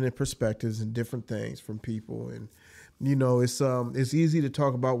alternate perspectives and different things from people. And, you know, it's easy to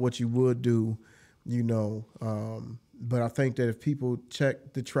talk about what you would do, you know, but I think that if people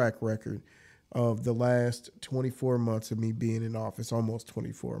check the track record of the last 24 months of me being in office, almost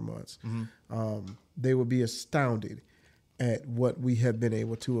 24 months, they would be astounded at what we have been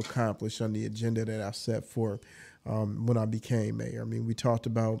able to accomplish on the agenda that I set forth when I became mayor. I mean, we talked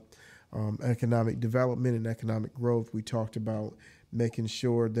about economic development and economic growth. We talked about making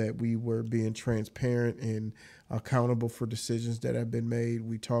sure that we were being transparent and accountable for decisions that have been made.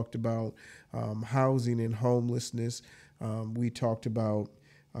 We talked about housing and homelessness. We talked about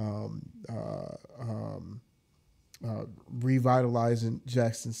revitalizing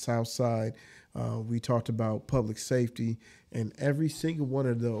Jackson's South Side. We talked about public safety, and every single one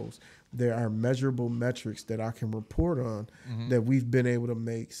of those, there are measurable metrics that I can report on that we've been able to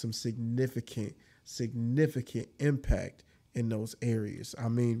make some significant impact in those areas. I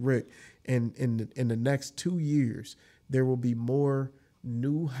mean, Rick, in the next 2 years, there will be more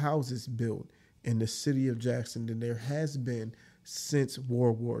new houses built in the city of Jackson than there has been since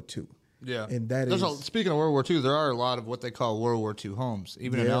World War II. Yeah, and speaking of World War II, there are a lot of what they call World War II homes,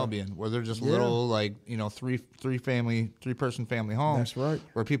 even in Albion, where they're just little, like, three person family homes. That's right.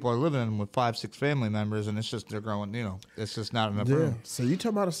 Where people are living in them with 5-6 family members, and it's just they're growing. It's just not enough room. So you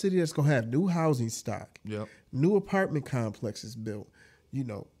talking about a city that's gonna have new housing stock, yep, new apartment complexes built.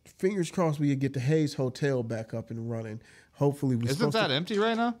 Fingers crossed we get the Hayes Hotel back up and running. Hopefully, isn't that empty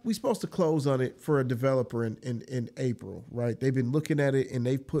right now? We're supposed to close on it for a developer in April, right? They've been looking at it, and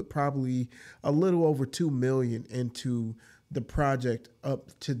they've put probably a little over $2 million into the project up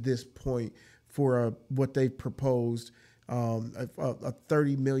to this point for what they proposed, a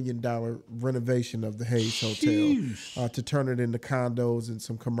 $30 million renovation of the Hayes Hotel to turn it into condos and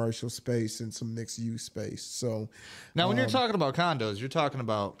some commercial space and some mixed use space. So now, when you're talking about condos, you're talking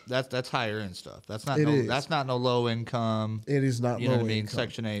about that's higher end stuff. That's not that's not no low income. It is not. You know what I mean?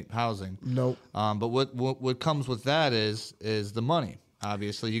 Section 8 housing. Nope. But what comes with that is the money.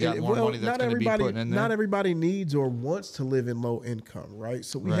 Obviously, you got more money that's going to be put in there. Not everybody needs or wants to live in low income, right?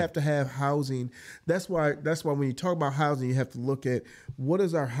 So we have to have housing. That's why when you talk about housing, you have to look at what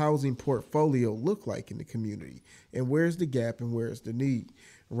does our housing portfolio look like in the community, and where's the gap and where's the need,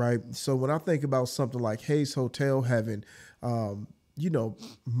 right? So when I think about something like Hayes Hotel having,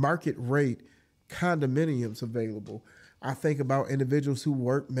 market rate condominiums available, I think about individuals who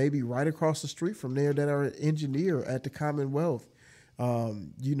work maybe right across the street from there that are an engineer at the Commonwealth.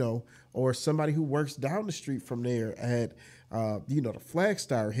 Or somebody who works down the street from there at, the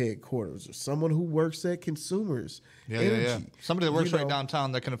Flagstar headquarters, or someone who works at Consumers Energy. Yeah. Somebody that works right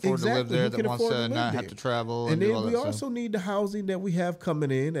downtown that can afford to live there, that wants to not have to travel. And then we also need the housing that we have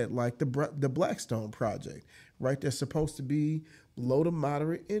coming in at like the Blackstone project, right? That's supposed to be low to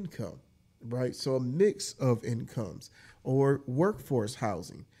moderate income, right? So a mix of incomes, or workforce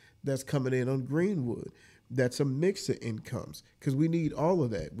housing that's coming in on Greenwood. That's a mix of incomes, because we need all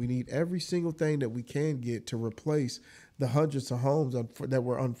of that. We need every single thing that we can get to replace the hundreds of homes that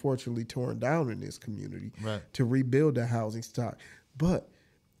were unfortunately torn down in this community, to rebuild the housing stock. But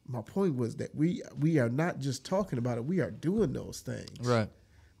my point was that we are not just talking about it. We are doing those things. Right.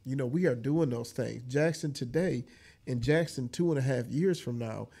 We are doing those things. Jackson today and Jackson 2.5 years from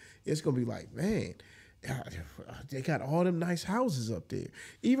now, it's going to be like, man, they got all them nice houses up there.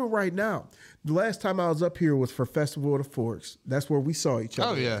 Even right now, the last time I was up here was for Festival of the Forks. That's where we saw each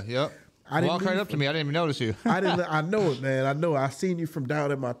other. Oh, yeah, yep. Walk right up to me. I didn't even notice you. I know it, man. I know. I seen you from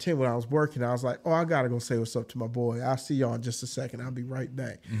down at my tent when I was working. I was like, I got to go say what's up to my boy. I'll see y'all in just a second. I'll be right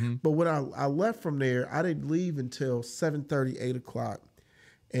back. Mm-hmm. But when I left from there, I didn't leave until 7:30, 8 o'clock.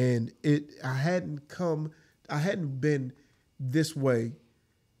 And I hadn't been this way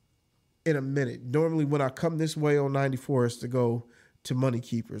in a minute. Normally, when I come this way on 94, it's to go to Money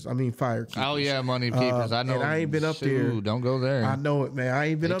Keepers. I mean, Fire Keepers. Oh, yeah, Money Keepers. I know. And I ain't been up there. Don't go there. I know it, man. I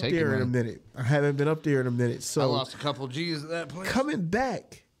ain't been up there in a minute. I haven't been up there in a minute. So I lost a couple G's at that place. Coming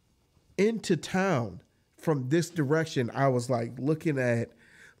back into town from this direction, I was like looking at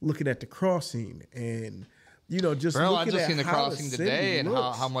the crossing and just Bro, looking I just at seen the how crossing the today and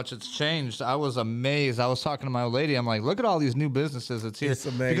how much it's changed. I was amazed. I was talking to my old lady. I'm like, look at all these new businesses that's here. It's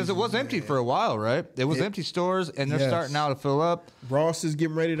amazing, because it was empty for a while, right? It was empty stores, and they're starting now to fill up. Ross is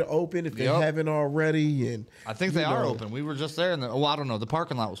getting ready to open if they haven't already. And I think they are open. We were just there, and I don't know. The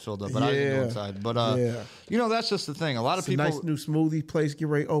parking lot was filled up, but I didn't go inside. But that's just the thing. A lot of people. Nice new smoothie place get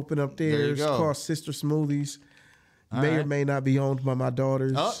ready to open up there. There you It's go. called Sister Smoothies. May or may not be owned by my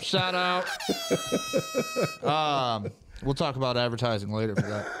daughters. Oh, shout out. We'll talk about advertising later for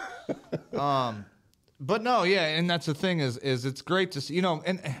that. But no, yeah, and that's the thing is it's great to see,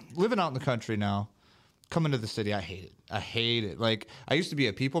 and living out in the country now, coming to the city, I hate it. I hate it. Like, I used to be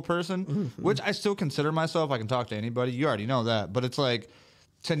a people person, which I still consider myself. I can talk to anybody. You already know that. But it's like,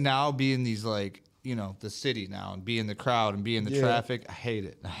 to now be in these, like, the city now and be in the crowd and be in the traffic. I hate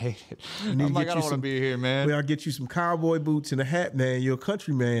it. I'm like, I don't want to be here, man. Well, I'll get you some cowboy boots and a hat, man. You're a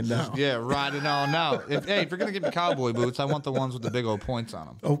country man now. Yeah, riding on now. If you're going to give me cowboy boots, I want the ones with the big old points on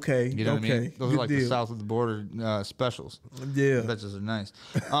them. Okay. You know what I mean? Those Good are like deal. the south of the border specials. Yeah. The bitches are nice.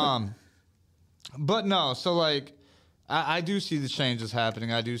 But no, so like, I do see the changes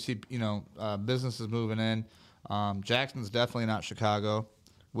happening. I do see, businesses moving in. Jackson's definitely not Chicago,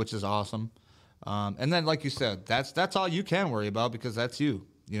 which is awesome. And then, like you said, that's all you can worry about because that's you.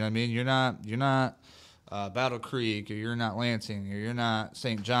 You know what I mean? You're not Battle Creek, or you're not Lansing, or you're not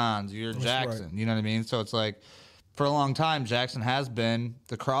St. John's, or you're Jackson. Right. You know what I mean? So it's like, for a long time, Jackson has been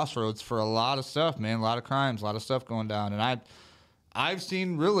the crossroads for a lot of stuff, man. A lot of crimes, a lot of stuff going down. And I've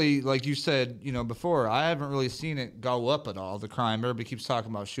seen really, like you said, you know, before, I haven't really seen it go up at all, the crime. Everybody keeps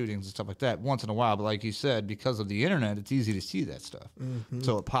talking about shootings and stuff like that once in a while. But like you said, because of the internet, it's easy to see that stuff. Mm-hmm.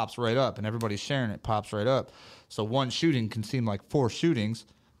 So it pops right up, and everybody's sharing it, pops right up. So one shooting can seem like 4 shootings,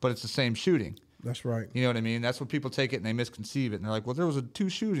 but it's the same shooting. That's right. You know what I mean? That's what people take it and they misconceive it. And they're like, well, there was 2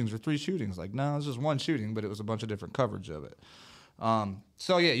 shootings or 3 shootings. Like, no, it was just 1 shooting, but it was a bunch of different coverage of it.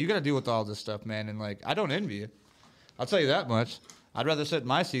 So, yeah, you got to deal with all this stuff, man. And, like, I don't envy you. I'll tell you that much. I'd rather sit in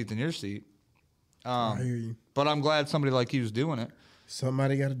my seat than your seat. I hear you. But I'm glad somebody like you's doing it.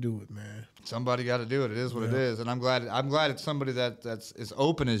 Somebody got to do it, man. Somebody got to do it. It is what it is. And I'm glad it's somebody that's as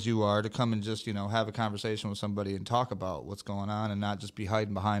open as you are to come and just, you know, have a conversation with somebody and talk about what's going on and not just be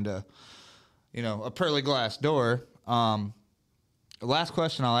hiding behind a pearly glass door. Last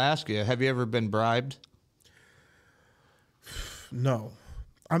question I'll ask you. Have you ever been bribed? No.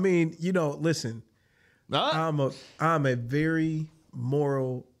 I mean, you know, listen, I'm a very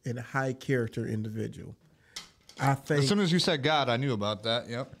moral and high character individual. I think as soon as you said God, I knew about that.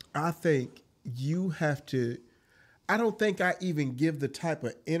 Yep. I think you have to, I don't think I even give the type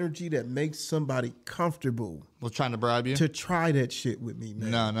of energy that makes somebody comfortable. Was trying to bribe you? To try that shit with me,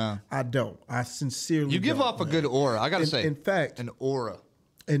 man. No. I don't. I sincerely You give don't, off a good aura. I got to say. In fact. An aura.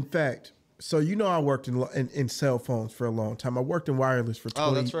 In fact, so you know I worked in cell phones for a long time. I worked in wireless for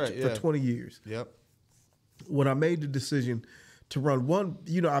 20 years. Yep. When I made the decision to run one,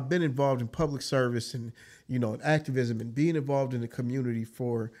 you know, I've been involved in public service and, you know, in activism and being involved in the community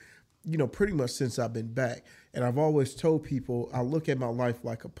for, you know, pretty much since I've been back. And I've always told people I look at my life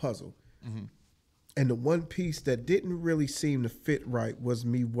like a puzzle. Mm-hmm. And the one piece that didn't really seem to fit right was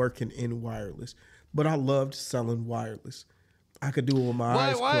me working in wireless. But I loved selling wireless. I could do it with my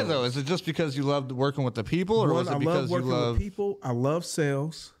eyes closed. Why though? Is it just because you loved working with the people, or was it because you love with people? I love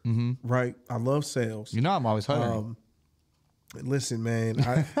sales, right? I love sales. You know, I'm always hiring. Listen, man,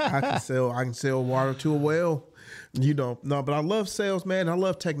 I can sell water to a well. You know, no, but I love sales, man. I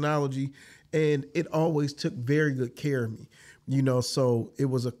love technology, and it always took very good care of me. You know, so it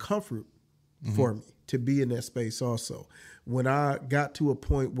was a comfort for me to be in that space. Also, when I got to a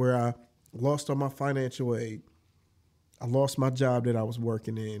point where I lost all my financial aid. I lost my job that I was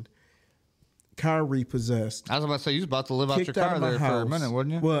working in. Car repossessed. I was about to say, you was about to live out your car there for a minute,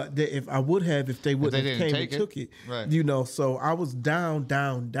 wouldn't you? Well, if they wouldn't have came and took it. Right. You know, so I was down.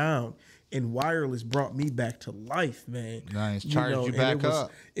 And wireless brought me back to life, man. Nice. Charged you back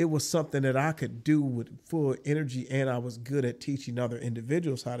up. It was something that I could do with full energy, and I was good at teaching other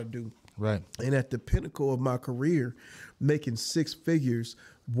individuals how to do. Right. And at the pinnacle of my career, making 6 figures,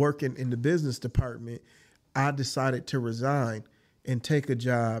 working in the business department, I decided to resign and take a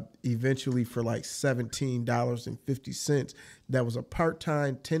job eventually for like $17.50. That was a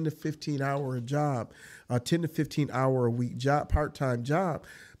part-time 10 to 15 hour job, a 10 to 15 hour a week job, part-time job,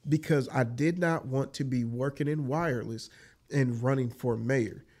 because I did not want to be working in wireless and running for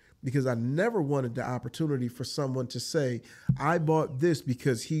mayor, because I never wanted the opportunity for someone to say, I bought this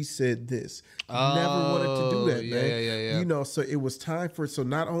because he said this. Never wanted to do that, man. Yeah. You know, so it was time for, so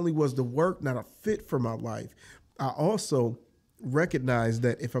not only was the work not a fit for my life, I also recognized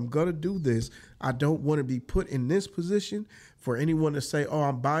that if I'm going to do this, I don't want to be put in this position for anyone to say, oh,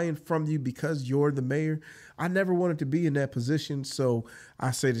 I'm buying from you because you're the mayor. I never wanted to be in that position. So I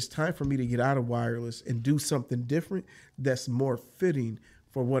said, it's time for me to get out of wireless and do something different that's more fitting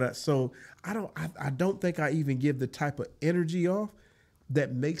for what I don't think I even give the type of energy off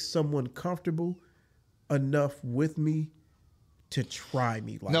that makes someone comfortable enough with me to try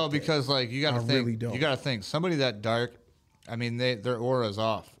me like no, that. because like you got to think, really don't. You got to think somebody that dark. I mean, their aura's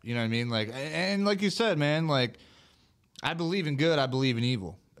off. You know what I mean? Like, and like you said, man, like I believe in good, I believe in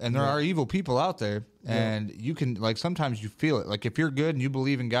evil, and there are evil people out there, and you can like sometimes you feel it. Like if you're good and you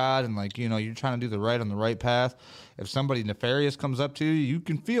believe in God, and like you know you're trying to do the right on the right path. If somebody nefarious comes up to you, you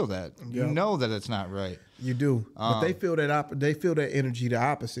can feel that. You know that it's not right. You do, but they feel that they feel that energy the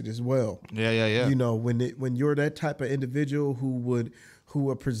opposite as well. Yeah. You know, when you're that type of individual who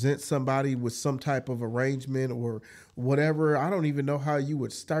would present somebody with some type of arrangement or whatever, I don't even know how you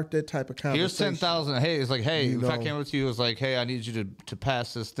would start that type of conversation. Here's 10,000. Hey, it's like, hey, if I came up to you, it was like, hey, I need you to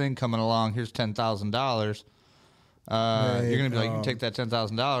pass this thing coming along. Here's $10,000. You're gonna be like, you can take that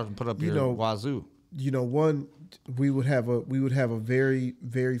 $10,000 and put up your wazoo. one, we would have a very,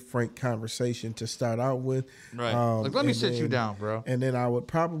 very frank conversation to start out with. Right. Like, let me sit you down, bro. And then I would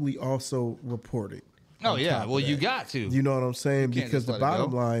probably also report it. Oh yeah. Well, you got to. You know what I'm saying? Because the bottom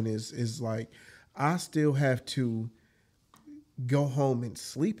go. line is like, I still have to go home and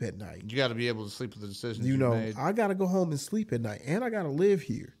sleep at night. You got to be able to sleep with the decisions You know, made. I got to go home and sleep at night, and I got to live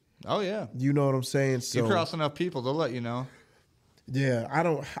here. Oh yeah. You know what I'm saying? So you cross enough people, they'll let you know. yeah, I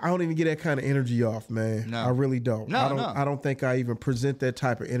don't even get that kind of energy off, man. No. I really don't. No, I don't think I even present that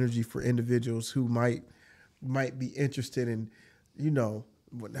type of energy for individuals who might be interested in, you know,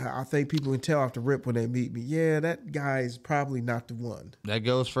 I think people can tell off the rip when they meet me. Yeah, that guy is probably not the one. That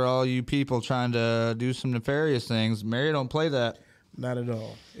goes for all you people trying to do some nefarious things. Mary don't play that. Not at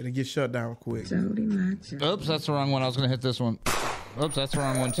all. It'll get shut down quick. Oops, that's the wrong one. I was going to hit this one. Oops, that's the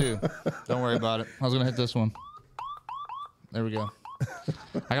wrong one too. Don't worry about it. I was going to hit this one. There we go.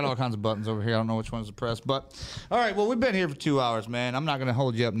 I got all kinds of buttons over here. I don't know which ones to press. But, all right, well, we've been here for 2 hours, man. I'm not going to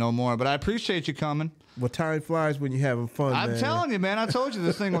hold you up no more, but I appreciate you coming. Well, time flies when you're having fun, I'm man. telling you, man. I told you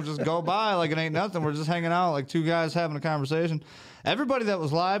this thing will just go by like it ain't nothing. We're just hanging out like two guys having a conversation. Everybody that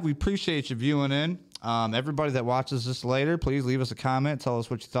was live, we appreciate you viewing in. Everybody that watches this later, please leave us a comment. Tell us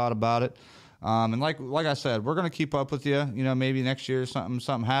what you thought about it. And like I said, we're going to keep up with you. You know, maybe next year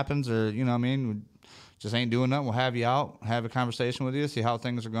something happens or, you know what I mean, we just ain't doing nothing. We'll have you out, have a conversation with you, see how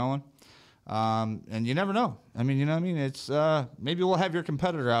things are going. And you never know. I mean, you know what I mean? It's maybe we'll have your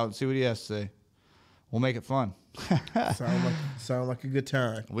competitor out and see what he has to say. We'll make it fun. Sound like a good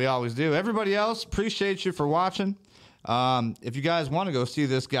time. We always do. Everybody else, appreciate you for watching. If you guys want to go see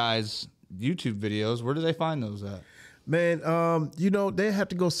this guy's YouTube videos, where do they find those at? Man, you know, they have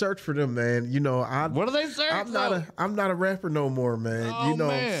to go search for them, man. You know, What do they search? I'm not a rapper no more, man. Oh, you know,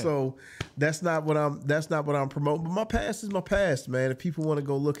 man. so that's not what I'm promoting. But my past is my past, man. If people want to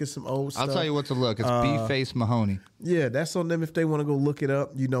go look at some old stuff, I'll tell you what to look. It's B-Face Mahoney. yeah, that's on them if they want to go look it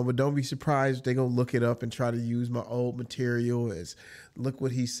up, you know, but don't be surprised if they go look it up and try to use my old material as look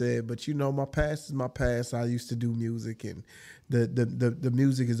what he said. But you know, my past is my past. I used to do music, and the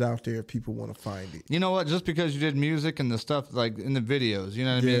music is out there if people want to find it. You know what? Just because you did music and the stuff like in the videos, you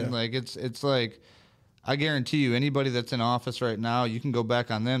know what I Yeah. mean? Like it's like I guarantee you, anybody that's in office right now, you can go back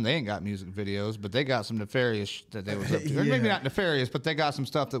on them. They ain't got music videos, but they got some nefarious that they was up to. Or maybe not nefarious, but they got some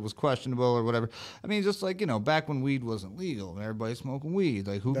stuff that was questionable or whatever. I mean, just like, you know, back when weed wasn't legal and everybody smoking weed,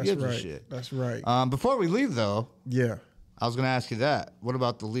 like who That's gives right. a shit? That's right. Before we leave though, Yeah. I was going to ask you that. What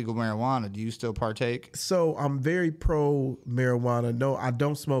about the legal marijuana? Do you still partake? So I'm very pro marijuana. No, I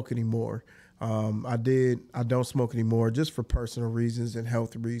don't smoke anymore. I don't smoke anymore just for personal reasons and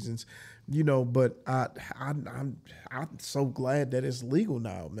health reasons, you know, but I'm so glad that it's legal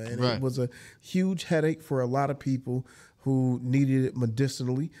now, man. Right. It was a huge headache for a lot of people who needed it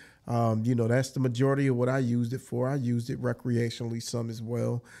medicinally. You know, that's the majority of what I used it for. I used it recreationally some as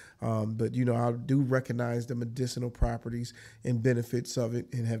well. But, you know, I do recognize the medicinal properties and benefits of it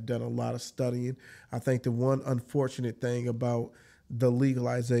and have done a lot of studying. I think the one unfortunate thing about the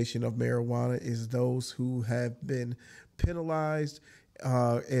legalization of marijuana is those who have been penalized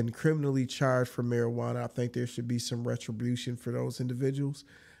and criminally charged for marijuana. I think there should be some retribution for those individuals,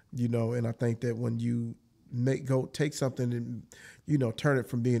 you know, and I think that when you take something and, you know, turn it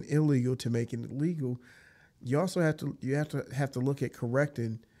from being illegal to making it legal, you also have to look at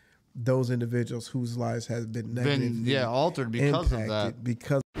correcting those individuals whose lives have been negatively altered because of that.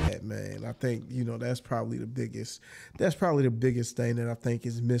 Because of that, man. I think, you know, that's probably the biggest thing that I think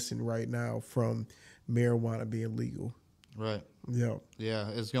is missing right now from marijuana being legal. Right. Yeah. Yeah,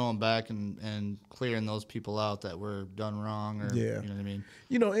 it's going back and clearing those people out that were done wrong or, Yeah. you know what I mean?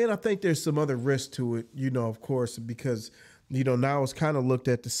 You know, and I think there's some other risk to it, you know, of course, because, you know, now it's kind of looked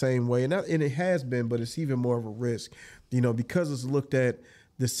at the same way. And it has been, but it's even more of a risk, you know, because it's looked at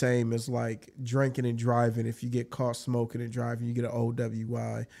the same as like drinking and driving. If you get caught smoking and driving, you get an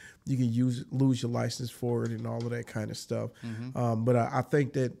OWI. You can lose your license for it and all of that kind of stuff. Mm-hmm. But I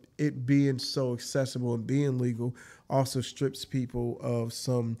think that it being so accessible and being legal also strips people of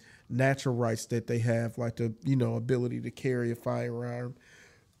some natural rights that they have, like the, you know, ability to carry a firearm.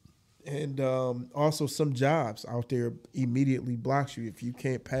 And also some jobs out there immediately blocks you. If you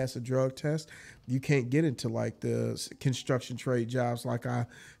can't pass a drug test, you can't get into like the construction trade jobs like I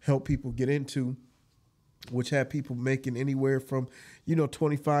help people get into, which have people making anywhere from, you know,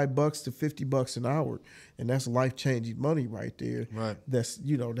 $25 to $50 an hour. And that's life-changing money right there. Right. That's,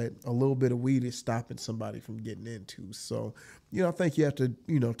 you know, that a little bit of weed is stopping somebody from getting into. So, you know, I think you have to,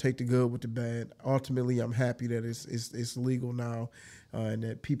 you know, take the good with the bad. Ultimately, I'm happy that it's legal now and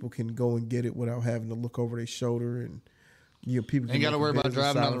that people can go and get it without having to look over their shoulder and People ain't got to make worry about business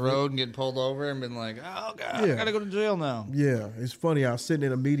driving out down the of it. road and getting pulled over and being like, oh God, Yeah. I gotta go to jail now. Yeah, it's funny. I was sitting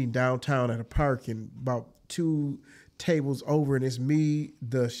in a meeting downtown at a park, and about 2 tables over, and it's me,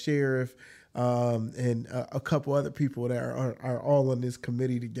 the sheriff, and a couple other people that are all on this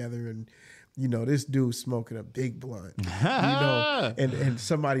committee together. And this dude's smoking a big blunt. And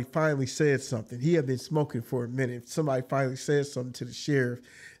somebody finally said something. He had been smoking for a minute. Somebody finally said something to the sheriff,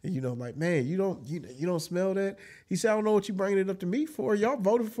 and like, man, you don't smell that. He said, I don't know what you bringing it up to me for. Y'all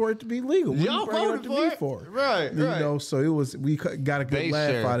voted for it to be legal. What Y'all you bringing it up voted to me for it? for? Right. So we got a good Base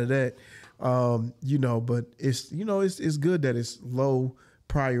laugh sheriff. out of that. But it's good that it's low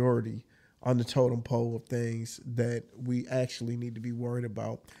priority on the totem pole of things that we actually need to be worried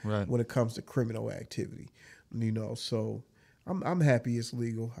about when it comes to criminal activity. So I'm happy it's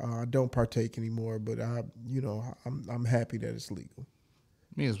legal. I don't partake anymore, but I'm happy that it's legal.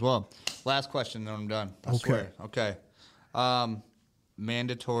 Me as well. Last question, then I'm done. I swear. Okay.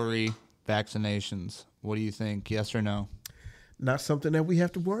 Mandatory vaccinations. What do you think? Yes or no? Not something that we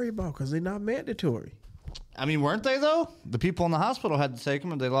have to worry about because they're not mandatory. I mean, weren't they though? The people in the hospital had to take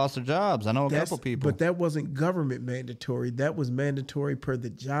them, and they lost their jobs. I know a couple people. But that wasn't government mandatory. That was mandatory per the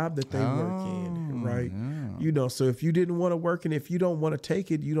job that they work in, right? Yeah. So if you didn't want to work and if you don't want to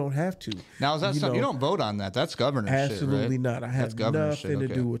take it, you don't have to. Now, is that something you don't vote on that? That's governor shit, absolutely right? not. I have nothing to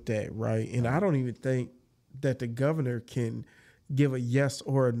do with that, right? And I don't even think that the governor can give a yes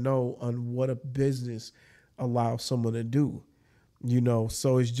or a no on what a business allows someone to do.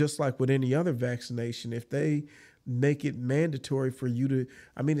 So it's just like with any other vaccination. If they make it mandatory for you to,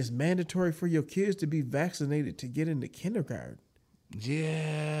 it's mandatory for your kids to be vaccinated to get into kindergarten.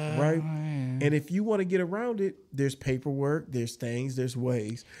 Yeah. Right. And if you want to get around it, there's paperwork, there's things, there's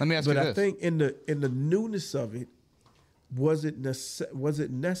ways. Let me ask you this. But I think in the newness of it, was it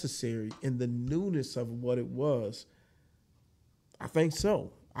necessary in the newness of what it was? I think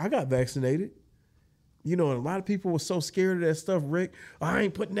so. I got vaccinated. And a lot of people were so scared of that stuff, Rick. I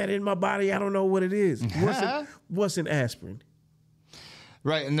ain't putting that in my body. I don't know what it is. What's in aspirin?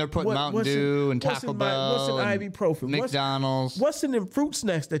 Right, and they're putting Mountain Dew and Taco Bell. What's in ibuprofen? McDonald's. What's in them fruit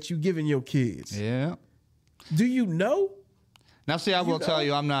snacks that you giving your kids? Yeah. Do you know? Now, see, I will tell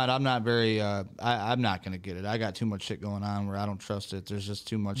you, I'm not very, I'm not going to get it. I got too much shit going on where I don't trust it. There's just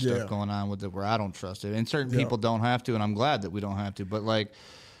too much stuff going on with it where I don't trust it. And certain people don't have to, and I'm glad that we don't have to. But,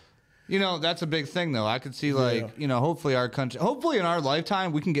 that's a big thing, though. I could see, hopefully our country, hopefully in our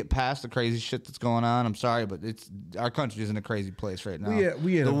lifetime, we can get past the crazy shit that's going on. I'm sorry, but our country is in a crazy place right now.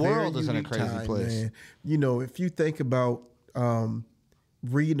 We in the a world very is in a unique crazy time, place. Man. If you think about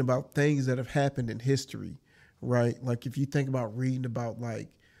reading about things that have happened in history, right? Like if you think about reading about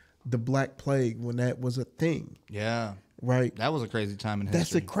the Black Plague when that was a thing. Yeah. Right? That was a crazy time in history.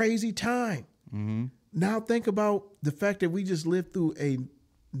 That's a crazy time. Mm-hmm. Now think about the fact that we just lived through a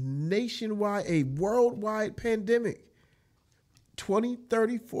worldwide pandemic. 20,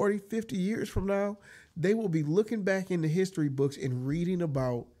 30, 40, 50 years from now, they will be looking back in the history books and reading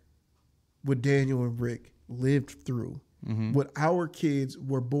about what Daniel and Rick lived through, what our kids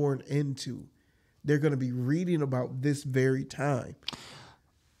were born into. They're going to be reading about this very time.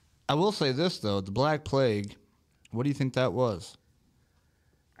 I will say this, though. The Black Plague, what do you think that was?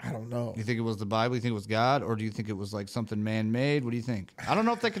 I don't know. You think it was the Bible? You think it was God? Or do you think it was something man-made? What do you think? I don't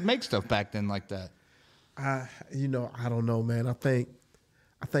know if they could make stuff back then like that. I don't know, man. I think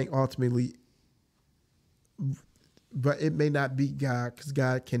ultimately, but it may not be God because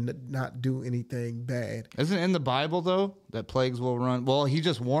God can not do anything bad. Isn't it in the Bible, though, that plagues will run? Well, he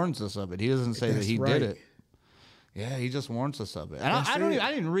just warns us of it. He doesn't say that he did it. Yeah, he just warns us of it. And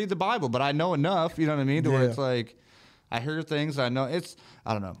I didn't read the Bible, but I know enough, you know what I mean, to where it's I hear things. I know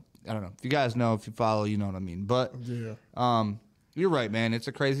I don't know. If you guys know, if you follow, you know what I mean. But you're right, man. It's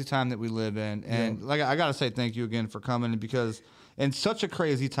a crazy time that we live in. And I got to say thank you again for coming, because in such a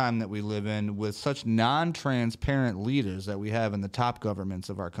crazy time that we live in with such non-transparent leaders that we have in the top governments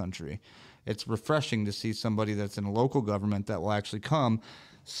of our country, it's refreshing to see somebody that's in a local government that will actually come,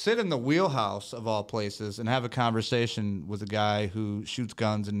 sit in the Wheelhouse of all places, and have a conversation with a guy who shoots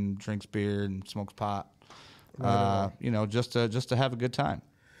guns and drinks beer and smokes pot. Just to have a good time.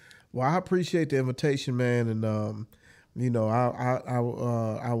 Well, I appreciate the invitation, man, and I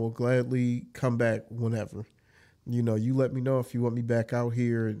will gladly come back whenever. You let me know if you want me back out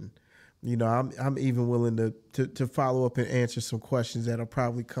here, and I'm even willing to follow up and answer some questions that'll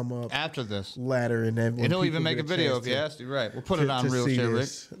probably come up after this later, and then he'll even make a video if you ask you. Right, we'll put it on Real Shit, Rick.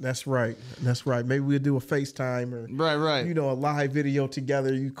 That's right. Maybe we'll do a FaceTime or right. A live video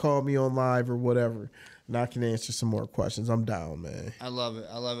together. You call me on live or whatever, and I can answer some more questions. I'm down, man. I love it.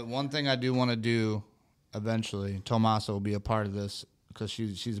 One thing I do want to do eventually Tomasa will be a part of this because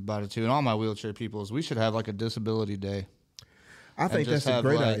she's about it too. And all my wheelchair people is we should have like a disability day. I think that's a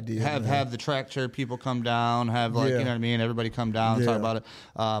great idea. Have the track chair people come down. Have you know what I mean. Everybody come down and talk about it.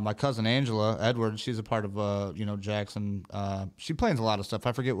 My cousin Angela Edwards, she's a part of Jackson. She plans a lot of stuff.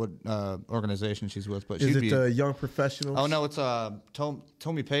 I forget what organization she's with, but is it Young Professionals? Oh no, it's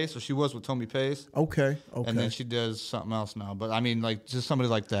Tommy Pace. Or she was with Tommy Pace. Okay. And then she does something else now. But I mean, like just somebody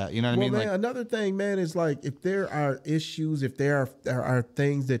like that. You know what I mean? Man, like, another thing, man, is like if there are issues, if there are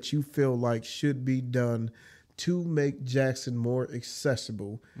things that you feel like should be done to make Jackson more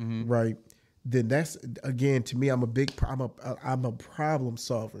accessible, right? Then that's, again, to me, I'm a problem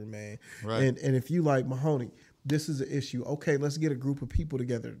solver, man. Right. And if you like Mahoney, this is an issue. Okay, let's get a group of people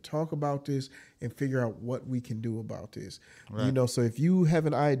together to talk about this and figure out what we can do about this. Right. You know, so if you have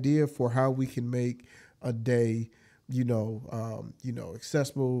an idea for how we can make a day,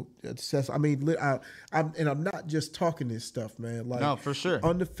 accessible. I mean, I'm not just talking this stuff, man. Like, no, for sure.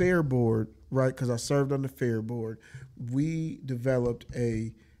 On the fair board, right? Because I served on the fair board, we developed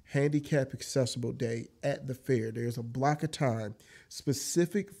a handicap accessible day at the fair. There's a block of time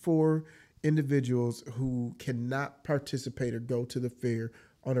specific for individuals who cannot participate or go to the fair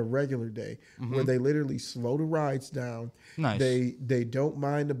on a regular day, where they literally slow the rides down. Nice. They don't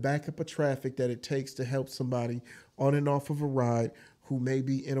mind the backup of traffic that it takes to help somebody on and off of a ride who may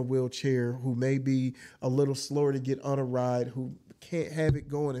be in a wheelchair, who may be a little slower to get on a ride, who can't have it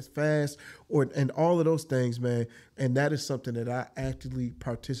going as fast, and all of those things, man. And that is something that I actively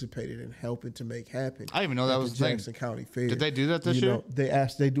participated in helping to make happen. I didn't even know that was the Jackson County Fair. Did they do that this year?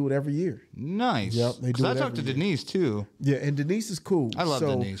 They do it every year. Nice. Yep, they do it I talked to every year. Denise too. Yeah, and Denise is cool. I love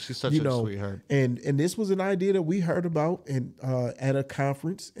Denise. She's such a sweetheart. And this was an idea that we heard about at a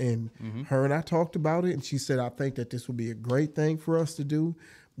conference, and her and I talked about it, and she said, I think that this would be a great thing for us to do.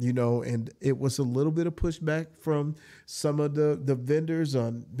 And it was a little bit of pushback from some of the vendors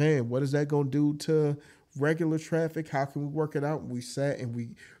on, man, what is that going to do to regular traffic? How can we work it out? And we sat and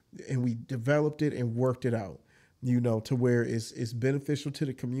we developed it and worked it out, to where it's beneficial to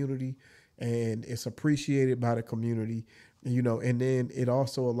the community and it's appreciated by the community, and then it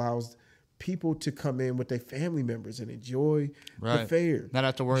also allows people to come in with their family members and enjoy the fair. Not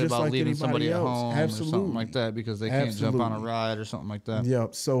have to worry about leaving somebody at home or something like that because they can't jump on a ride or something like that. Yeah.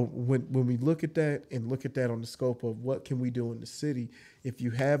 So when we look at that and look at that on the scope of what can we do in the city, if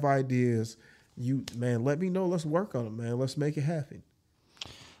you have ideas, let me know. Let's work on them, man. Let's make it happen.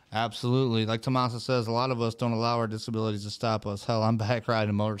 Absolutely. Like Tomasa says, a lot of us don't allow our disabilities to stop us. Hell, I'm back riding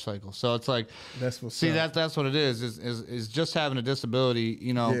a motorcycle. So it's like, that's what it is just having a disability,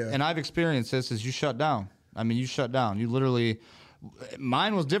 and I've experienced this, is you shut down. I mean, you shut down. You literally,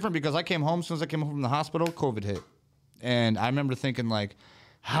 mine was different because I came home, as soon as I came home from the hospital, COVID hit. And I remember thinking like,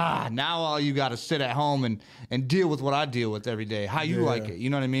 now all you got to sit at home and deal with what I deal with every day. How you like it. You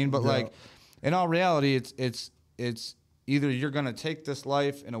know what I mean? But like, in all reality, it's either you're going to take this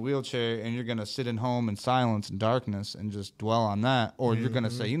life in a wheelchair and you're going to sit in home in silence and darkness and just dwell on that, or you're going to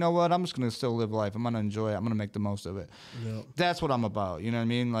say, you know what, I'm just going to still live life. I'm going to enjoy it. I'm going to make the most of it. Yep. That's what I'm about. You know what I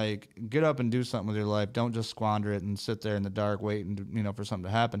mean? Like, get up and do something with your life. Don't just squander it and sit there in the dark waiting, for something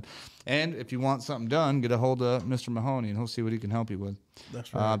to happen. And if you want something done, get a hold of Mr. Mahoney and he'll see what he can help you with.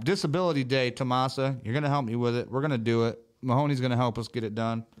 That's right. Disability Day, Tomasa, you're going to help me with it. We're going to do it. Mahoney's going to help us get it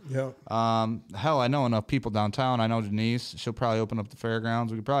done. Yeah. Hell, I know enough people downtown. I know Denise. She'll probably open up the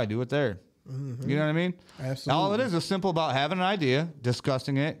fairgrounds. We could probably do it there. Mm-hmm. You know what I mean? Absolutely. All it is simple about having an idea,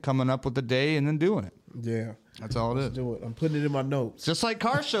 discussing it, coming up with the day, and then doing it. Yeah. That's all it is. Do it. I'm putting it in my notes. Just like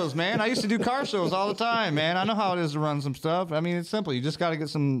car shows, man. I used to do car shows all the time, man. I know how it is to run some stuff. I mean, it's simple. You just got to get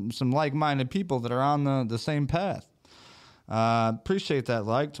some like-minded people that are on the same path. Appreciate that,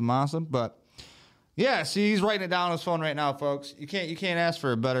 Tomasa, but... yeah, see, he's writing it down on his phone right now, folks. You can't ask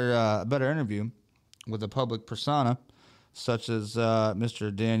for a better interview with a public persona such as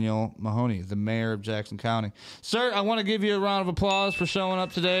Mr. Daniel Mahoney, the mayor of Jackson County. Sir, I want to give you a round of applause for showing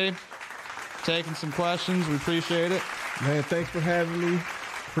up today, taking some questions. We appreciate it. Man, thanks for having me.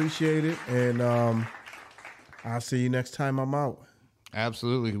 Appreciate it. And I'll see you next time I'm out.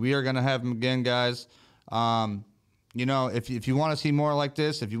 Absolutely. We are going to have him again, guys. If you want to see more like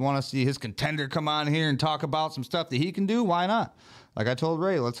this, if you want to see his contender come on here and talk about some stuff that he can do, why not? Like I told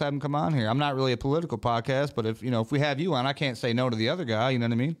Ray, let's have him come on here. I'm not really a political podcast, but if we have you on, I can't say no to the other guy. You know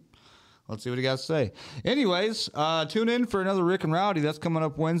what I mean? Let's see what he got to say. Anyways, tune in for another Rick and Rowdy. That's coming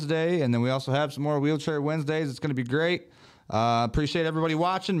up Wednesday, and then we also have some more Wheelchair Wednesdays. It's going to be great. Appreciate everybody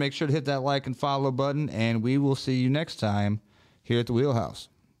watching. Make sure to hit that like and follow button, and we will see you next time here at the Wheelhouse.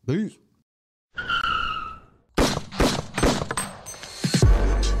 Peace.